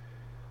than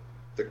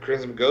the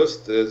Crimson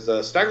Ghost is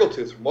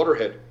Snaggletooth from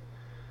Motorhead.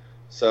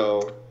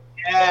 So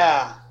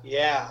Yeah.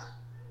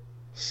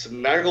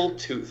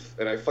 Snaggletooth,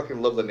 and I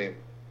fucking love the name.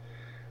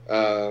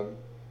 I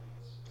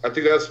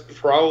think that's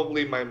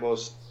probably my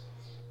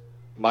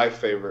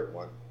favorite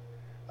one.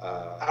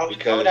 I would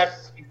Because have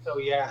to think so.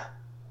 Yeah.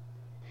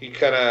 he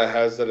kind of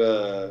has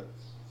that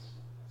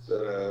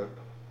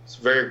it's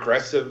very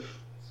aggressive.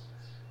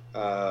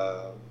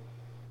 I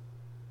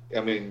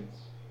mean,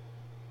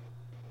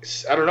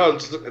 I don't know.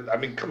 I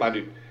mean, come on,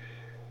 dude.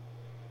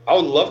 I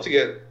would love to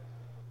get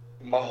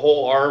my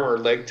whole arm or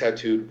leg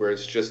tattooed where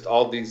it's just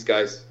all these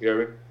guys. You know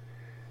what I mean?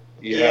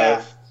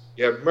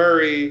 You have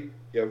Murray,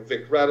 you have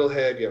Vic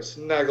Rattlehead, you have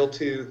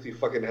Snaggletooth, you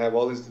fucking have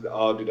all these.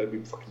 Oh, dude, that'd be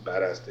fucking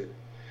badass, dude.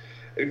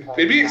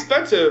 It'd be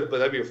expensive, but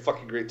that'd be a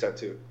fucking great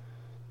tattoo.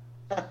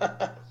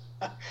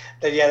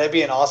 That'd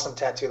be an awesome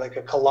tattoo, like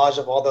a collage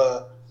of all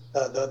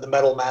the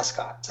metal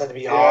mascots. That'd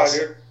be awesome.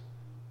 Dude.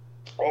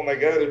 Oh my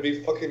god, it'd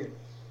be fucking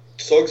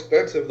so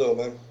expensive though,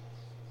 man.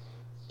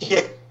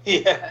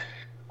 Yeah.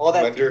 All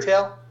that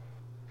detail.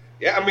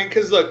 Yeah, I mean,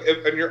 because look,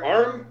 on your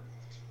arm,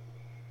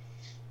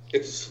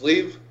 it's a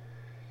sleeve.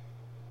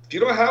 You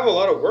don't have a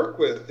lot of work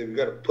with if you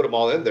got to put them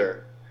all in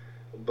there.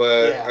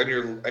 But on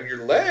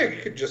your leg,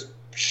 you could just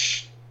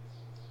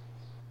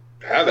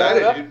have at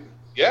it, dude.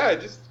 Yeah,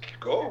 just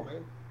go,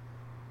 man.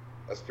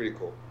 That's pretty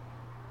cool.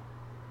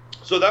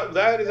 So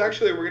that is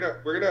actually we're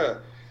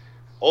gonna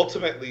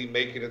ultimately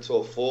make it into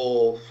a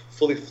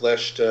fully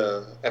fleshed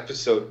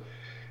episode.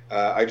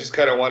 I just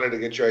kind of wanted to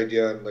get your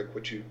idea on like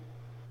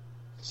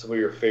some of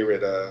your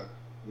favorite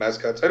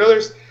mascots. I know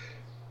there's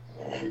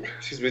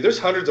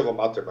hundreds of them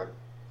out there, man.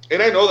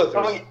 And I know that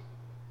there's,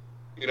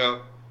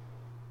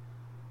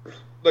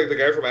 like the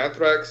guy from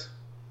Anthrax.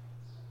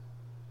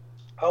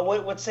 Oh,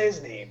 what's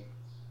his name?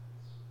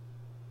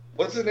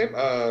 What's his name?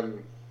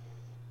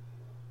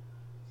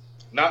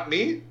 Not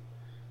me,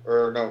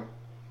 or no?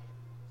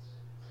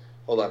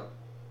 Hold on.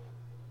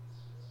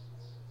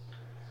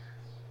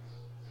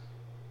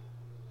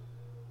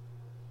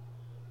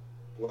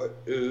 What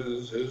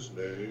is his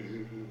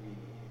name?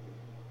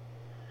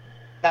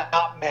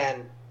 Not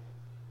Man.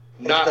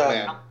 Not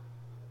Man.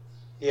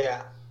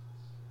 Yeah.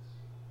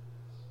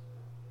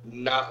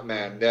 Not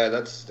Man. Yeah,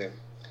 that's his name.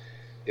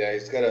 Yeah,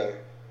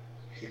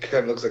 he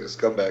kind of looks like a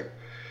scumbag.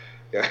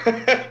 Yeah.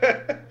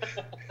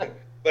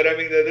 But I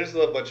mean, there's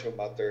a bunch of them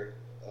out there.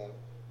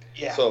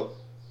 Yeah. So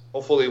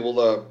hopefully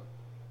we'll,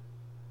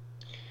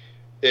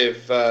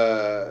 if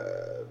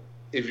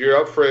if you're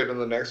up for it in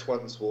the next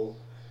ones, we'll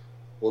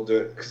do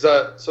it. Cause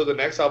so the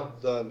next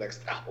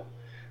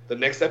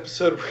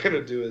episode we're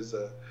gonna do is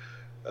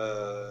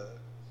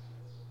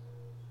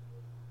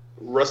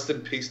Rust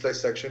in Peace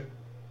dissection,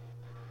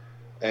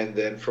 and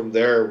then from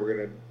there we're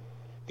gonna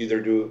either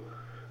do.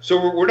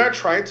 So we're not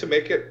trying to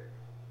make it.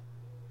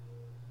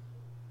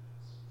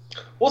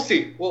 We'll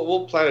see.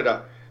 We'll plan it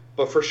out,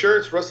 but for sure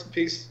it's Rust in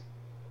Peace,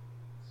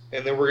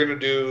 and then we're gonna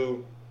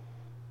do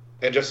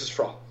And Justice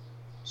for All.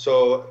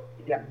 So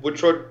yeah,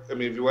 which one? I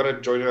mean, if you want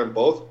to join in on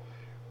both,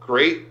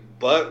 great.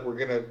 But we're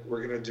gonna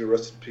do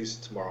Rust in Peace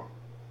tomorrow.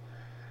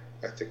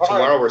 I think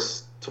tomorrow or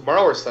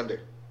Sunday.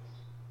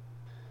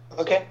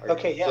 Okay. So,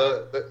 Okay. Yeah.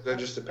 So that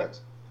just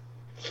depends.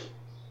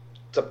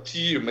 It's up to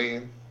you,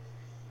 man.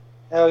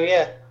 Oh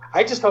yeah.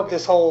 I just hope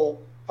this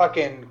whole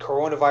fucking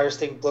coronavirus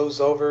thing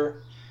blows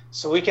over,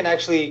 so we can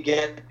actually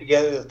get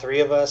together, the three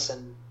of us,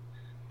 and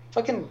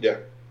fucking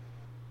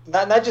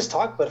not just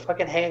talk, but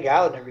fucking hang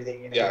out and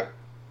everything. You know? Yeah.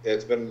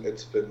 It's been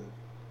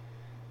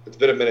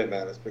a minute,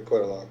 man. It's been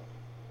quite a long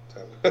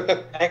time.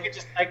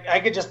 I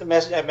could just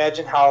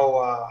imagine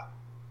how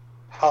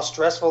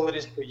stressful it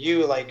is for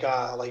you, like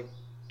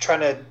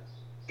trying to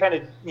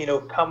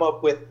come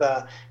up with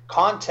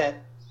content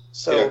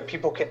so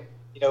people can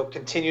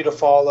continue to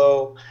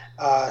follow,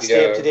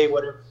 stay up to date,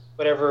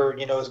 whatever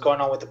is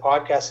going on with the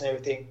podcast and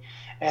everything,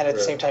 and at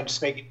the same time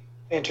just make it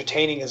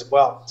entertaining as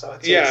well. So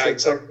it's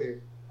exactly.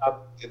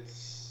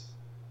 It's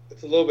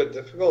a little bit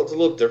difficult. It's a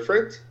little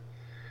different,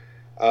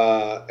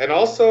 and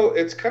also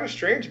it's kind of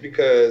strange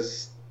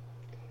because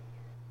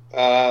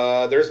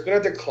there's been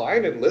a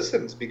decline in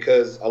listens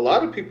because a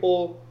lot of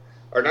people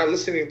are not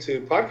listening to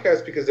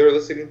podcasts because they're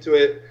listening to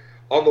it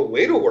on the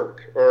way to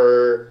work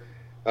or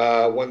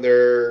when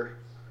they're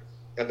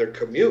in their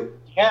commute.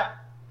 Yeah.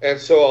 And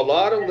so a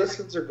lot of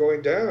listens are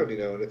going down,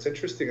 and it's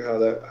interesting how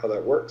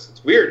that works.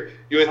 It's weird.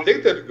 You would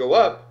think that would go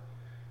up,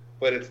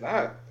 but it's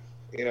not,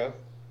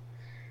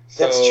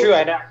 So, that's true.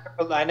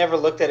 I never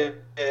looked at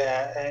it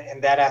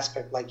in that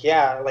aspect. Like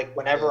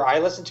whenever I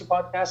listen to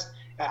podcasts,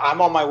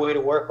 I'm on my way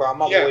to work or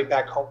I'm on my way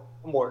back home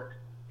from work.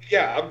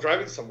 Yeah, I'm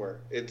driving somewhere.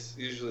 It's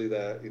usually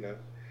that,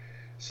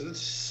 So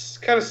this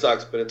kind of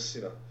sucks, but it's,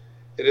 it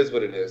is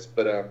what it is.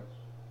 But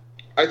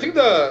I think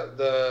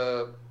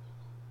the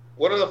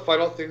one of the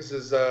final things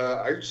is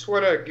I just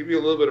want to give you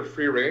a little bit of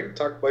free reign,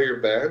 talk about your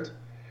band,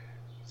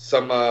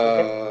 some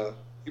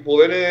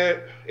people in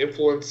it,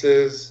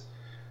 influences,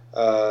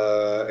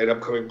 and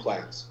upcoming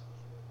plans.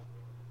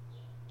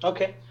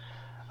 Okay.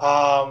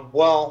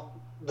 Well,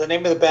 the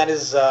name of the band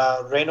is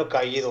Reino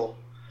Caído,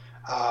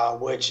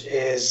 which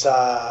is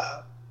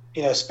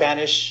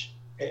Spanish.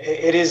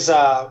 It is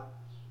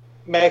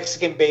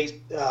Mexican-based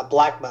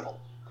black metal.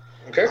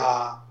 Okay.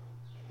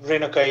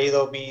 Reino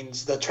Caído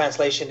means, the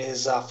translation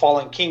is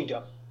Fallen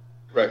Kingdom.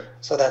 Right.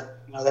 So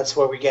that's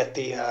where we get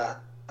the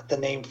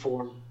name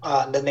from.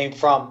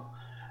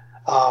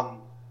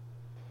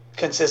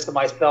 Consists of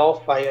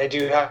myself. I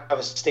do have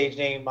a stage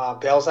name,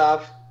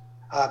 Belzav,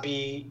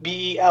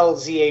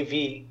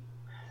 Belzav.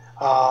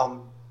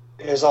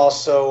 There's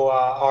also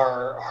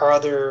our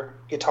other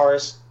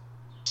guitarist.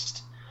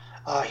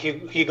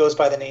 He goes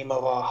by the name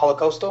of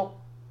Holocausto.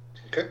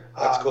 Okay,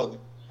 that's cool.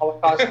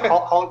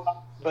 Holocaust,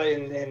 but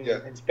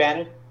in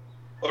Spanish.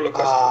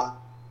 Holocausto.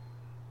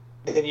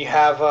 Then you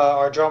have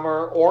our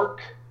drummer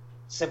Orc,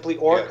 simply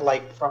Orc,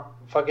 like from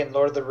fucking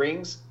Lord of the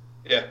Rings.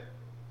 Yeah.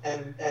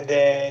 And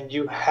then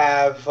you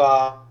have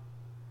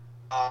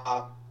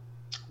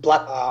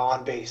Black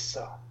on bass,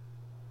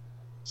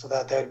 so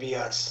that would be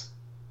us.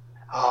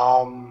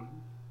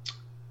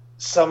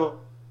 Some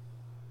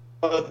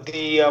of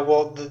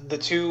the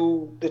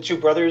two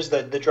brothers,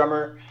 the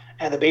drummer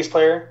and the bass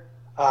player,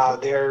 I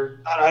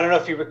don't know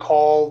if you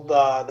recall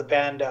the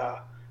band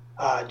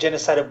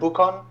Genocide of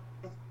Bukon.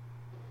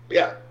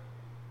 Yeah.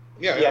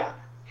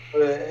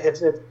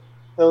 It's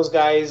those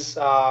guys.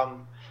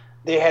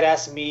 They had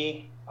asked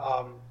me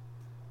a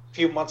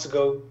few months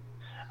ago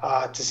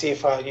to see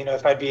if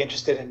I'd be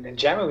interested in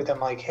jamming with them.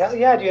 Like, hell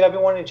yeah, dude! I've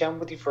been wanting to jam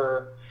with you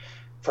for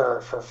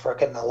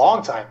freaking a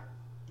long time.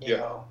 You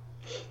know.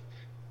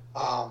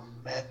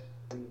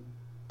 And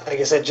like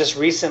I said, just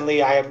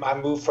recently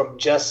I moved from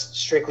just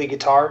strictly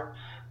guitar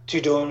to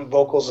doing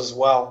vocals as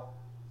well.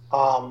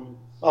 A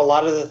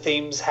lot of the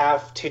themes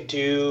have to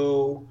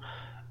do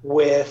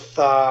with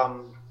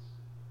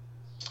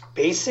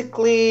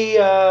basically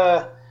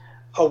a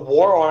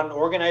war on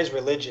organized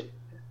religion,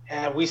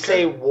 and we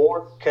say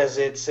war because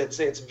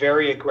it's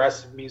very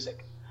aggressive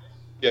music.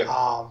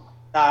 Yeah.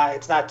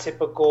 It's not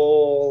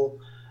typical,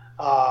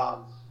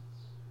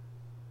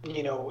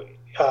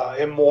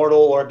 Immortal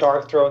or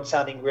Dark Throne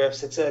sounding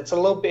riffs. It's a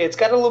little bit. It's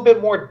got a little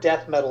bit more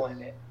death metal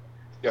in it.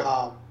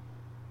 Yeah.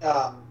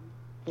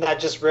 Not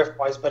just riff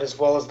wise, but as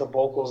well as the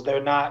vocals.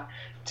 They're not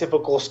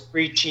typical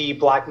screechy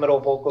black metal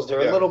vocals.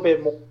 They're a little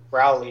bit more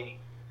growly.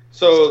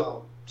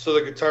 So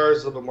the guitar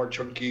is a little bit more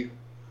chunky.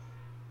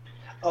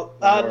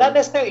 Not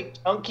necessarily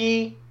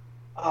chunky,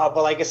 but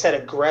like I said,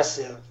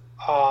 aggressive.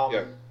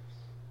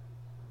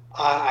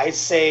 I'd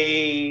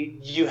say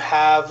you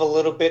have a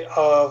little bit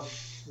of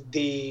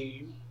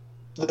the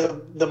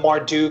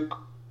Marduk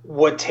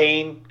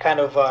Watain kind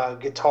of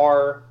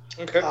guitar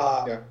Okay.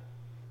 uh,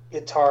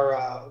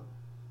 guitar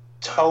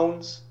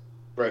tones.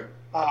 Right.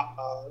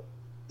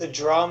 The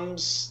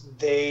drums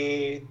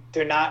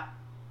they're not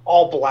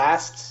all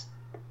blasts.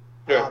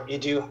 Yeah. You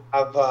do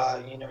have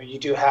you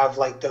do have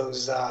like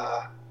those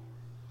the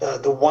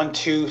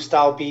 1-2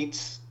 style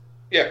beats.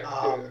 Yeah.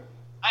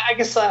 I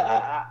guess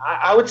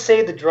I would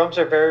say the drums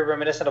are very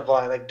reminiscent of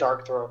like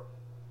Dark Throne.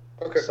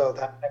 Okay. So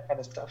that kind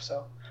of stuff.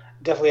 So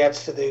definitely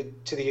adds to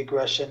the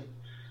aggression.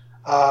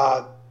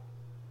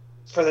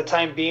 For the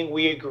time being,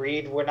 we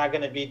agreed we're not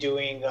going to be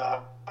doing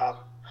we're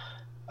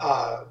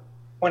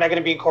not going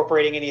to be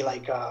incorporating any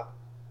like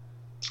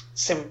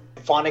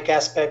symphonic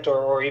aspect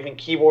or even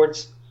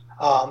keyboards.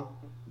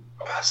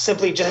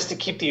 Simply just to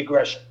keep the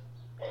aggression,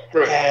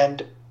 Right.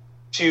 and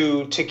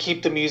to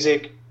keep the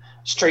music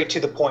straight to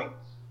the point.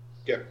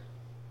 Yeah.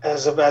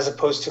 As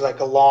opposed to like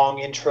a long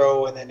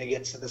intro and then it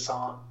gets to the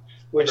song.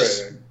 We're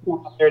just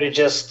there to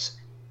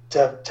just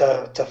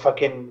to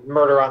fucking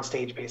murder on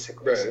stage,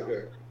 basically. Right. So.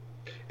 Right.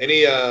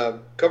 Any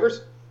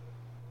covers?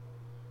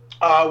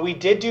 We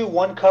did do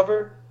one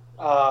cover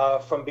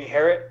from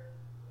Beherit.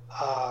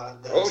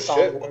 The song,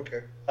 shit!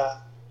 Okay.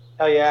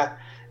 Oh yeah,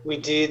 we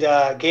did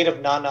Gate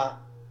of Nana,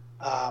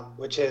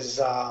 which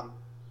is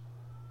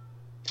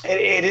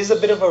it is a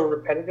bit of a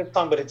repetitive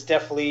song, but it's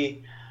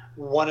definitely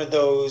one of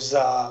those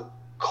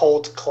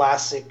cult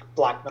classic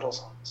black metal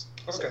songs.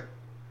 Okay, so,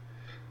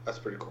 that's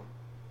pretty cool.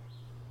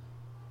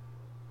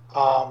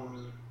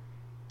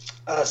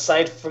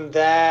 Aside from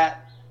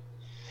that,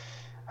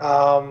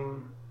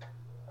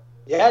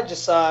 yeah,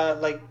 just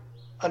like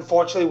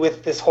unfortunately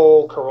with this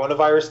whole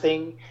coronavirus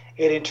thing,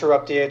 it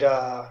interrupted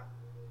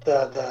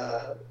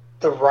the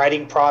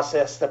writing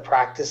process, the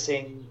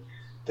practicing,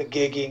 the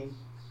gigging,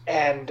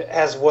 and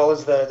as well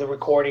as the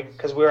recording,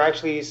 because we were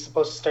actually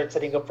supposed to start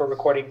setting up for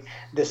recording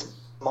this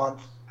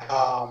month,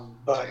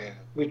 but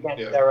we can't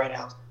do that right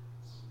now.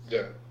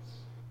 Yeah,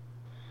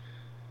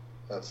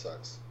 that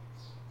sucks.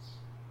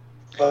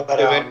 But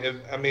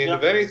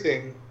if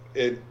anything,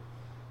 it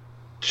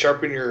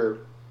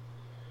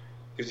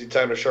gives you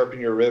time to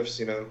sharpen your riffs,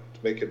 to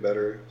make it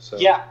better. So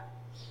yeah,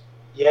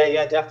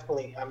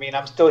 definitely. I mean,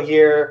 I'm still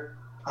here.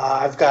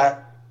 I've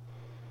got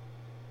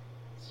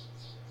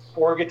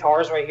 4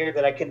 guitars right here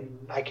that I can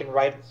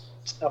write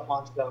stuff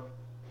on. So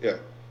yeah,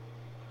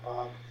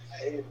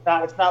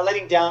 it's not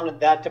letting down in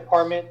that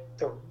department,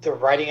 the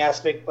writing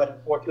aspect, but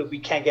unfortunately we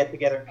can't get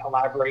together and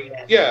collaborate.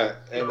 And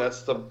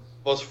that's the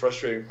most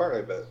frustrating part,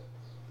 I bet.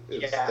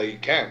 It's that you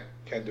can't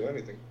do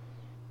anything.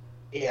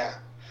 Yeah,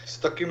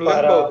 stuck in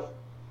limbo.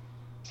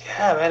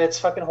 Yeah, man, it's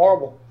fucking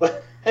horrible.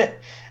 But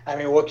I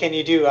mean, what can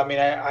you do? I mean,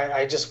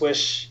 I just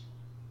wish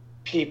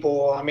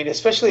people, I mean,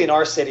 especially in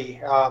our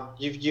city,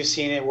 you've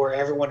seen it where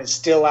everyone is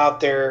still out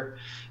there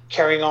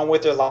carrying on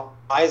with their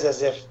lives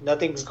as if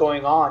nothing's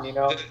going on,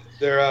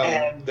 They're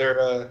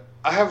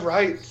I have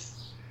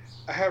rights.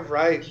 Yeah. I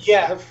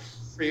have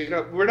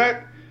freedom. We're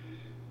not.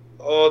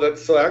 Oh,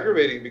 that's so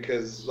aggravating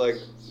because like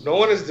no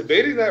one is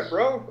debating that,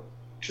 bro.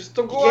 Just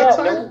don't go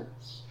outside.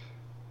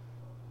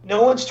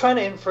 No one's trying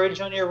to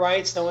infringe on your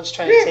rights. No one's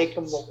trying to take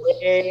them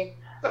away.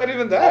 Not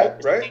even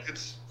that, right?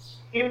 It's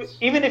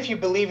even if you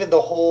believe in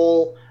the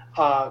whole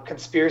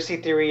conspiracy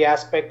theory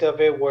aspect of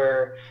it,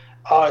 where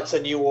it's a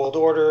new world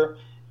order.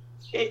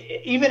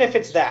 Even if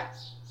it's that,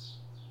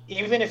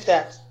 even if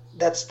that's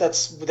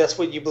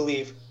what you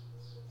believe,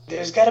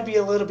 there's got to be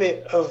a little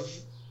bit of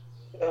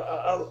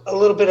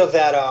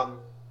that.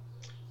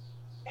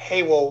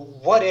 Hey, well,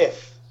 what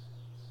if?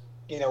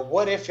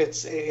 What if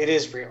it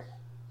is real?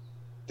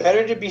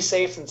 Better to be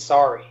safe than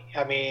sorry.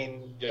 I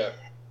mean, yeah.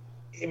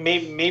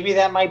 Maybe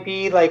that might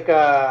be like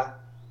I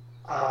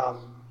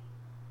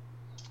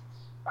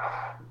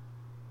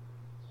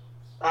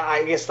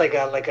guess like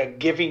a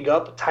giving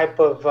up type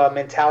of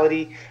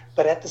mentality,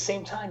 but at the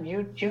same time,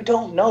 you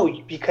don't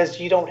know because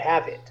you don't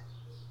have it.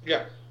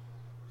 Yeah.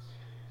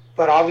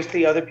 But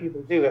obviously, other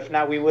people do. If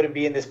not, we wouldn't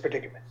be in this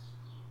predicament.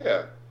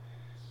 Yeah.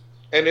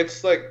 And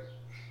it's like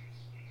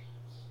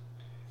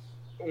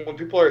when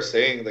people are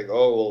saying like,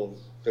 "Oh, well,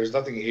 there's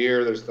nothing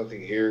here. There's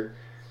nothing here,"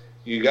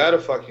 you gotta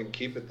fucking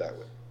keep it that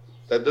way.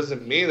 That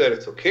doesn't mean that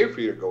it's okay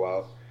for you to go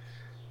out.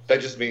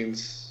 That just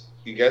means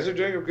you guys are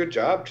doing a good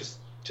job. Just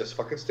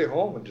fucking stay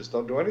home and just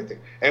don't do anything.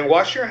 And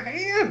wash your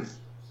hands.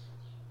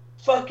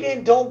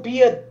 Fucking don't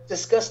be a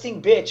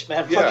disgusting bitch,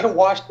 man. Yeah. Fucking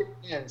wash your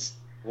hands.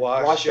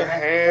 Wash your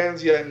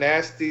hands, you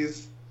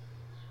nasties.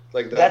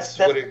 Like that's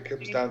what it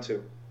comes down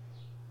to.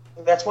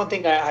 That's one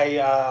thing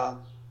I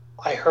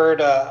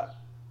heard.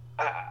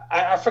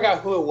 I forgot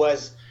who it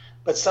was,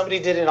 but somebody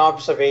did an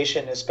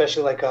observation,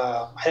 especially like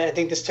I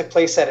think this took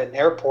place at an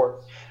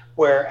airport,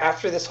 where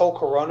after this whole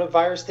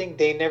coronavirus thing,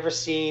 they never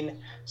seen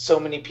so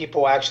many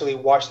people actually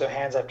wash their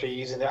hands after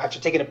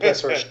taking a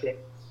piss or a shit in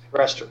the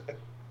restroom.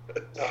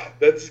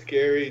 That's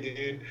scary,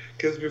 dude.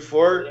 Because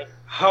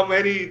how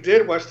many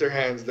did wash their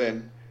hands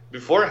then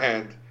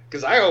beforehand?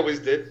 Because I always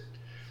did.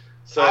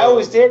 So I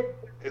always did.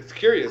 It's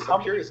curious.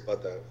 I'm curious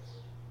about that.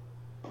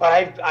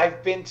 But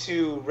I've been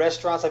to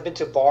restaurants, I've been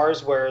to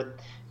bars where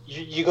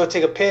you go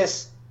take a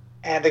piss,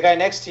 and the guy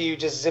next to you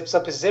just zips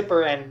up his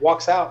zipper and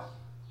walks out.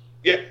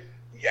 Yeah,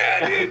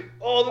 dude,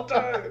 all the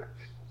time.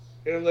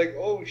 And I'm like,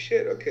 oh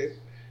shit, okay,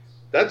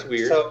 that's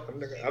weird. So, I'm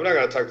not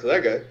gonna talk to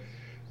that guy.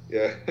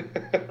 Yeah.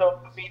 So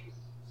I mean,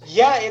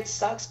 yeah, it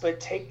sucks, but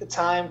take the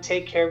time,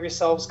 take care of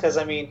yourselves, because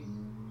I mean,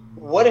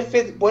 what if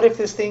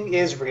this thing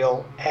is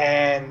real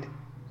and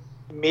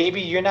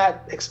maybe you're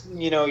not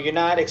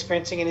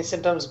experiencing any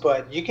symptoms,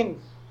 but you can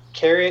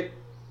carry it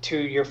to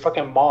your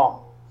fucking mom.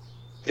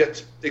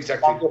 That's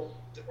exactly.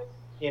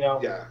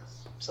 Yeah.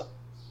 So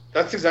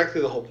that's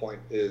exactly the whole point.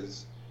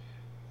 Is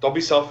don't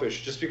be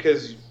selfish. Just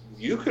because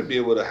you could be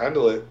able to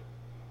handle it,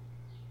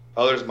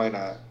 others might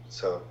not.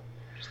 So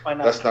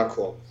that's not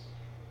cool.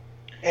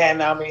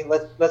 And I mean,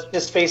 let's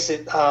just face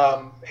it.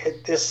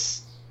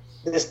 This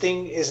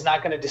thing is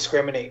not going to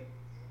discriminate.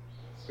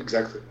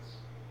 Exactly.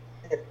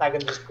 It's not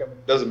going to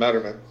discriminate. Doesn't matter,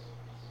 man.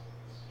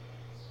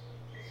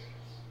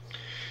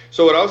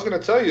 So what I was going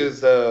to tell you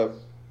is,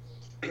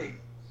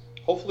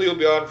 hopefully you'll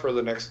be on for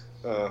the next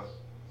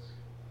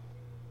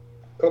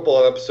couple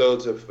of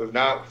episodes. If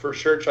not, for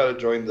sure, try to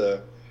join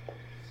the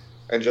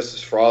And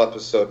Justice for All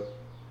episode.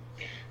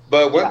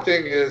 But one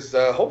thing is,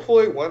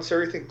 hopefully once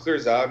everything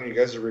clears out and you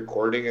guys are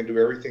recording and do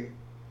everything,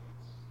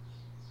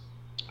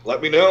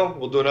 let me know.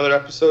 We'll do another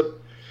episode.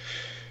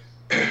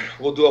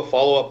 We'll do a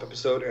follow-up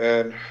episode,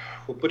 and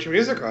we'll put your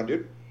music on,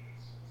 dude.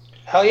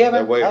 Hell yeah,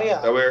 man. That way, Hell yeah.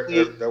 that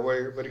way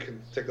everybody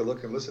can take a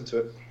look and listen to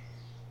it.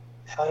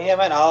 Hell yeah,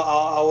 man.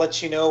 I'll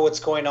let you know what's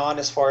going on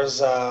as far as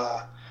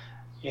those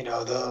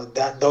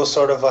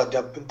sort of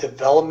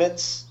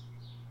developments.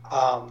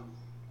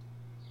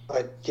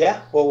 But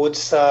yeah, well, we'll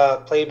just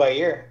play it by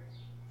ear.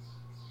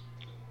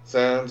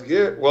 Sounds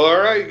good. Well,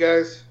 all right, you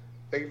guys.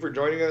 Thank you for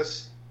joining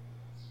us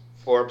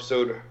for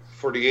episode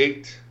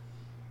 48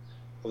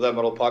 of That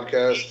Metal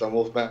Podcast. I'm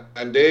Wolfman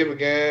and Dave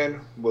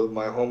again with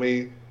my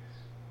homie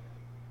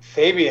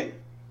Fabian.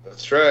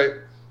 That's right.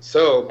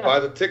 So, buy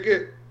the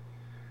ticket.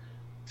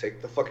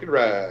 Take the fucking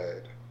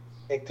ride.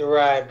 Take the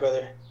ride,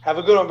 brother. Have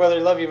a good one, brother.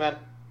 Love you, man.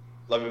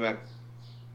 Love you, man.